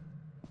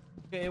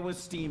 It was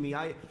steamy.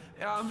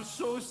 I'm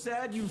so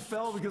sad you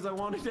fell because I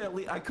wanted to at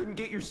least. I couldn't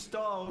get your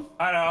stuff.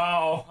 I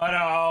know.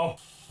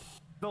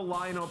 The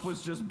lineup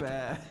was just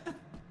bad.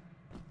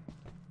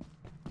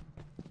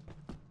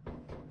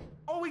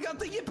 Oh, we got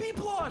the Yippee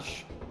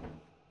plush.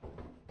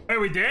 Hey,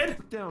 we did?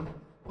 Look down.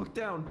 Look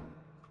down.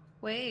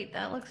 Wait,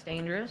 that looks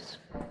dangerous.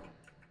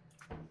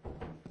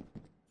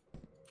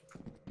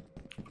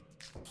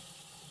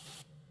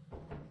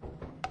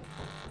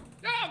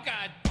 Oh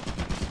god.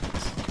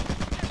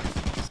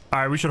 All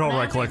right, we should hold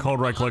right click.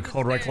 Hold right click.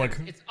 Hold right click.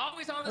 It's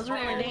always on the Those are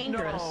stairs.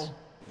 dangerous. No.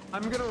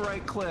 I'm gonna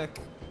right click.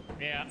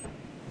 Yeah.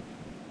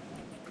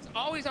 It's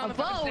always on A the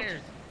fucking boat.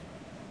 stairs.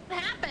 What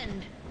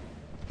happened?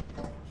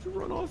 You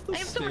run off the I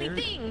have so many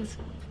stairs. things.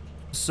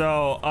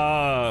 So,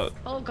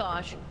 Oh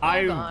gosh. Oh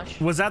I gosh.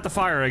 was at the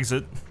fire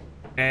exit,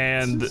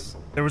 and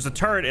there was a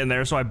turret in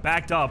there, so I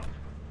backed up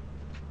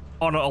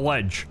on a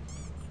ledge.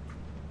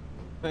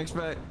 Thanks,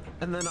 Beck.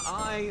 And then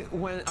I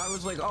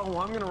was like, oh, well,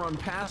 I'm gonna run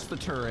past the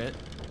turret,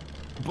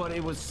 but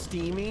it was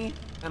steamy,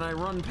 and I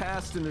run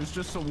past and there's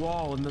just a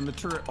wall, and then the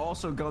turret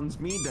also guns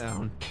me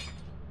down.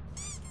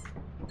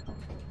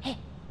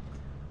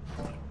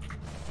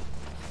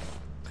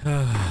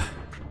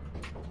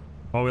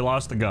 Well, we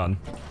lost the gun.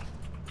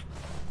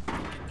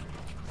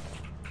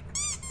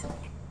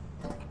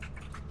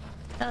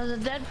 That was a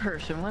dead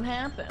person. What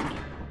happened?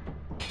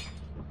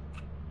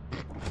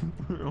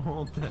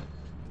 All dead.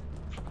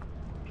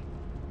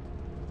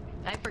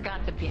 I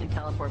forgot to pee and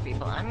teleport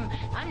people. I'm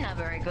not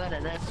very good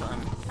at this one.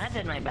 I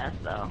did my best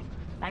though.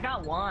 I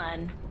got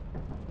one.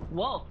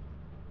 Whoa.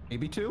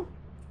 Maybe two?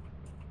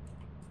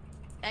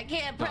 I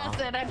can't press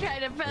it. I tried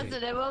to press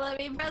it. It won't let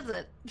me press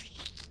it.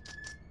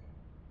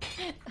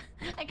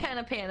 I kind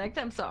of panicked.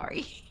 I'm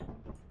sorry.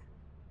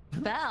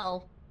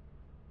 Val.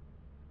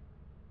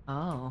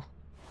 Oh.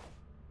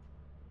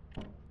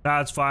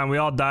 That's fine. We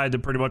all died to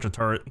pretty much a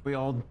turret. We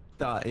all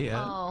died,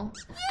 yeah. Oh.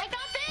 I got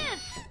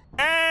this!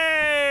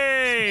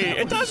 Hey!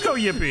 It does go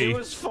yippee! It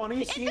was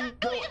funny seeing you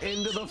go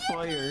into the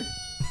fire.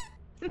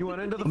 You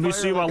went into the fire. Let me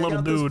see my like, I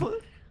little got this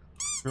dude.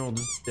 You're all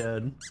just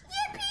dead.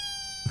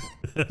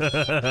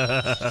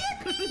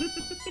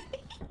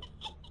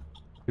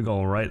 You're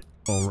going right.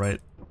 Going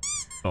right.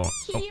 Going.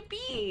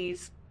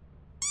 Yippies.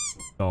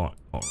 Going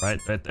right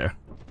there.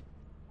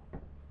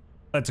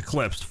 That's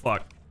eclipsed.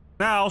 Fuck.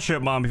 Nah, I'll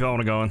ship mom if I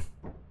want to go in.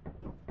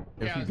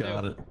 If Yeah, you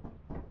got it.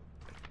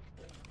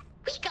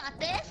 We got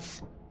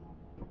this.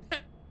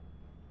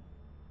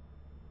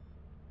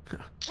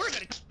 We're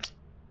gonna.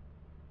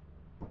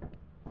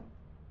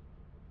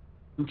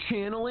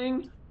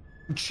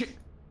 I'm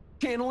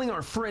channeling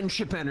our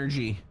friendship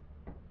energy.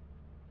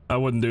 I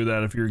wouldn't do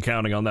that if you're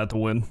counting on that to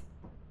win.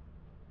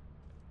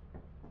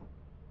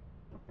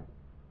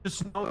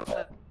 Just know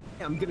that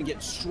I'm gonna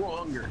get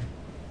stronger.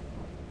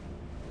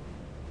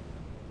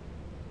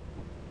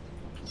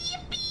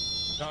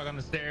 Dog on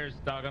the stairs.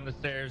 Dog on the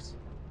stairs.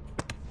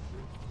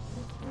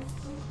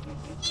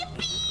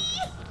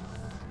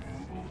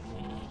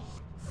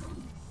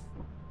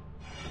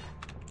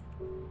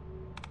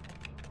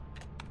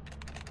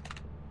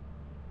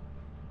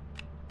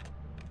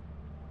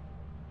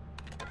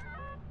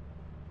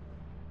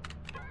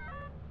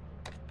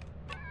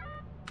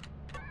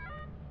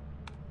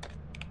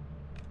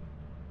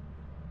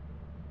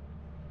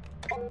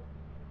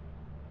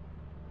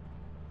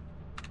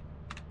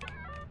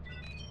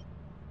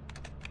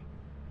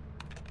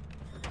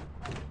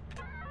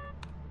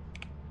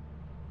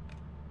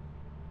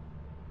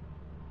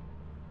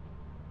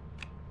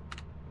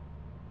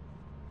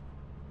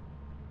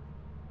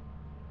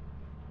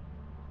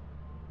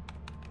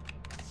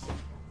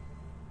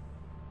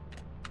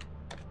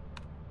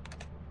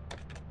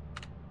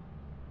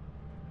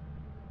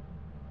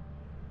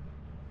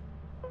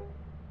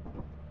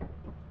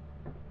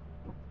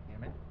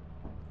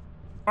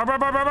 Bark!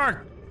 Bark! Bark! Bark!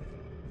 Bark!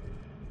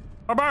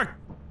 Bark!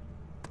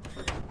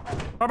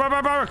 Bark! Bark!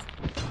 Bark!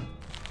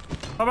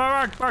 Bark!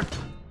 Bark! Bark!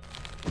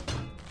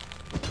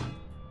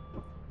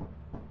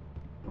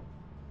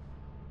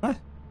 What?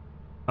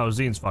 Oh,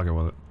 Zine's fucking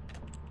with it.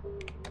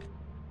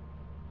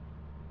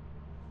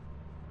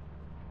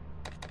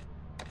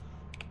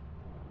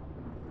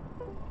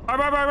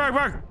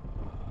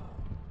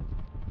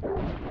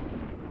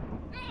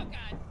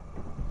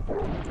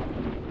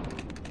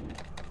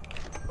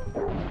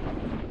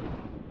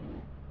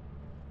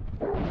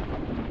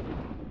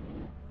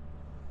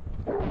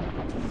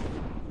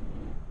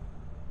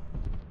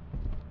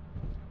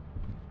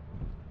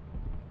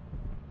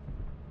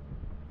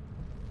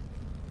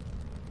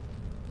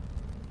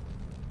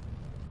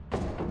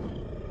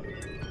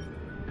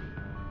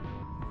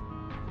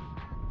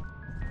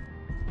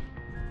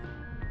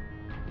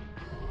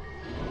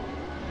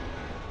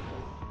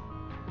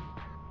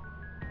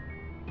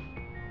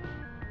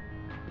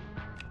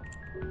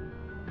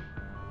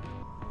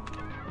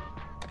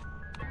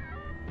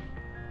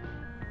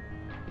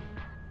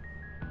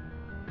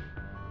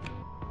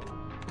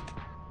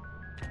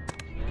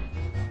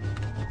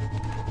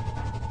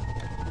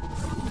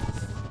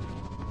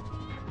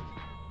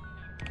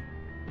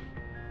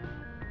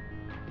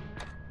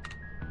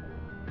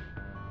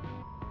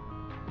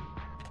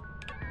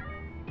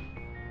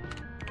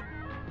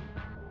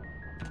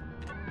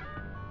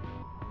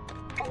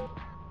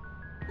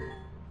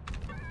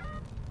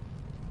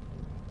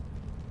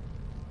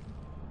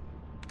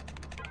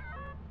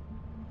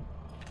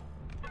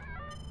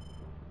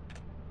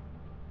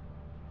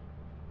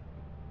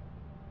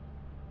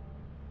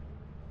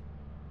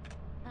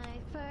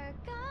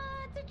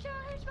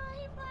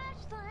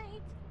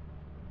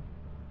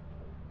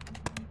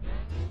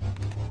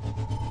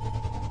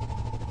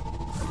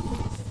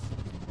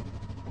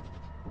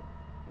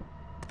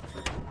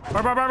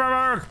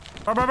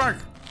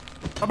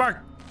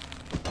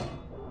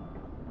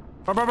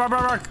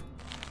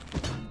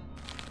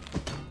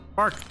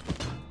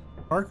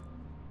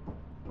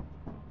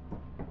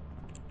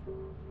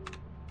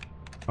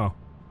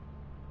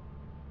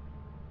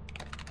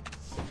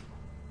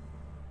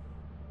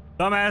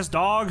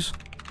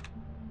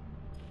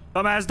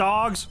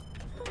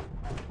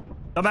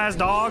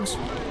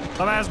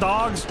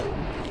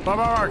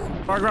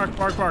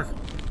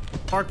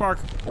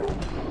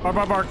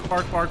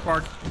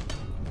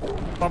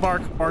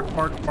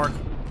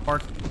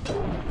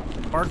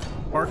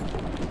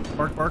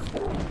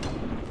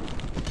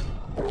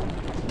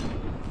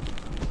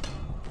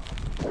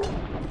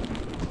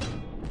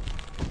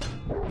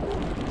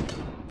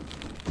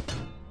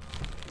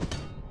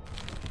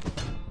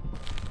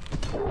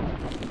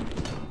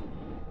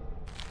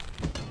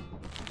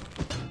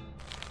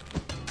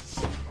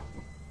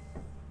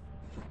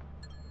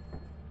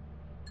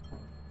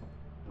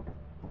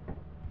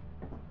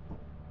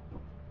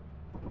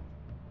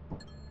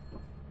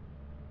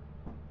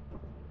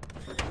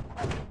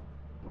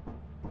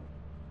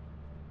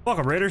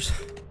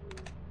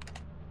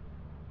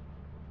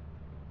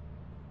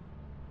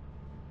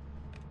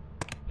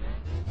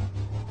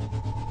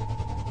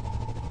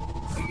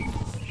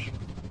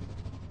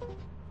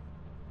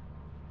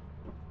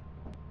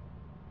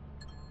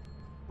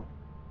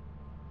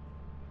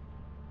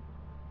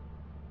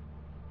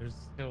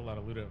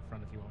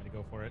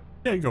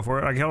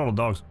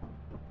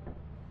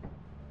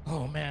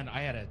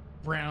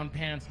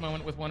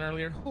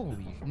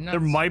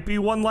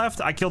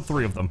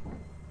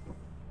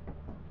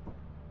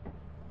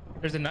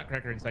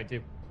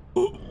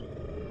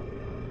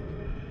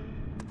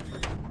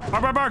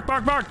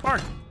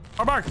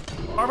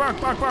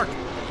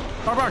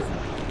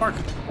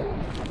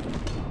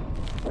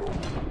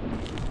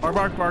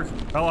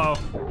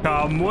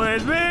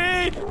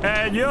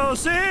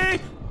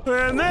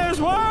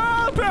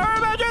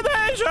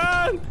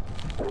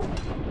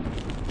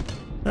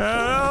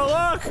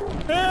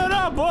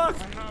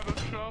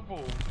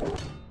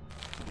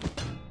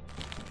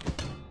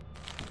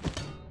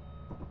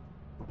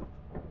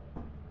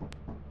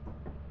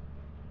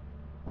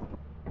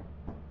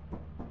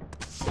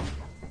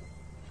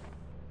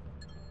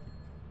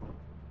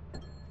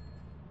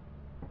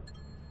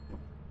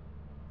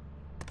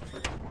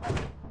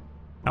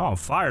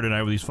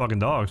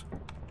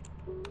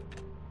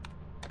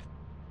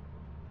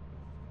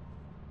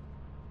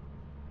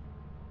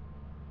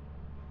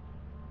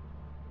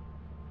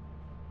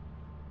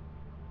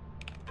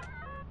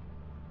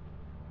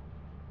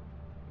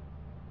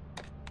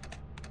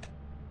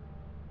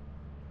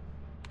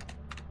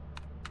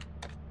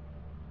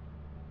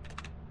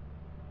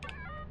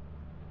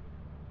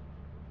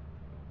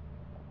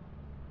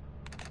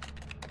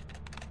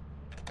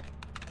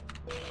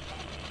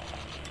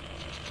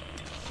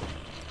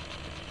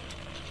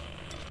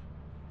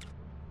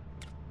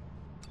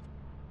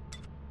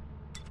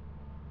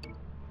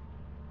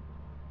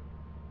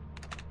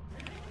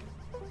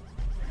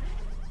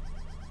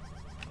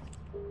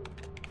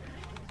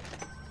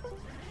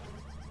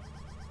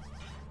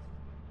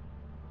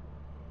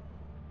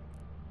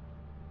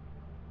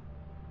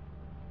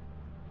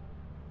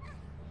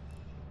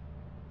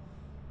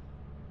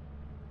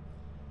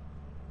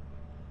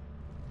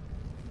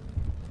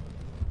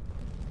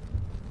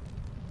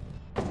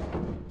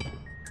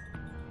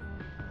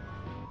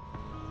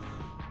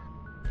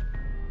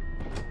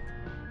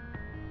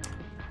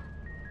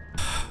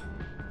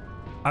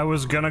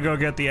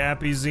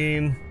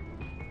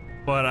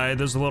 but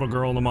there's a little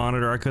girl on the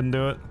monitor. I couldn't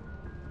do it.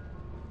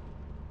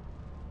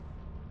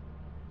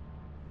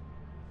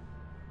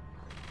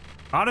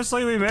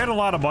 Honestly, we made a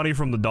lot of money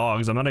from the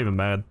dogs. I'm not even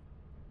mad.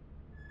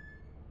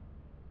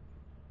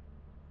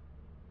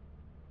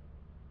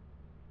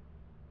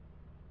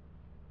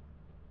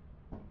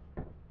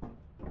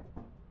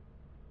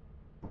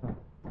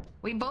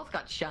 We both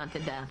got shot to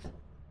death.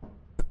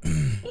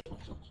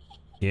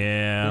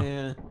 Yeah.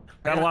 Yeah.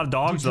 Got a lot of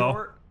dogs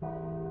though.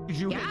 Did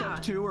you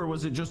hiccup too, or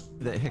was it just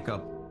the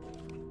hiccup?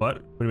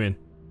 What? What do you mean?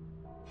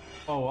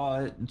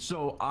 Oh,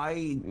 so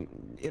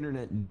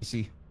internet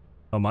DC.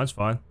 Oh, mine's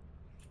fine.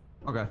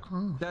 Okay.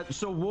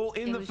 So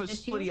in the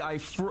facility, I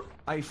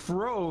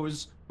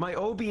froze. My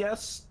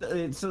OBS,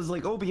 it says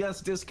like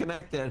OBS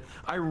disconnected.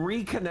 I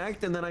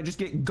reconnect and then I just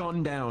get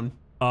gunned down.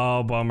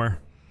 Oh, bummer.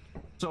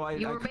 So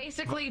you were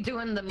basically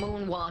doing the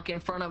moonwalk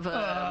in front of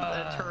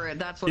a turret.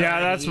 That's what.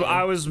 Yeah, that's what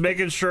I was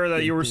making sure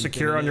that you were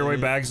secure on your way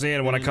back, Z,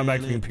 and when I come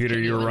back to the computer,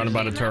 you were running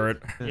by the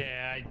turret.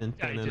 Yeah,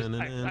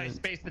 I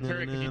spaced the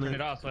turret because you turned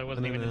it off, so I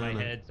wasn't even in my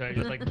head. So I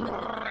just like,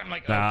 I'm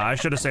like, Nah, I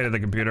should have stayed at the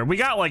computer. We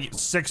got like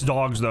 6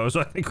 dogs though,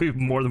 so I think we've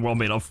more than well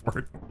made up for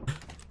it.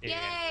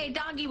 Yay,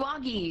 doggy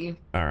woggy.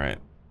 All right.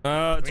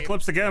 It's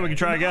eclipsed again. We can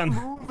try again.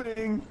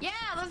 Moving. Yeah,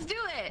 let's do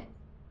it.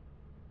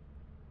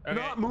 Okay.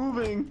 Not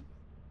moving.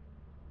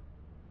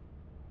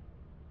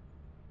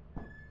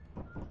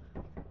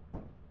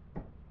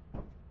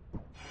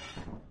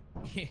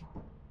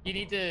 You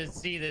need to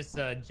see this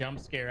jump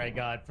scare I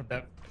got from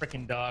that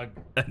freaking dog.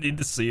 I need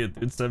to see it.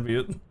 It's that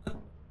mute.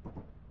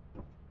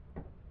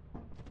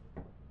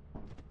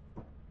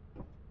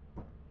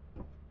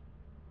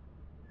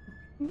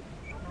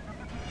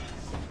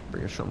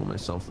 Bring a shovel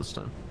myself this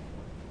time.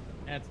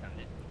 That's not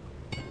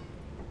it.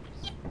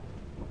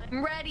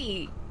 I'm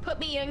ready. Put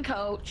me in,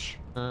 coach.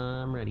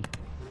 I'm ready.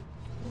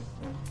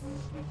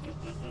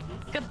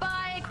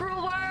 Goodbye,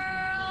 cruel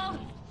world.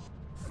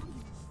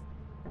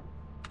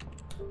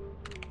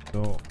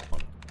 So.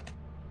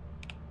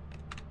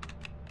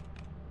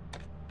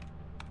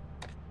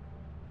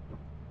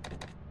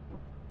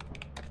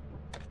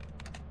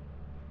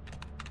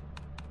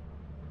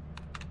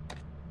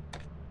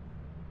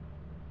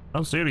 I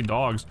don't see any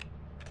dogs.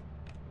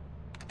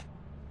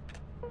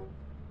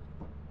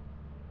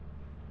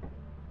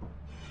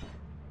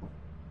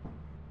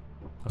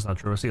 That's not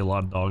true. I see a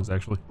lot of dogs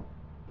actually.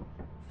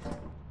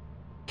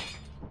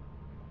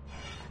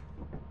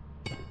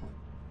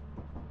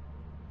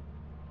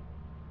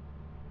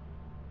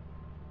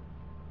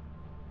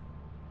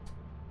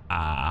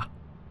 Ah.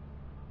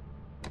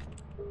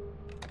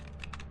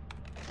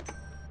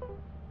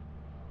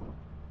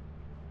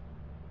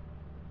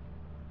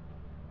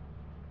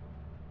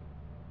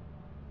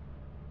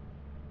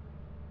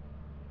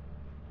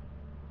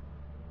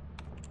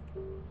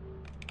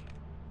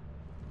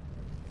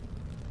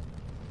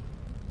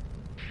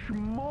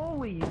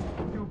 Schmoly, you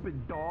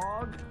stupid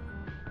dog.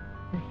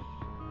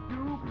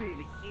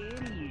 Stupid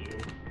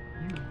idiot.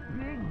 You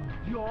big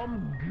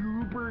dumb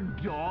goober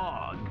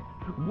dog.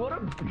 What a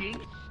big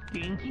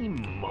stinky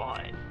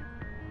mutt.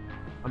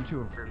 I'm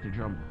too afraid to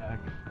jump back.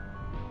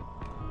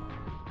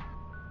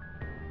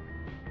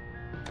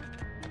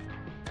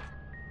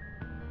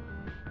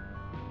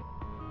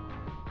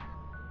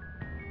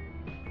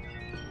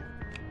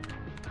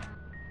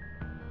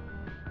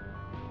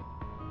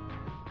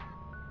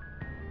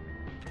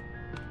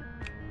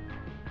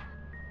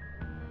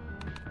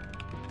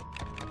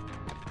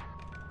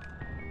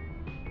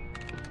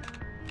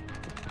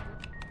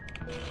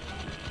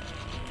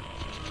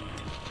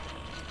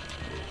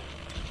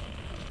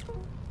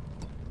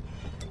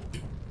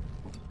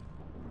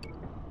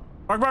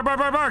 Bark, bark, bark,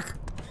 bark, bark!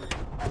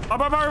 Bark,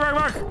 bark, bark, bark,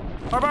 bark!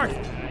 Bark, bark!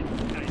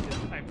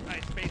 I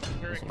spaced the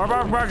turret. Bark,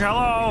 bark, bark,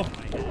 hello!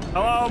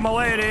 Hello, my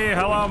lady!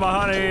 Hello, my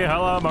honey!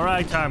 Hello, my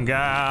ragtime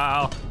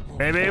gal!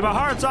 Baby, my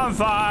heart's on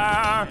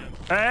fire!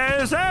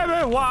 Hey, save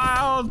me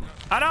wild!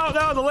 I don't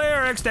know the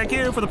lyrics. Thank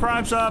you for the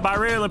prime sub. I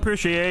really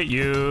appreciate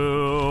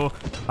you.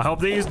 I hope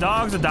these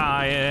dogs are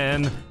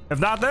dying. If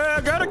not, they're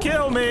gonna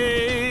kill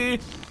me.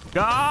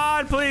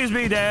 God, please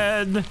be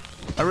dead.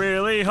 I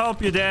really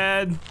hope you're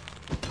dead.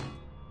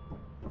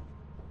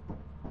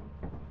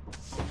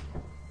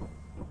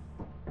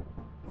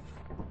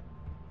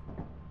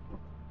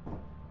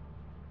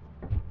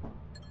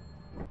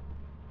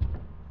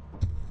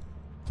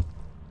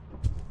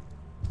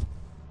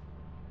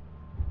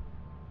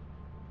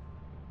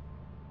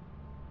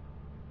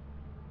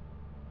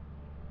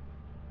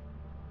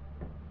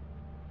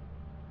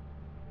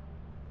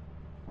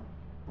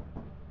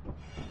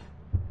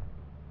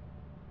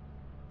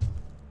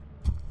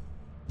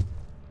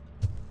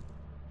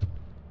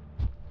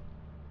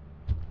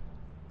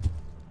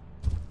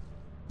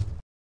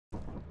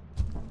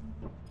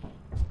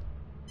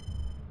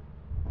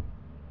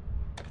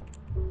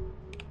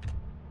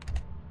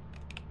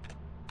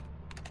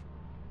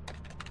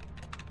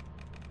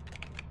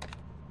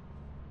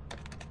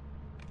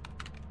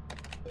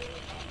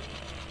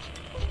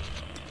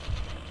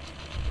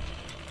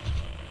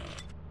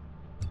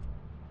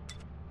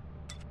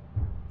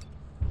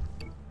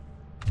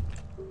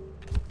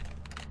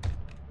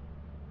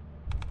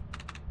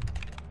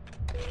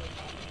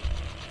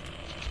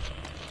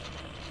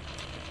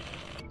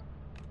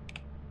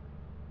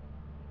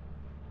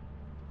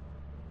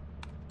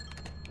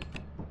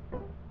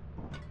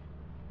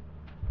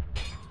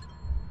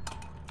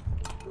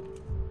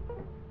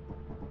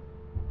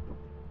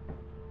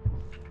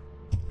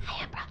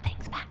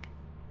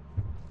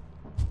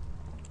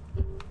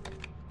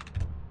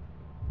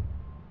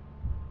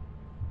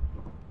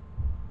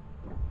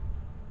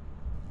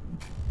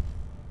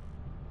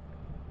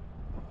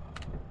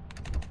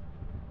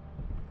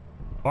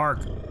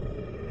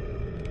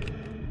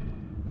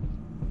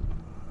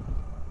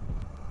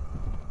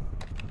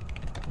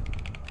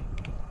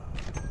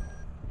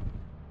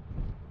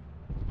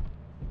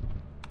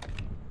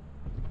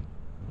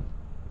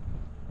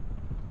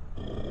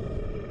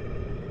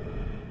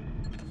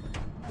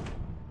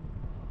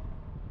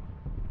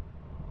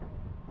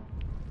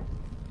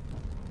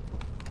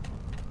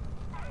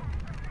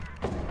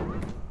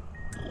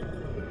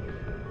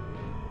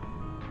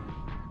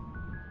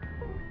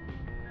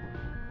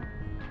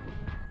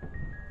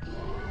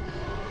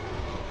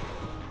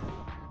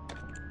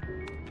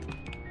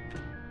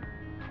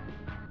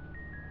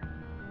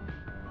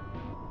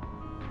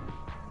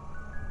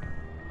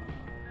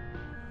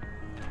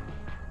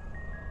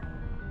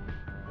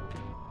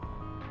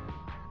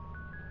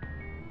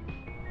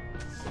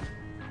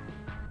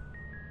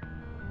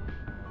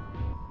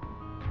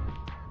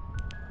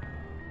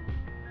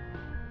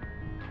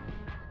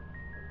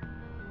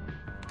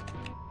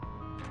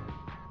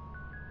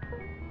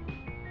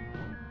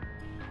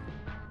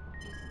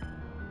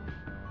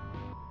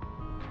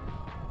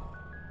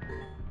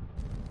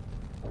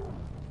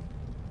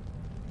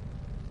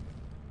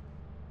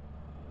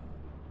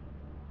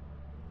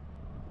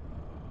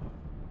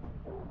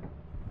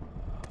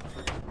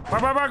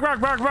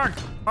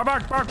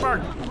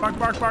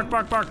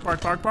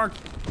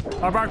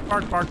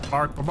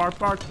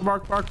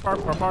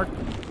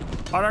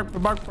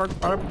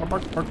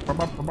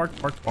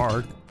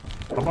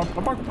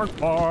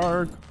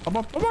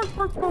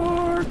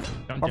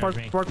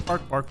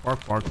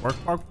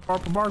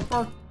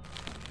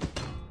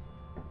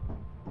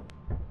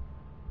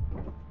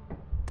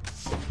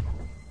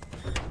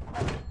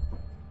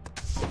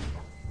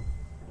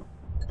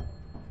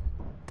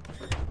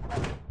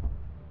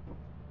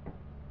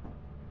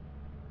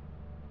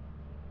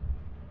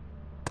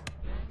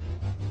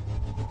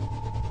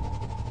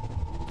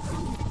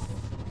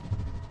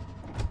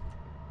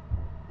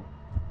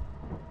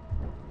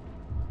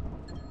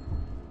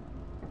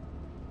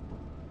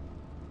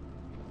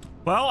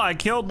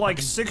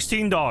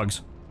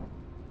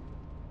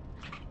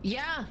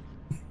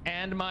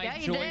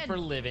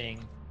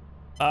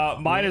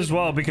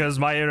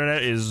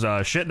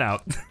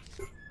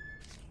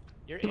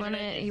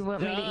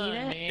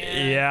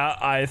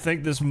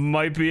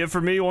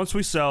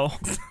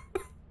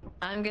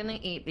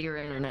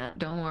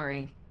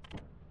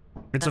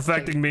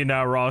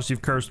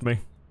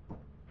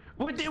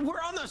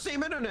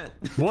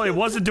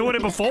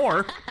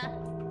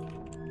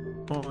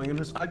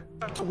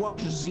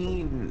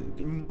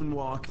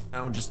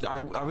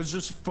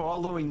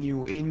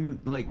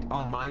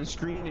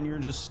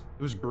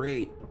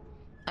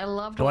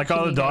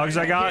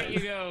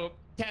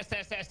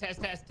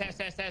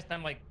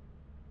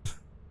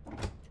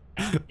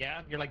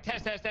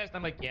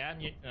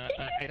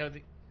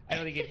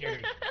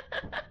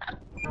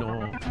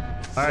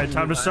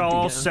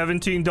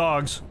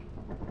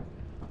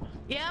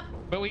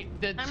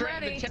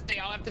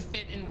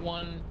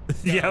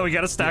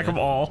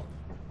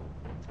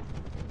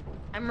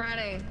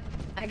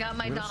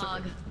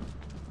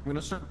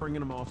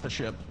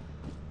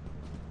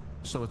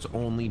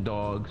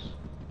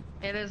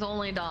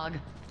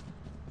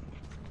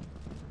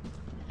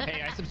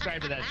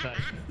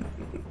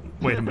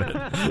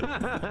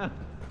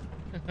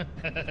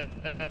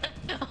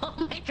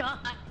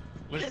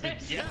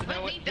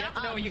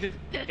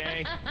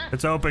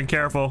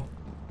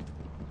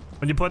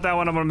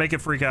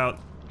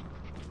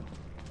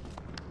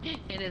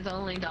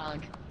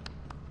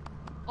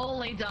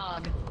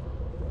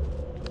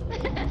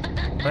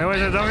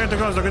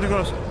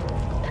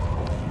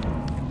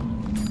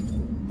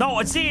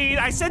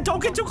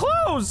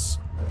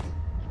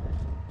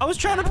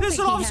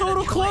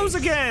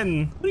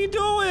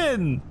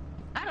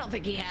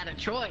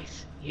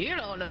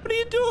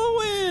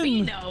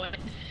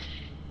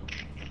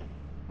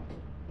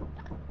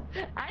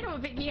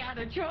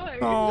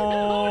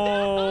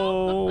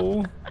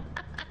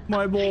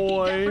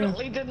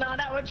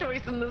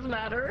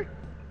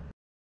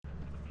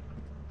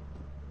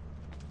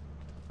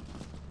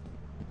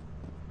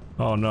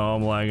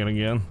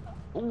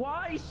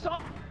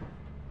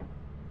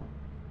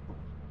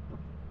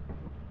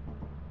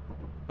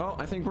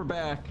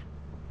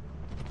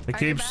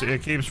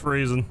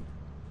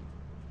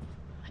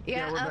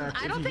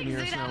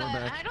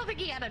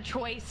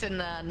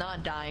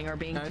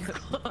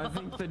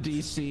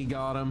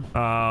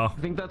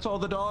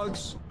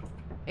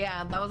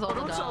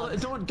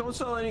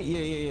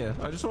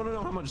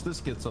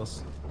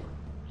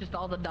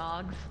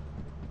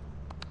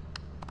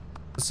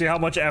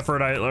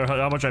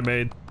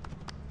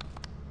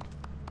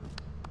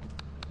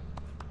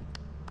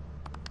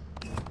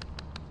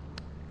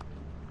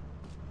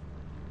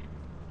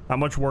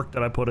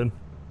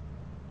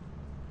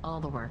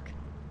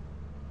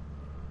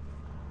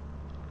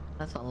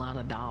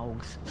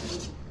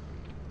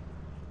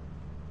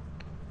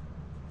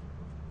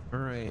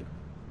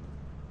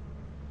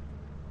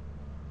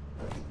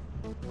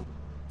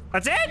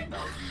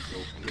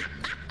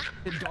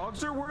 The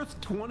dogs are worth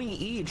 20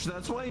 each.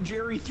 That's why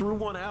Jerry threw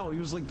one out. He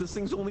was like, this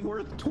thing's only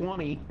worth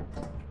 20.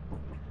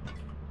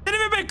 Didn't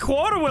even make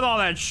quota with all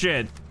that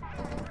shit.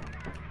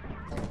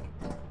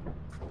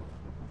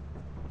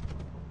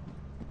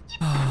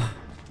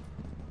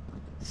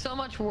 So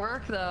much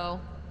work, though.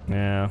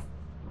 Yeah.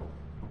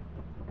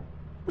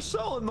 We're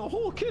selling the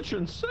whole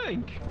kitchen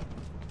sink.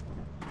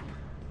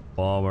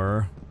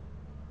 Bummer.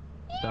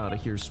 Out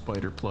of here,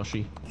 spider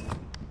plushie.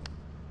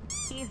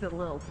 He's a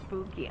little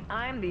spooky.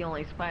 I'm the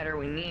only spider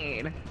we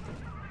need.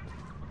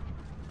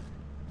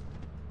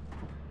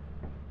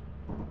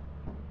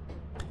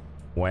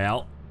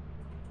 Well.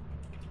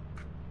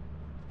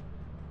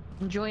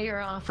 Enjoy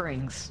your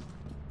offerings.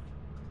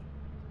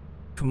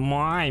 Come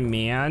on,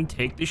 man.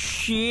 Take the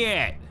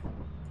shit.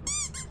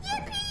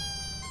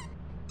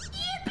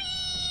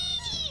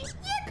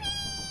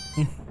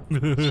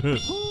 Hooray!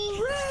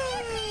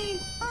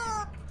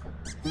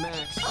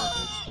 Max.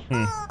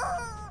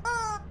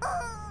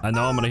 I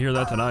know I'm gonna hear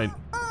that tonight.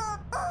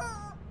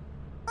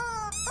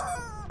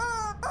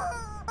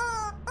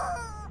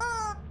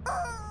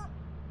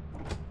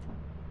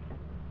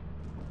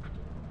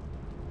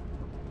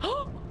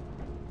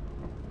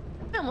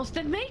 I almost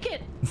didn't make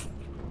it.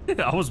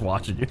 I was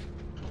watching you.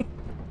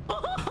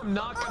 I'm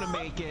not gonna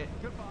make it.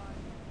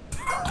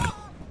 Goodbye.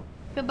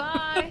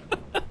 Goodbye.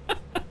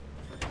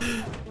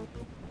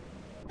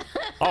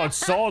 Oh, it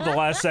sold the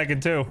last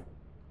second too.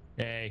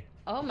 Hey.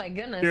 Oh my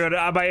goodness. Dude,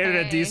 my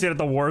internet Hey. DC at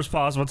the worst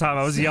possible time.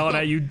 I was yelling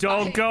at you,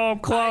 don't go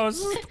up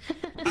close.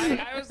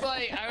 I was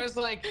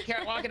like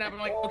walking up. I'm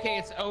like, okay,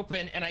 it's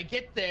open, and I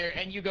get there,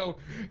 and you go,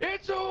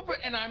 it's open,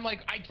 and I'm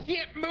like, I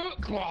can't move.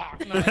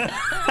 Clock. It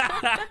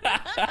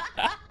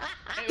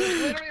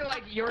was literally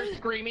like your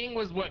screaming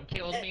was what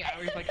killed me. I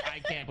was like, I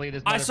can't believe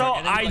this.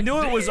 I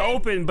knew it was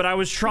open, but I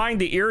was trying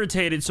to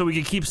irritate it so we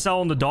could keep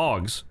selling the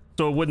dogs,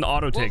 so it wouldn't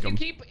auto take them. You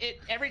keep it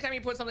every time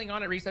you put something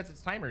on, it resets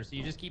its timer, so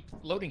you just keep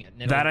loading it.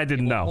 And that I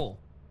didn't know.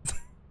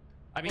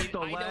 I mean, I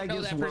don't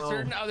know that for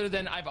certain, other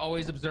than I've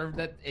always observed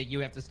that you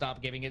have to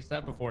stop giving it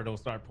stuff before it'll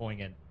start pulling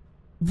in.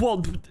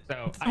 Well,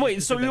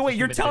 so wait,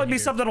 you're telling me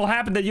something will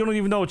happen that you don't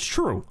even know it's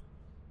true?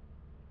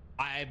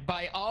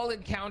 By all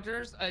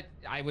encounters,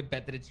 I would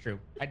bet that it's true.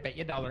 I'd bet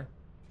you $1.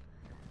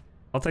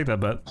 I'll take that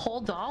bet.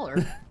 Whole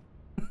dollar.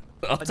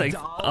 I'll take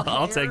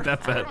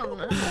that bet. All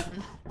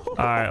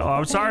right, well,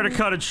 I'm sorry to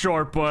cut it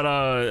short, but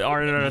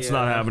our internet's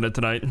not having it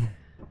tonight.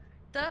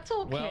 That's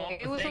okay. Well,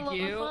 it was a lot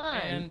of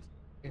fun.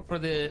 And for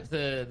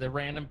the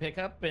random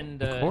pickup,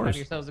 and have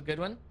yourselves a good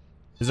one.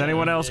 Is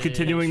anyone else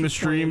continuing the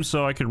stream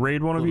so I could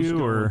raid one of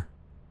you, or?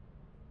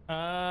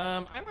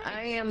 I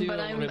am, but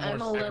I'm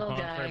a little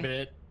guy. For a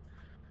bit.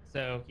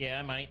 So yeah,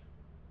 I might.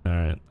 All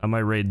right, I might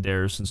raid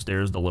Dares since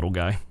Dare's the little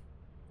guy.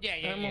 Yeah,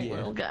 I'm a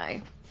little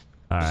guy.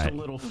 All right. Just a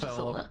little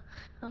fellow.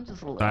 I'm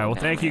just a little. All right, well,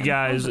 thank you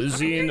guys.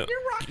 Zine,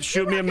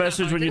 shoot me a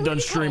message when you're done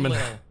streaming.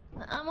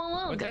 I'm a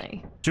little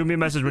guy. Shoot me a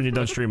message when you're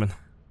done streaming.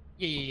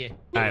 Yeah.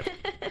 All right.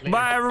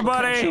 Bye,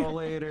 everybody. Catch y'all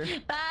later.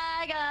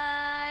 Bye,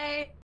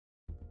 guy.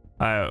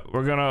 All right,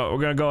 we're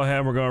gonna go ahead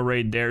and we're gonna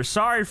raid Dare.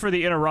 Sorry for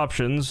the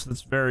interruptions.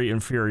 That's very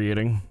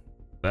infuriating.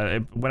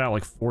 It went out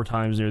like 4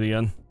 times near the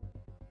end.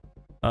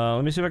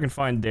 Let me see if I can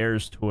find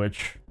Dare's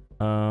Twitch.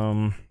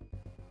 I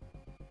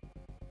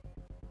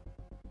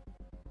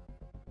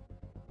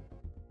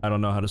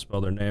don't know how to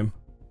spell their name.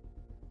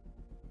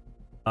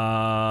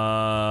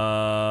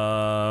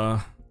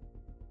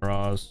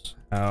 Ross,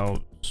 how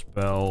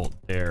spell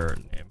their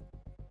name?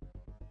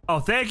 Oh,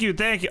 thank you.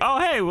 Oh,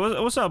 hey,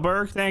 what's up,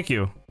 Berg? Thank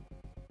you.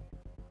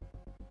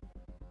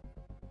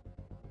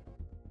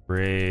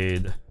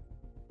 Raid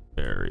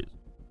berries.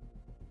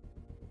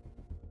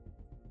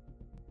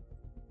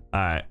 All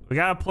right, we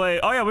gotta play.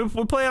 Oh yeah, we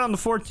play it on the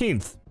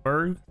 14th,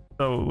 Berg.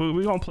 So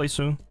we gonna play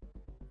soon.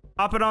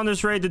 Hopping on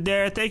this raid to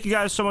Dare. Thank you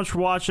guys so much for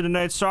watching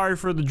tonight. Sorry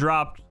for the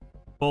dropped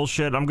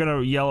bullshit. I'm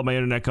gonna yell at my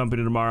internet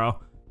company tomorrow.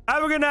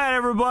 Have a good night,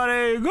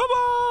 everybody.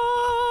 Goodbye.